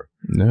anymore.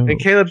 No. And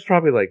Caleb's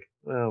probably like,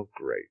 well,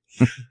 great.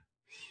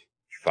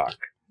 Fuck.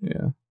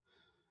 Yeah.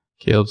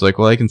 Caleb's like,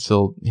 well, I can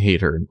still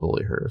hate her and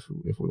bully her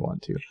if we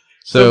want to.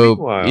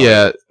 So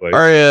yeah,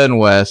 Arya and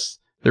Wes,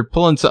 they're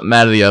pulling something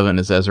out of the oven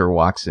as Ezra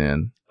walks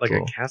in. Like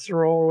a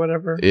casserole or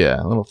whatever?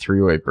 Yeah, a little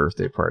three-way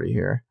birthday party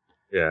here.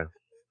 Yeah.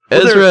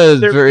 Well, Ezra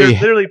is they're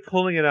literally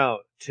pulling it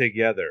out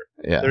together.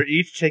 Yeah. They're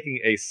each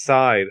taking a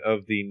side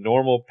of the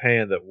normal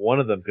pan that one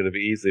of them could have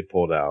easily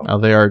pulled out. Oh,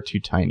 they are two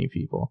tiny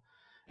people.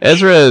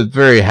 Ezra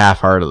very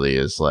half-heartedly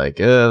is like,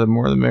 the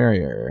more the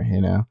merrier,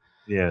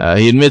 Yeah.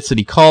 He admits that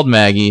he called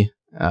Maggie.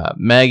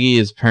 Maggie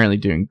is apparently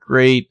doing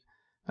great.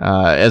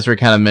 Ezra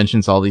kind of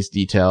mentions all these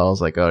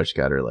details, like, oh, she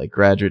got her like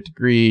graduate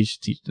degree, she's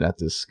teaching at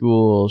this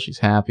school, she's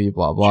happy,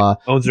 blah blah.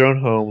 She owns her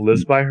own home,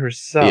 lives by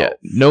herself. Yeah,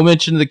 no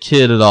mention of the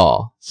kid at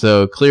all.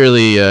 So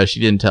clearly, she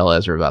didn't tell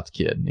Ezra about the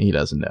kid. He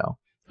doesn't know,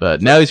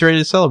 but now he's ready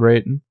to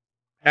celebrate.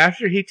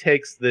 After he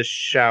takes this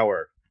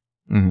shower,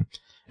 and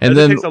Ezra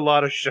then takes a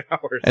lot of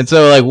showers, and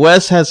so like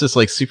Wes has this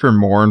like super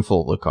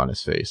mournful look on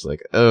his face,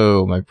 like,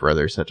 oh, my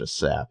brother's such a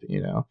sap,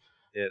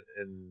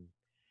 and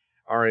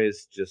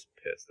Arya's just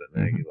pissed that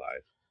Maggie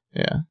lied.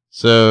 Yeah.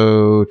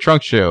 So,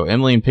 trunk show.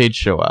 Emily and Paige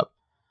show up.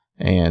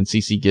 And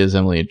Cece gives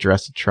Emily a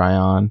dress to try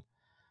on.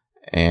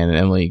 And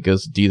Emily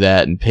goes to do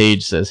that. And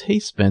Paige says, "Hey,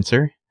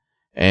 Spencer."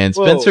 And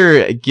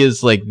Spencer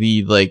gives like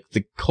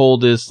the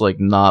coldest, like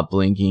not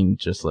blinking,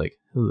 just like,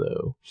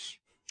 "Hello."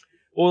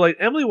 Well, like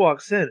Emily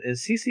walks in and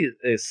Cece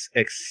is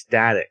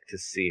ecstatic to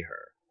see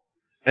her.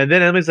 And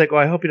then Emily's like,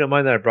 "Well, I hope you don't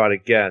mind that I brought a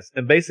guest."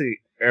 And basically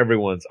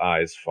everyone's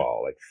eyes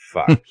fall. Like,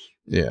 fuck.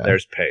 Yeah.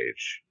 There's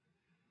Paige.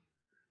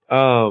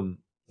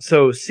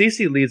 So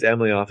Cece leads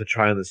Emily off to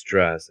try on this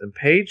dress, and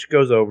Paige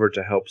goes over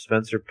to help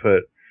Spencer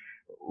put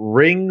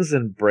rings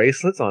and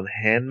bracelets on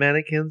hand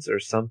mannequins or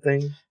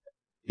something.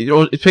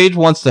 Paige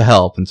wants to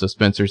help, and so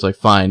Spencer's like,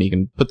 fine, he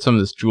can put some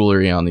of this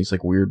jewelry on these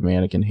like weird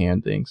mannequin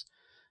hand things.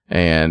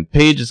 And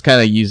Paige is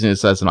kind of using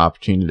this as an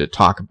opportunity to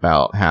talk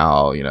about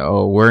how,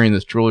 wearing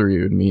this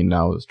jewelry would mean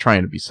I was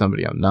trying to be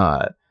somebody I'm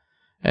not.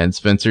 And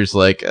Spencer's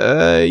like,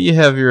 you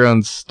have your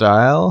own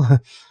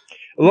style.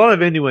 A lot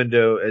of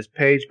innuendo, as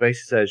Paige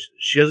basically says,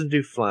 she doesn't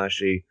do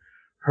flashy.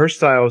 Her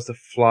style is to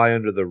fly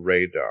under the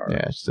radar.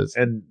 Yeah,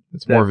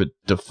 it's more of a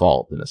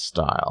default than a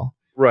style.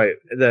 Right.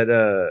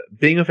 That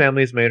being a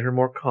family has made her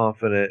more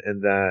confident,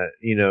 and that,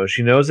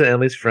 she knows that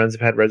Emily's friends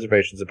have had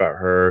reservations about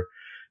her.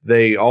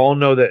 They all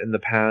know that in the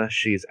past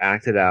she's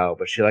acted out,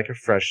 but she'd like a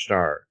fresh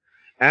start.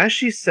 As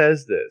she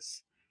says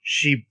this,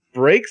 she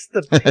breaks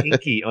the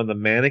pinky on the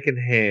mannequin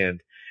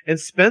hand, and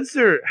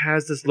Spencer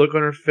has this look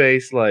on her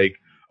face like,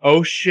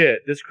 oh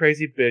shit, this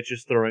crazy bitch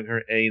is throwing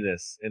her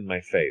anus in my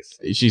face.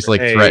 She's like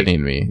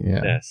threatening me.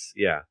 Yeah. Yes,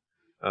 yeah.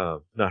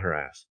 Not her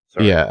ass.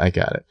 Sorry. Yeah, I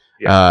got it.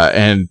 Yeah.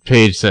 And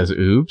Paige says,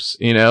 "Oops,"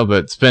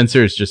 but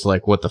Spencer's just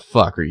like, "What the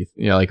fuck are you?"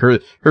 Like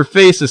her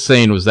face is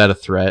saying, "Was that a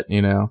threat?"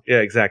 Yeah,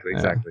 exactly.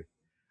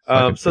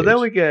 So then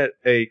we get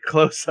a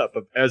close up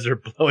of Ezra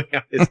blowing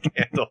out his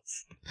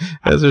candles.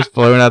 Ezra's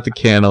blowing out the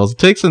candles. It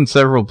takes him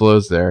several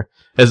blows there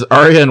as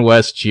Arya and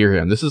Wes cheer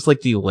him. This is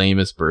like the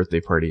lamest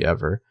birthday party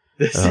ever.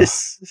 This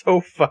is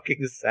so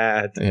fucking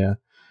sad. Yeah.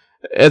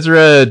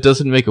 Ezra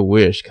doesn't make a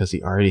wish because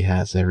he already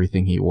has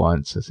everything he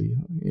wants as he,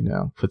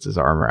 puts his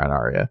arm around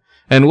Arya.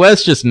 And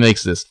Wes just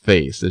makes this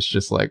face. It's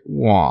just like,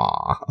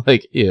 wah,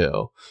 like,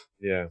 ew.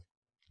 Yeah.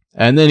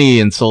 And then he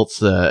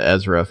insults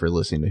Ezra for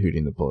listening to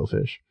Hootie the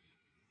Blowfish.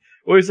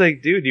 Well, he's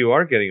like, dude, you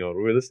are getting old.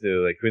 We're listening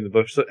to, like, Hootie the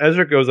Blowfish. So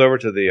Ezra goes over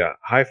to the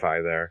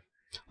hi-fi there.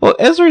 Well,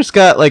 Ezra's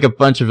got, like, a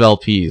bunch of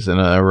LPs and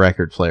a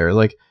record player.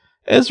 Like,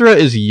 Ezra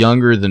is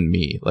younger than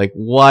me. Like,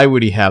 why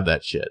would he have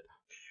that shit?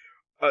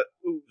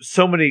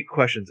 So many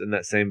questions in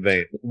that same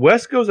vein.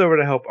 Wes goes over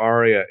to help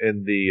Arya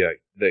in the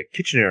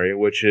kitchen area,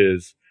 which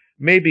is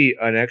maybe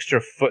an extra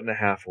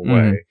 1.5 feet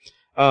away.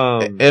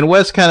 And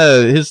Wes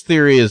his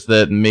theory is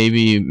that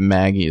maybe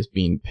Maggie is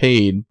being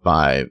paid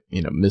by,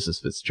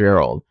 Mrs.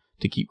 Fitzgerald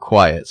to keep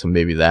quiet. So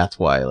maybe that's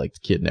why, like, the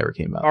kid never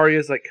came out.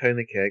 Arya's, like, cutting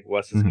the cake.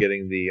 Wes is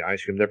getting the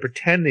ice cream. They're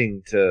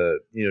pretending to,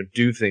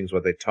 do things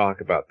while they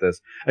talk about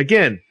this.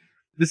 Again,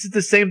 this is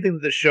the same thing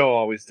that the show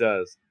always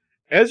does.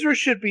 Ezra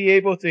should be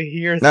able to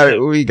hear.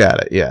 No, we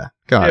got it. Yeah,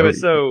 come on. Yeah,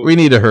 but we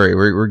need to hurry.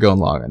 We're going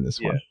long on this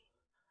one. Yeah.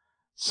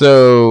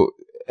 So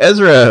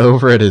Ezra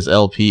over at his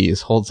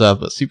LPs holds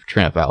up a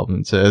Supertramp album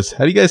and says,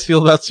 "How do you guys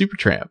feel about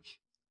Supertramp?"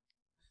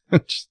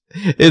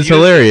 It's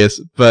hilarious,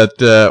 but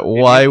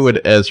why would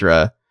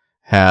Ezra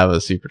have a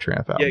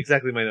Supertramp album? Yeah,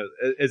 exactly. My note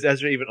is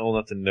Ezra even old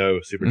enough to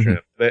know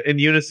Supertramp? But in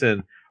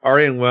unison,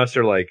 Arya and Wes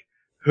are like,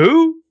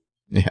 "Who?"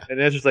 Yeah,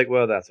 and Ezra's like,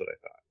 "Well, that's what I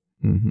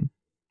thought." Mm-hmm.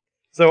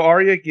 So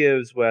Arya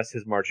gives Wes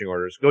his marching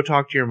orders. Go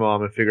talk to your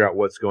mom and figure out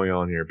what's going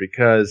on here.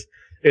 Because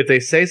if they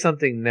say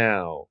something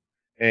now,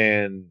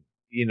 and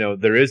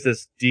there is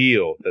this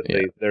deal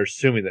that they're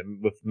assuming that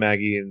with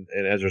Maggie and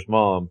Ezra's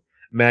mom,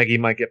 Maggie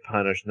might get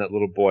punished, and that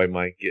little boy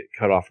might get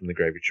cut off from the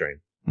gravy train.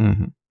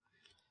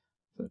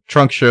 Mm-hmm.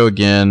 Trunk show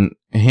again.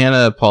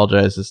 Hannah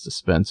apologizes to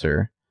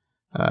Spencer.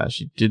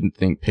 She didn't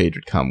think Paige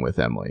would come with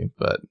Emily,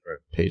 but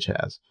Paige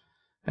has.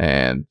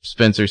 And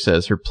Spencer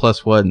says her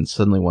 +1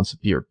 suddenly wants to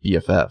be her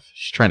BFF.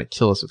 She's trying to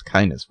kill us with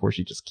kindness before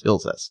she just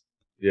kills us.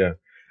 Yeah.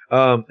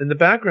 In the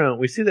background,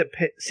 we see that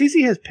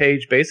Cece has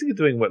Paige basically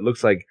doing what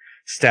looks like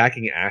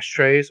stacking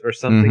ashtrays or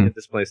something at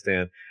display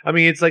stand. I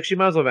mean, it's like she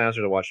might as well have asked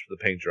her to watch the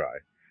paint dry.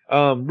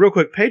 Real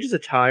quick, Paige's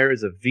attire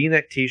is a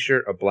V-neck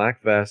t-shirt, a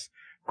black vest,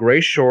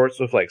 gray shorts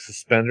with like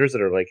suspenders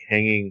that are like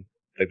hanging,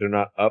 like they're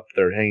not up,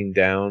 they're hanging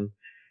down.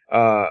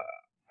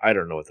 I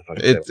don't know what the fuck.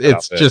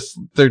 It's just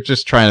they're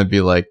just trying to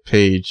be like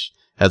Paige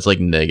has like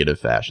negative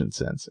fashion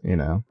sense,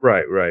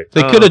 Right.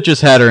 They could have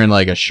just had her in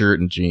like a shirt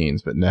and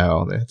jeans, but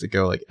no, they had to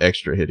go like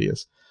extra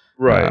hideous.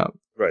 Right.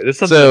 There's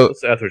something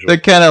so they're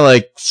kind of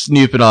like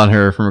snooping on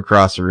her from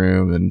across the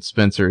room, and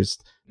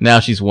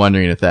she's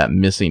wondering if that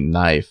missing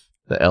knife,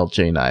 the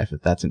LJ knife,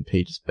 if that's in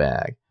Paige's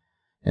bag.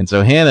 And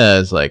so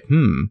Hannah is like,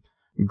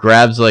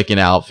 grabs like an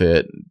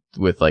outfit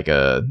with like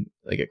a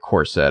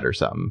corset or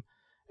something,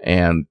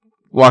 and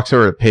walks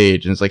over to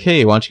Paige and is like,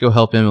 "Hey, why don't you go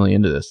help Emily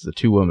into this?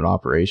 It's a 2-woman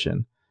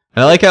operation."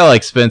 And I like how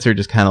like Spencer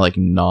just kind of like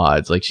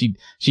nods, like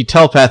she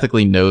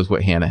telepathically knows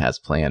what Hannah has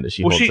planned as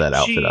she holds that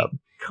outfit up.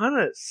 Kind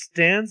of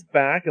stands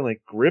back and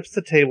like grips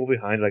the table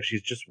behind, like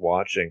she's just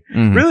watching.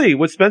 Really,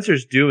 what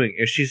Spencer's doing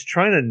is she's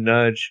trying to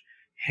nudge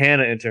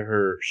Hannah into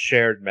her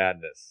shared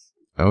madness.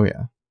 Oh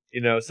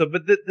yeah, So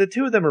but the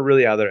two of them are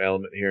really out of their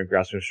element here in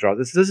Grasping Straw.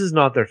 This is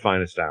not their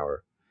finest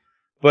hour.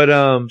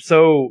 But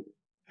so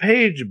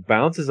Paige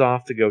bounces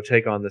off to go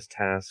take on this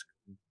task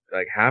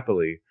like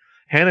happily.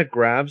 Hannah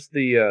grabs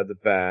the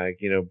bag,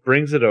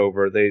 brings it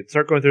over. They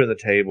start going through the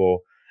table.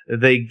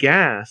 They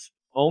gasp,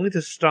 only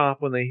to stop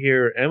when they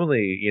hear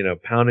Emily,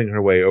 pounding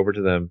her way over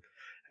to them.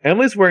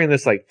 Emily's wearing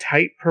this like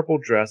tight purple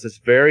dress. It's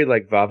very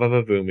like Vava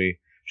Vavumi.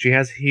 She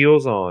has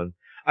heels on.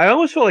 I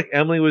almost felt like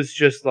Emily was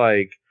just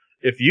like,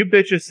 if you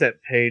bitches sent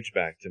Paige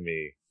back to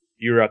me,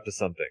 you're up to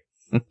something.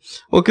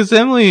 Well, because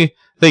Emily,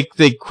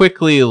 they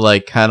quickly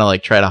like kind of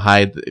like try to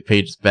hide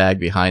Paige's bag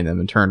behind them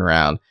and turn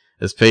around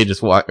as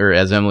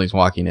as Emily's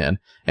walking in,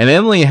 and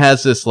Emily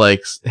has this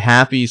like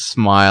happy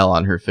smile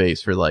on her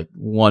face for like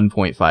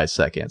 1.5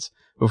 seconds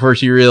before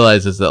she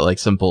realizes that like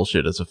some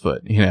bullshit is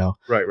afoot,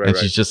 Right. And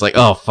she's just like,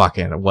 "Oh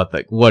fucking, what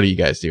are you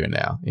guys doing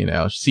now?"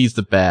 She sees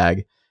the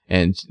bag,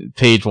 and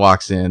Paige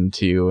walks in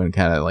too and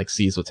kind of like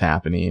sees what's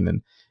happening,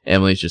 and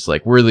Emily's just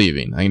like, "We're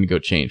leaving. I'm gonna go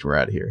change. We're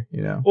out of here."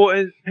 Well,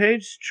 and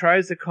Paige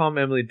tries to calm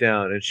Emily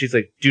down, and she's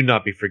like, "Do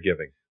not be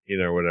forgiving."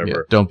 Whatever. Yeah,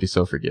 don't be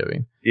so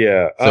forgiving.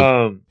 Yeah.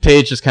 So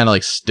Paige just kind of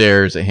like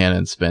stares at Hannah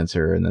and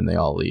Spencer, and then they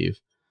all leave.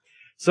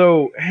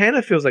 So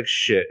Hannah feels like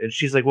shit, and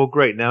she's like, "Well,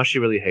 great. Now she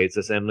really hates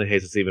us. Emily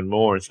hates us even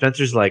more." And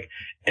Spencer's like,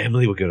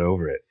 "Emily will get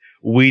over it.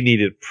 We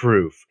needed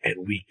proof,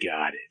 and we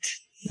got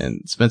it."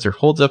 And Spencer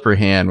holds up her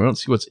hand. We don't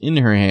see what's in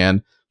her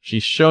hand,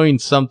 She's showing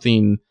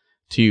something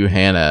to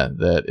Hannah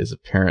that is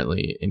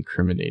apparently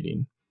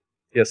incriminating.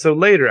 Yeah, so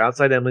later,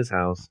 outside Emily's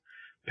house,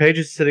 Paige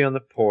is sitting on the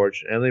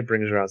porch. Emily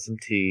brings her out some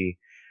tea.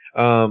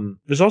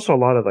 There's also a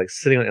lot of like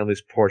sitting on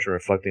Emily's porch and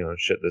reflecting on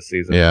shit this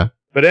season. Yeah.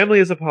 But Emily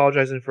is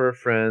apologizing for her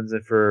friends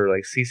and for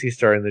like Cece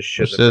starting this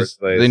shit in the first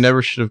place. They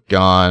never should have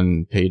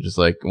gone. Paige is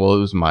like, well, it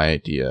was my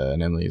idea.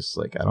 And Emily's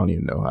like, I don't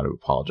even know how to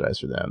apologize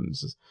for them.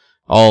 This is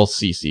all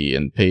Cece.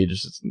 And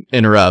Paige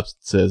interrupts,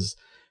 says,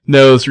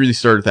 no, this really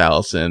started with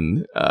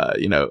Allison.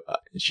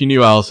 She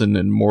knew Allison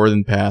in more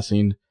than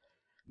passing.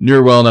 Knew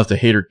her well enough to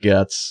hate her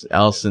guts.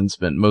 Allison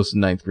spent most of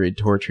ninth grade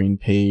torturing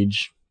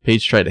Paige.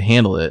 Paige tried to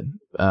handle it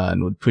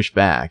and would push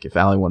back. If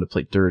Allie wanted to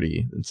play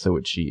dirty, then so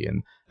would she.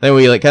 And then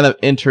we kind of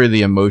enter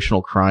the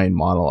emotional crying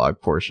monologue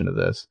portion of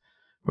this,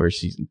 where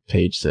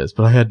Paige says,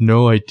 but I had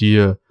no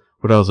idea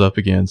what I was up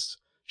against.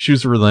 She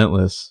was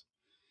relentless.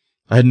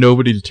 I had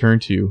nobody to turn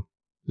to.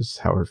 This is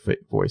how her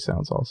voice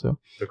sounds also.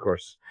 Of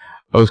course.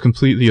 I was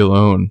completely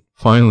alone.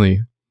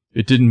 Finally,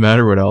 it didn't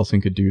matter what Allison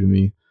could do to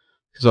me,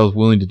 because I was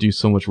willing to do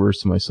so much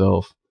worse to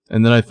myself.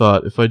 And then I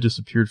thought, if I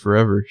disappeared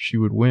forever, she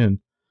would win.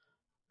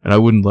 And I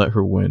wouldn't let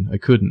her win. I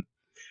couldn't.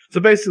 So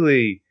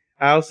basically,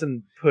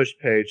 Allison pushed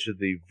Paige to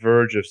the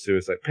verge of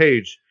suicide.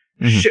 Paige,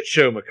 shit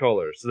show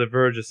McCullers, to the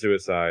verge of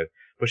suicide.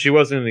 But she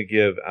wasn't going to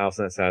give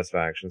Allison that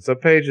satisfaction. So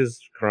Paige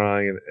is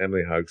crying and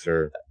Emily hugs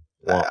her.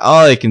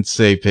 All I can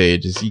say,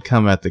 Paige, is you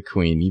come at the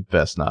queen, you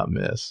best not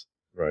miss.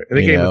 Right. In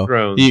the Game of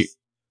Thrones,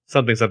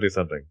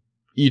 something.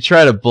 You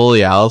try to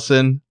bully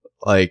Allison,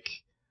 like,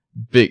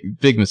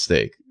 big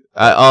mistake.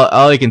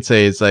 All I can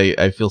say is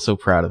I feel so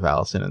proud of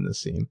Allison in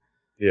this scene.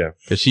 Yeah.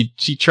 Because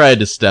she tried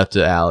to step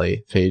to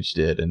Allie, Paige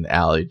did, and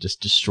Allie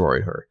just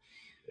destroyed her.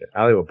 Yeah,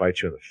 Allie will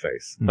bite you in the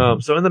face.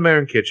 So in the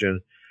Marin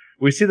kitchen,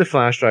 we see the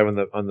flash drive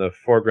on the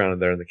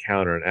foreground there on the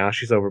counter, and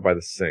Ashley's over by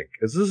the sink.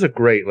 This is a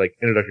great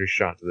introductory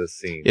shot to this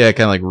scene. Yeah, it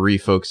kind of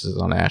refocuses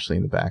on Ashley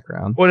in the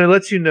background. Well, it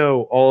lets you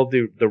know all of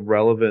the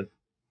relevant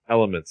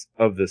elements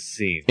of this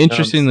scene.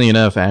 Interestingly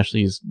enough,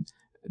 Ashley's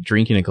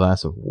drinking a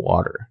glass of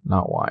water,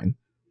 not wine.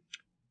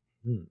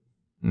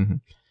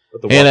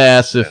 Hannah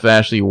asked if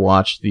Ashley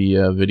watched the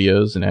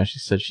videos, and Ashley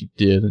said she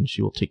did, and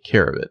she will take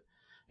care of it.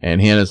 And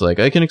Hannah's like,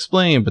 I can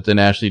explain, but then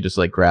Ashley just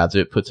grabs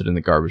it, puts it in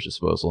the garbage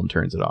disposal, and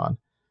turns it on.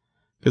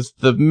 Because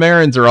the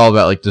Marins are all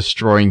about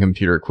destroying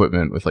computer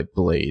equipment with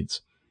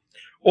blades.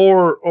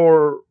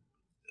 Or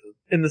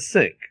in the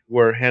sink,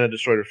 where Hannah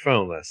destroyed her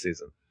phone last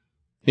season.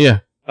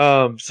 Yeah.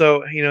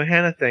 So,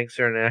 Hannah thanks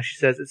her, and Ashley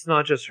says it's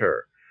not just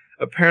her.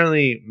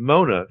 Apparently,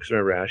 Mona, because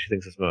remember, Ashley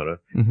thinks it's Mona.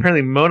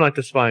 Apparently, Mona liked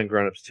to spy on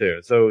grown-ups, too.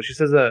 So she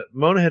says that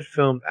Mona had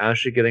filmed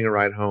Ashley getting a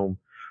ride home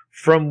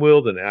from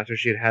Wilden after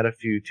she had had a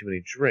few too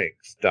many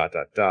drinks, ...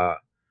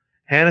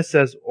 Hannah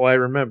says, oh, I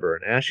remember.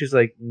 And Ashley's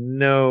like,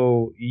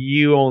 no,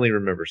 you only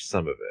remember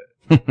some of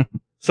it.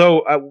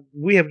 So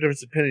we have a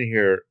different opinion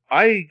here.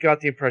 I got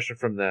the impression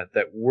from that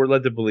we're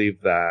led to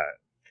believe that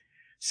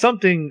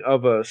something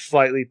of a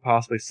slightly,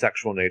 possibly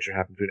sexual nature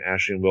happened between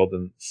Ashley and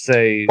Wilden,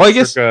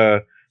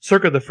 circa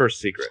the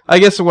first secret. I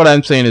guess what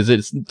I'm saying is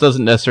it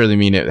doesn't necessarily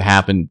mean it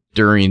happened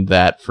during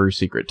that first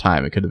secret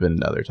time. It could have been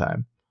another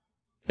time.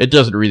 It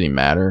doesn't really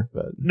matter,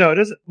 but no, it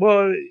doesn't.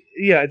 Well,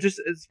 yeah,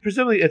 it's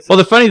presumably it's. Well,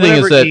 the funny thing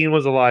is that Ian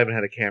was alive and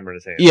had a camera in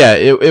his hand. Yeah,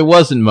 it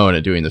wasn't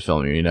Mona doing the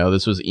filming.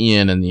 This was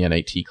Ian and the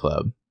NAT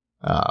Club,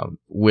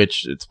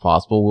 which it's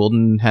possible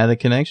Wilden had a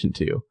connection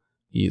to.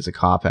 He's a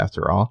cop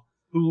after all.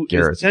 Who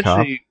Garrett's is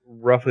essentially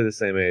roughly the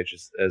same age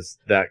as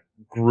that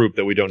group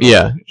that we don't know.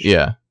 Yeah,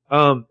 yeah.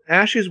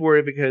 Ashley's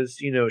worried because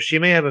she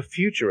may have a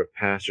future with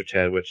Pastor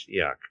Ted, which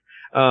yuck.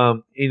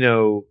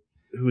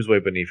 Who's way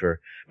beneath her.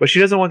 But she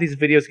doesn't want these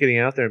videos getting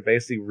out there and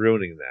basically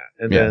ruining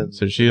that. And then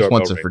so she just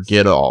wants to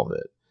forget all of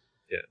it.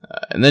 Yeah.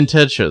 And then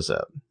Ted shows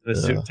up. In a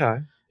suit and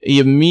tie. He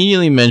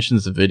immediately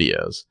mentions the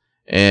videos.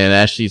 And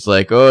Ashley's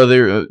like,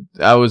 oh,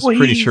 I was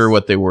pretty sure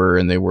what they were,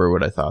 and they were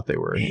what I thought they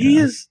were. He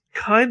is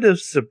kind of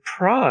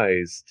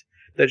surprised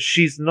that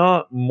she's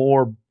not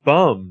more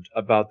bummed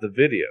about the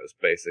videos,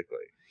 basically.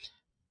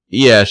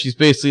 Yeah, she's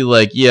basically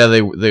like, yeah,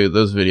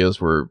 those videos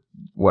were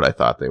what I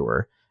thought they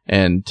were.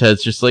 And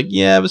Ted's just like,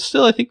 yeah, but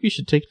still, I think we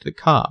should take it to the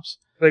cops.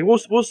 Like,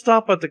 we'll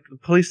stop at the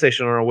police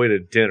station on our way to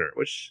dinner,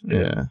 which...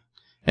 Yeah.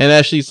 And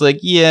Ashley's like,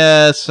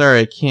 yeah,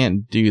 sorry, I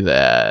can't do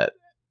that.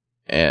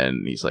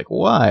 And he's like,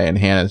 why? And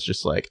Hannah's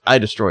just like, I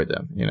destroyed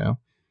them,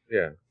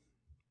 Yeah.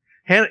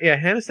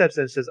 Hannah steps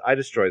in and says, I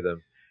destroyed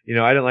them.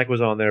 I didn't like what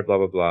was on there, blah,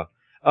 blah,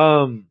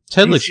 blah.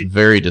 Ted looks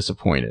very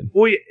disappointed.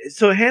 Well,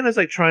 so Hannah's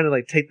trying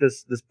to take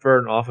this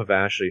burden off of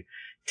Ashley.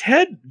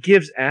 Ted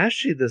gives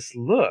Ashley this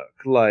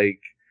look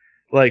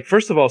like,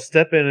 first of all,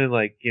 step in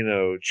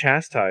and,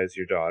 chastise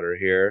your daughter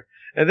here.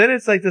 And then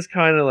it's this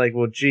kind of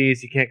well,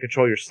 geez, you can't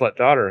control your slut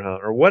daughter, huh?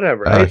 Or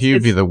whatever. He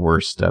would be the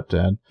worst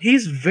stepdad.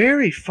 He's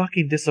very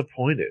fucking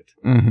disappointed.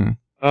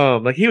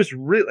 Mm-hmm. He was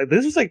really,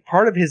 this was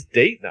part of his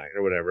date night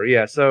or whatever.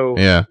 Yeah, so.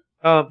 Yeah.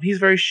 He's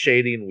very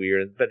shady and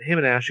weird, but him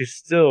and Ashley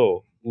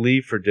still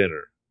leave for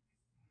dinner.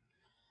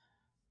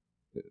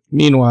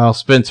 Meanwhile,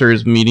 Spencer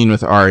is meeting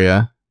with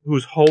Arya,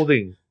 who's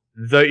holding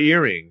the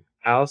earring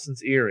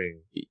Allison's earring.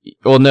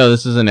 Well, no,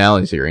 this isn't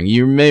Allie's earring.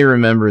 You may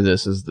remember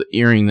this as the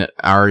earring that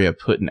Arya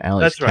put in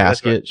Allie's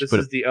casket. That's right.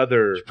 This is the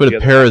other. She put a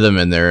pair of them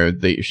in there.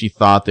 She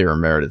thought they were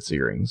Meredith's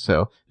earrings.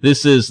 So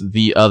this is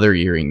the other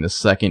earring, the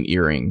second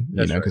earring,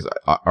 because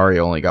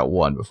Arya only got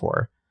one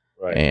before.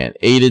 Right. And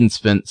A didn't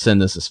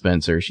send this to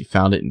Spencer. She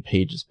found it in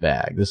Paige's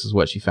bag. This is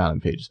what she found in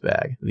Paige's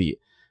bag.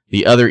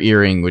 The other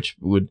earring, which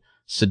would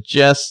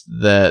suggest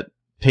that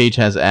Paige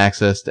has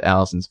access to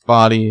Allison's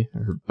body,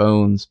 her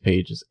bones.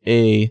 Paige is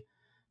A.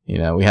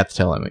 We have to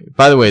tell Emily.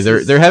 By the way,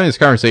 they're having this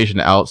conversation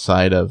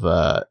outside of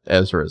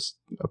Ezra's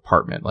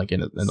apartment, like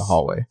in the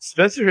hallway.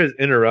 Spencer has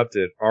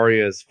interrupted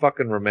Arya's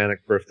fucking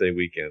romantic birthday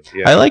weekend.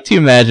 Yeah. I like to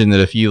imagine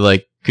that if you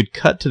could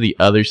cut to the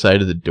other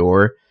side of the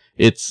door,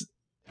 it's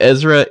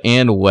Ezra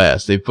and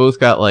Wes. They've both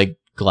got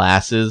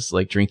glasses,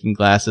 drinking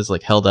glasses,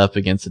 held up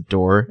against the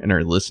door, and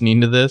are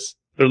listening to this.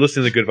 They're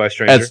listening to Goodbye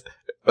Stranger.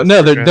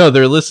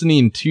 They're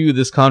listening to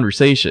this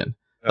conversation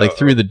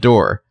through the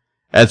door.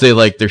 As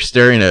they're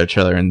staring at each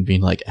other and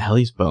being like,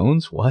 Allie's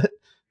bones? What?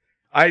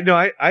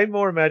 I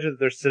more imagine that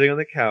they're sitting on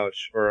the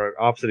couch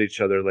or opposite each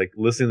other,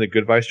 listening to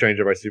Goodbye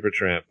Stranger by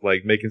Supertramp,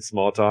 making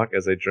small talk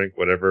as they drink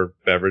whatever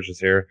beverage is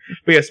here.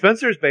 But yeah,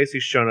 Spencer's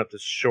basically shown up to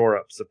shore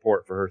up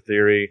support for her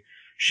theory.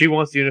 She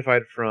wants the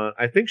unified front.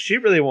 I think she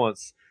really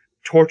wants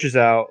torches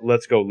out,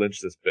 let's go lynch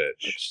this bitch.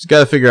 She's got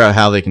to figure out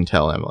how they can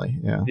tell Emily.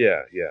 Yeah.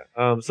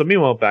 So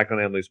meanwhile, back on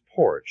Emily's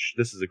porch,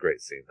 this is a great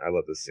scene. I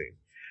love this scene.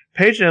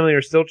 Paige and Emily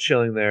are still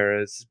chilling there.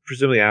 It's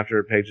presumably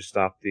after Paige has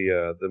stopped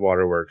the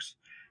waterworks.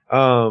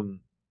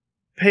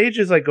 Paige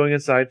is going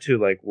inside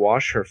to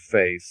wash her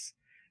face,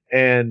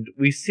 and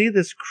we see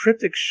this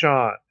cryptic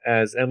shot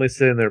as Emily's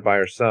sitting there by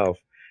herself.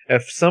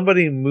 If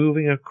somebody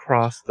moving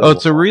across the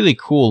it's a really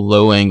cool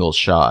low angle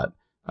shot,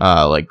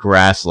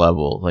 grass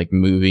level,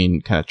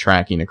 moving, kind of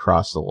tracking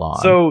across the lawn.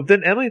 So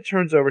then Emily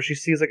turns over. She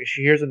sees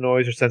she hears a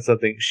noise or senses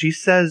something. She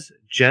says,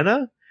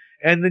 "Jenna."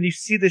 And then you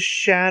see the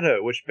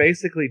shadow, which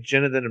basically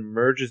Jenna then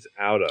emerges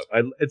out of.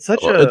 It's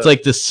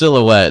like this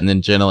silhouette, and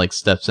then Jenna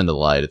steps into the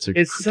light.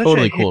 It's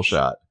totally cool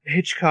shot.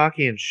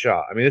 Hitchcockian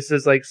shot. I mean, this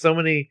is so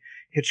many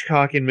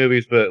Hitchcockian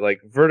movies, but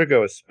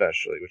Vertigo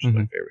especially, which is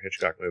my favorite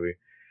Hitchcock movie.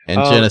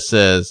 And Jenna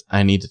says,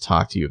 "I need to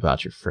talk to you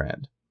about your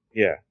friend."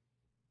 Yeah.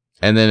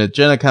 And then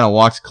Jenna kind of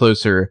walks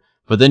closer,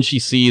 but then she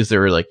sees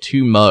there are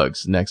 2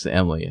 mugs next to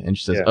Emily, and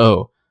she says,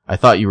 "Oh, I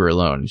thought you were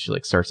alone." And she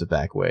starts to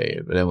back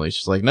away, but Emily's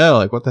just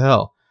 "No, what the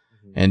hell?"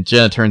 And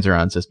Jenna turns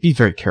around and says, "Be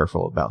very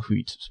careful about who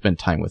you spend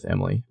time with,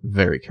 Emily.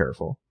 Very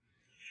careful."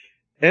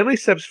 Emily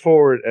steps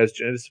forward as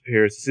Jenna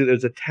disappears. See,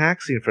 there's a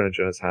taxi in front of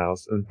Jenna's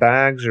house, and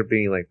bags are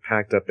being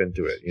packed up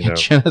into it.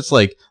 Jenna's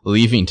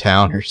leaving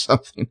town or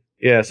something.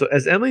 Yeah. So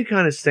as Emily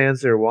kind of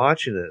stands there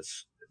watching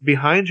this,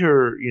 behind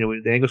her,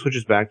 the angle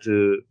switches back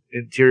to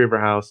interior of her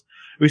house.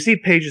 We see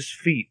Paige's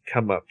feet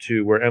come up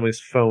to where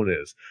Emily's phone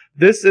is.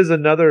 This is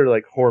another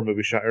horror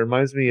movie shot. It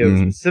reminds me of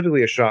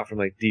specifically a shot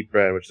from Deep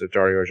Red, which is a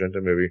Dario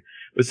Argento movie.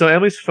 But so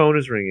Emily's phone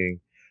is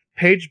ringing.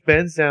 Paige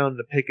bends down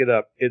to pick it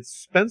up. It's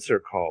Spencer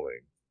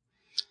calling.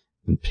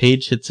 And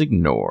Paige hits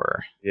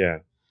ignore. Yeah.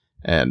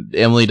 And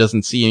Emily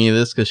doesn't see any of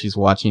this because she's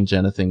watching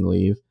Jenna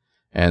leave.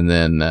 And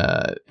then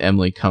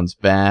Emily comes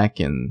back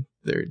and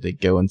they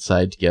go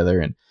inside together,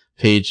 and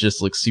Paige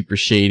just looks super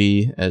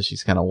shady as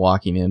she's kind of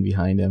walking in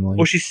behind Emily.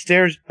 Well, she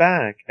stares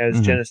back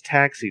as Jenna's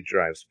taxi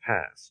drives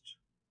past.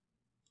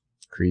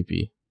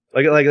 Creepy.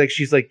 Like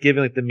she's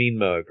giving the mean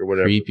mug or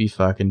whatever. Creepy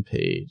fucking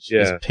Paige.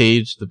 Yeah. Is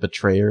Paige the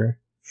betrayer?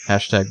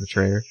 Hashtag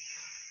betrayer?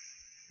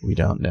 We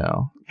don't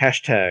know.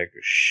 Hashtag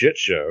shit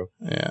show.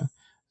 Yeah.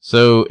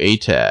 So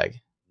A-tag.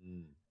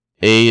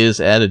 A is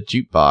at a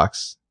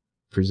jukebox,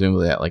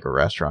 presumably at a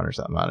restaurant or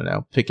something. I don't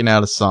know. Picking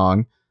out a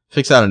song.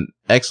 Picks out an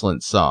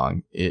excellent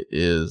song. It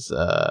is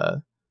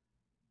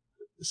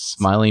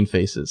Smiling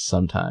Faces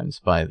Sometimes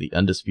by The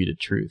Undisputed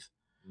Truth.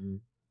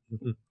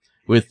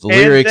 With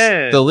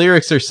the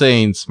lyrics are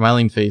saying,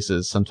 "Smiling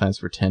faces sometimes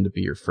pretend to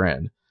be your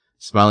friend.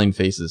 Smiling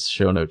faces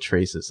show no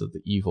traces of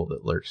the evil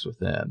that lurks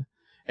within."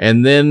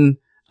 And then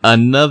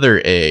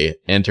another A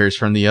enters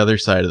from the other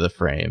side of the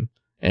frame,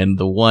 and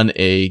the one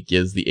A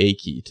gives the A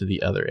key to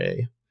the other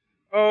A.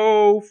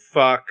 Oh,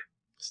 fuck.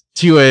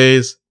 2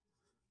 A's.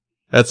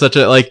 That's such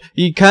a,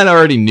 you kind of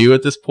already knew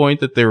at this point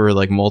that there were,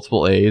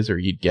 multiple A's, or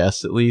you'd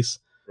guess at least.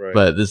 Right.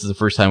 But this is the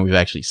first time we've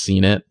actually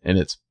seen it, and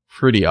it's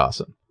pretty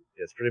awesome.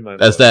 Yeah, it's pretty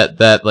mind-blowing. As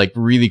that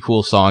really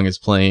cool song is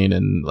playing,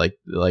 and,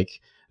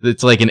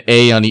 it's an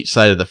A on each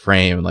side of the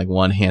frame, and,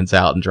 one hand's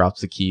out and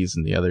drops the keys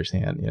in the other's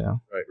hand,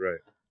 Right.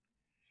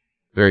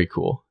 Very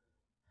cool.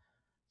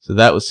 So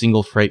that was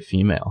Single Fright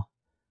Female.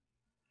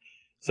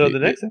 So the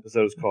next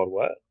episode is called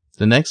what?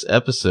 The next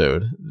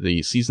episode,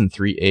 the season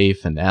 3A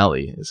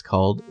finale, is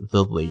called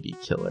The Lady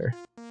Killer.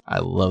 I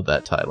love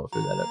that title for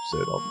that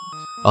episode.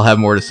 I'll have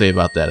more to say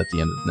about that at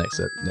the end of next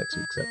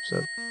week's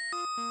episode.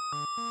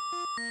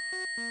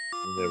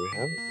 And there we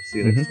have it. See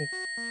you next time.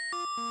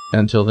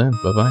 Until then,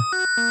 bye-bye.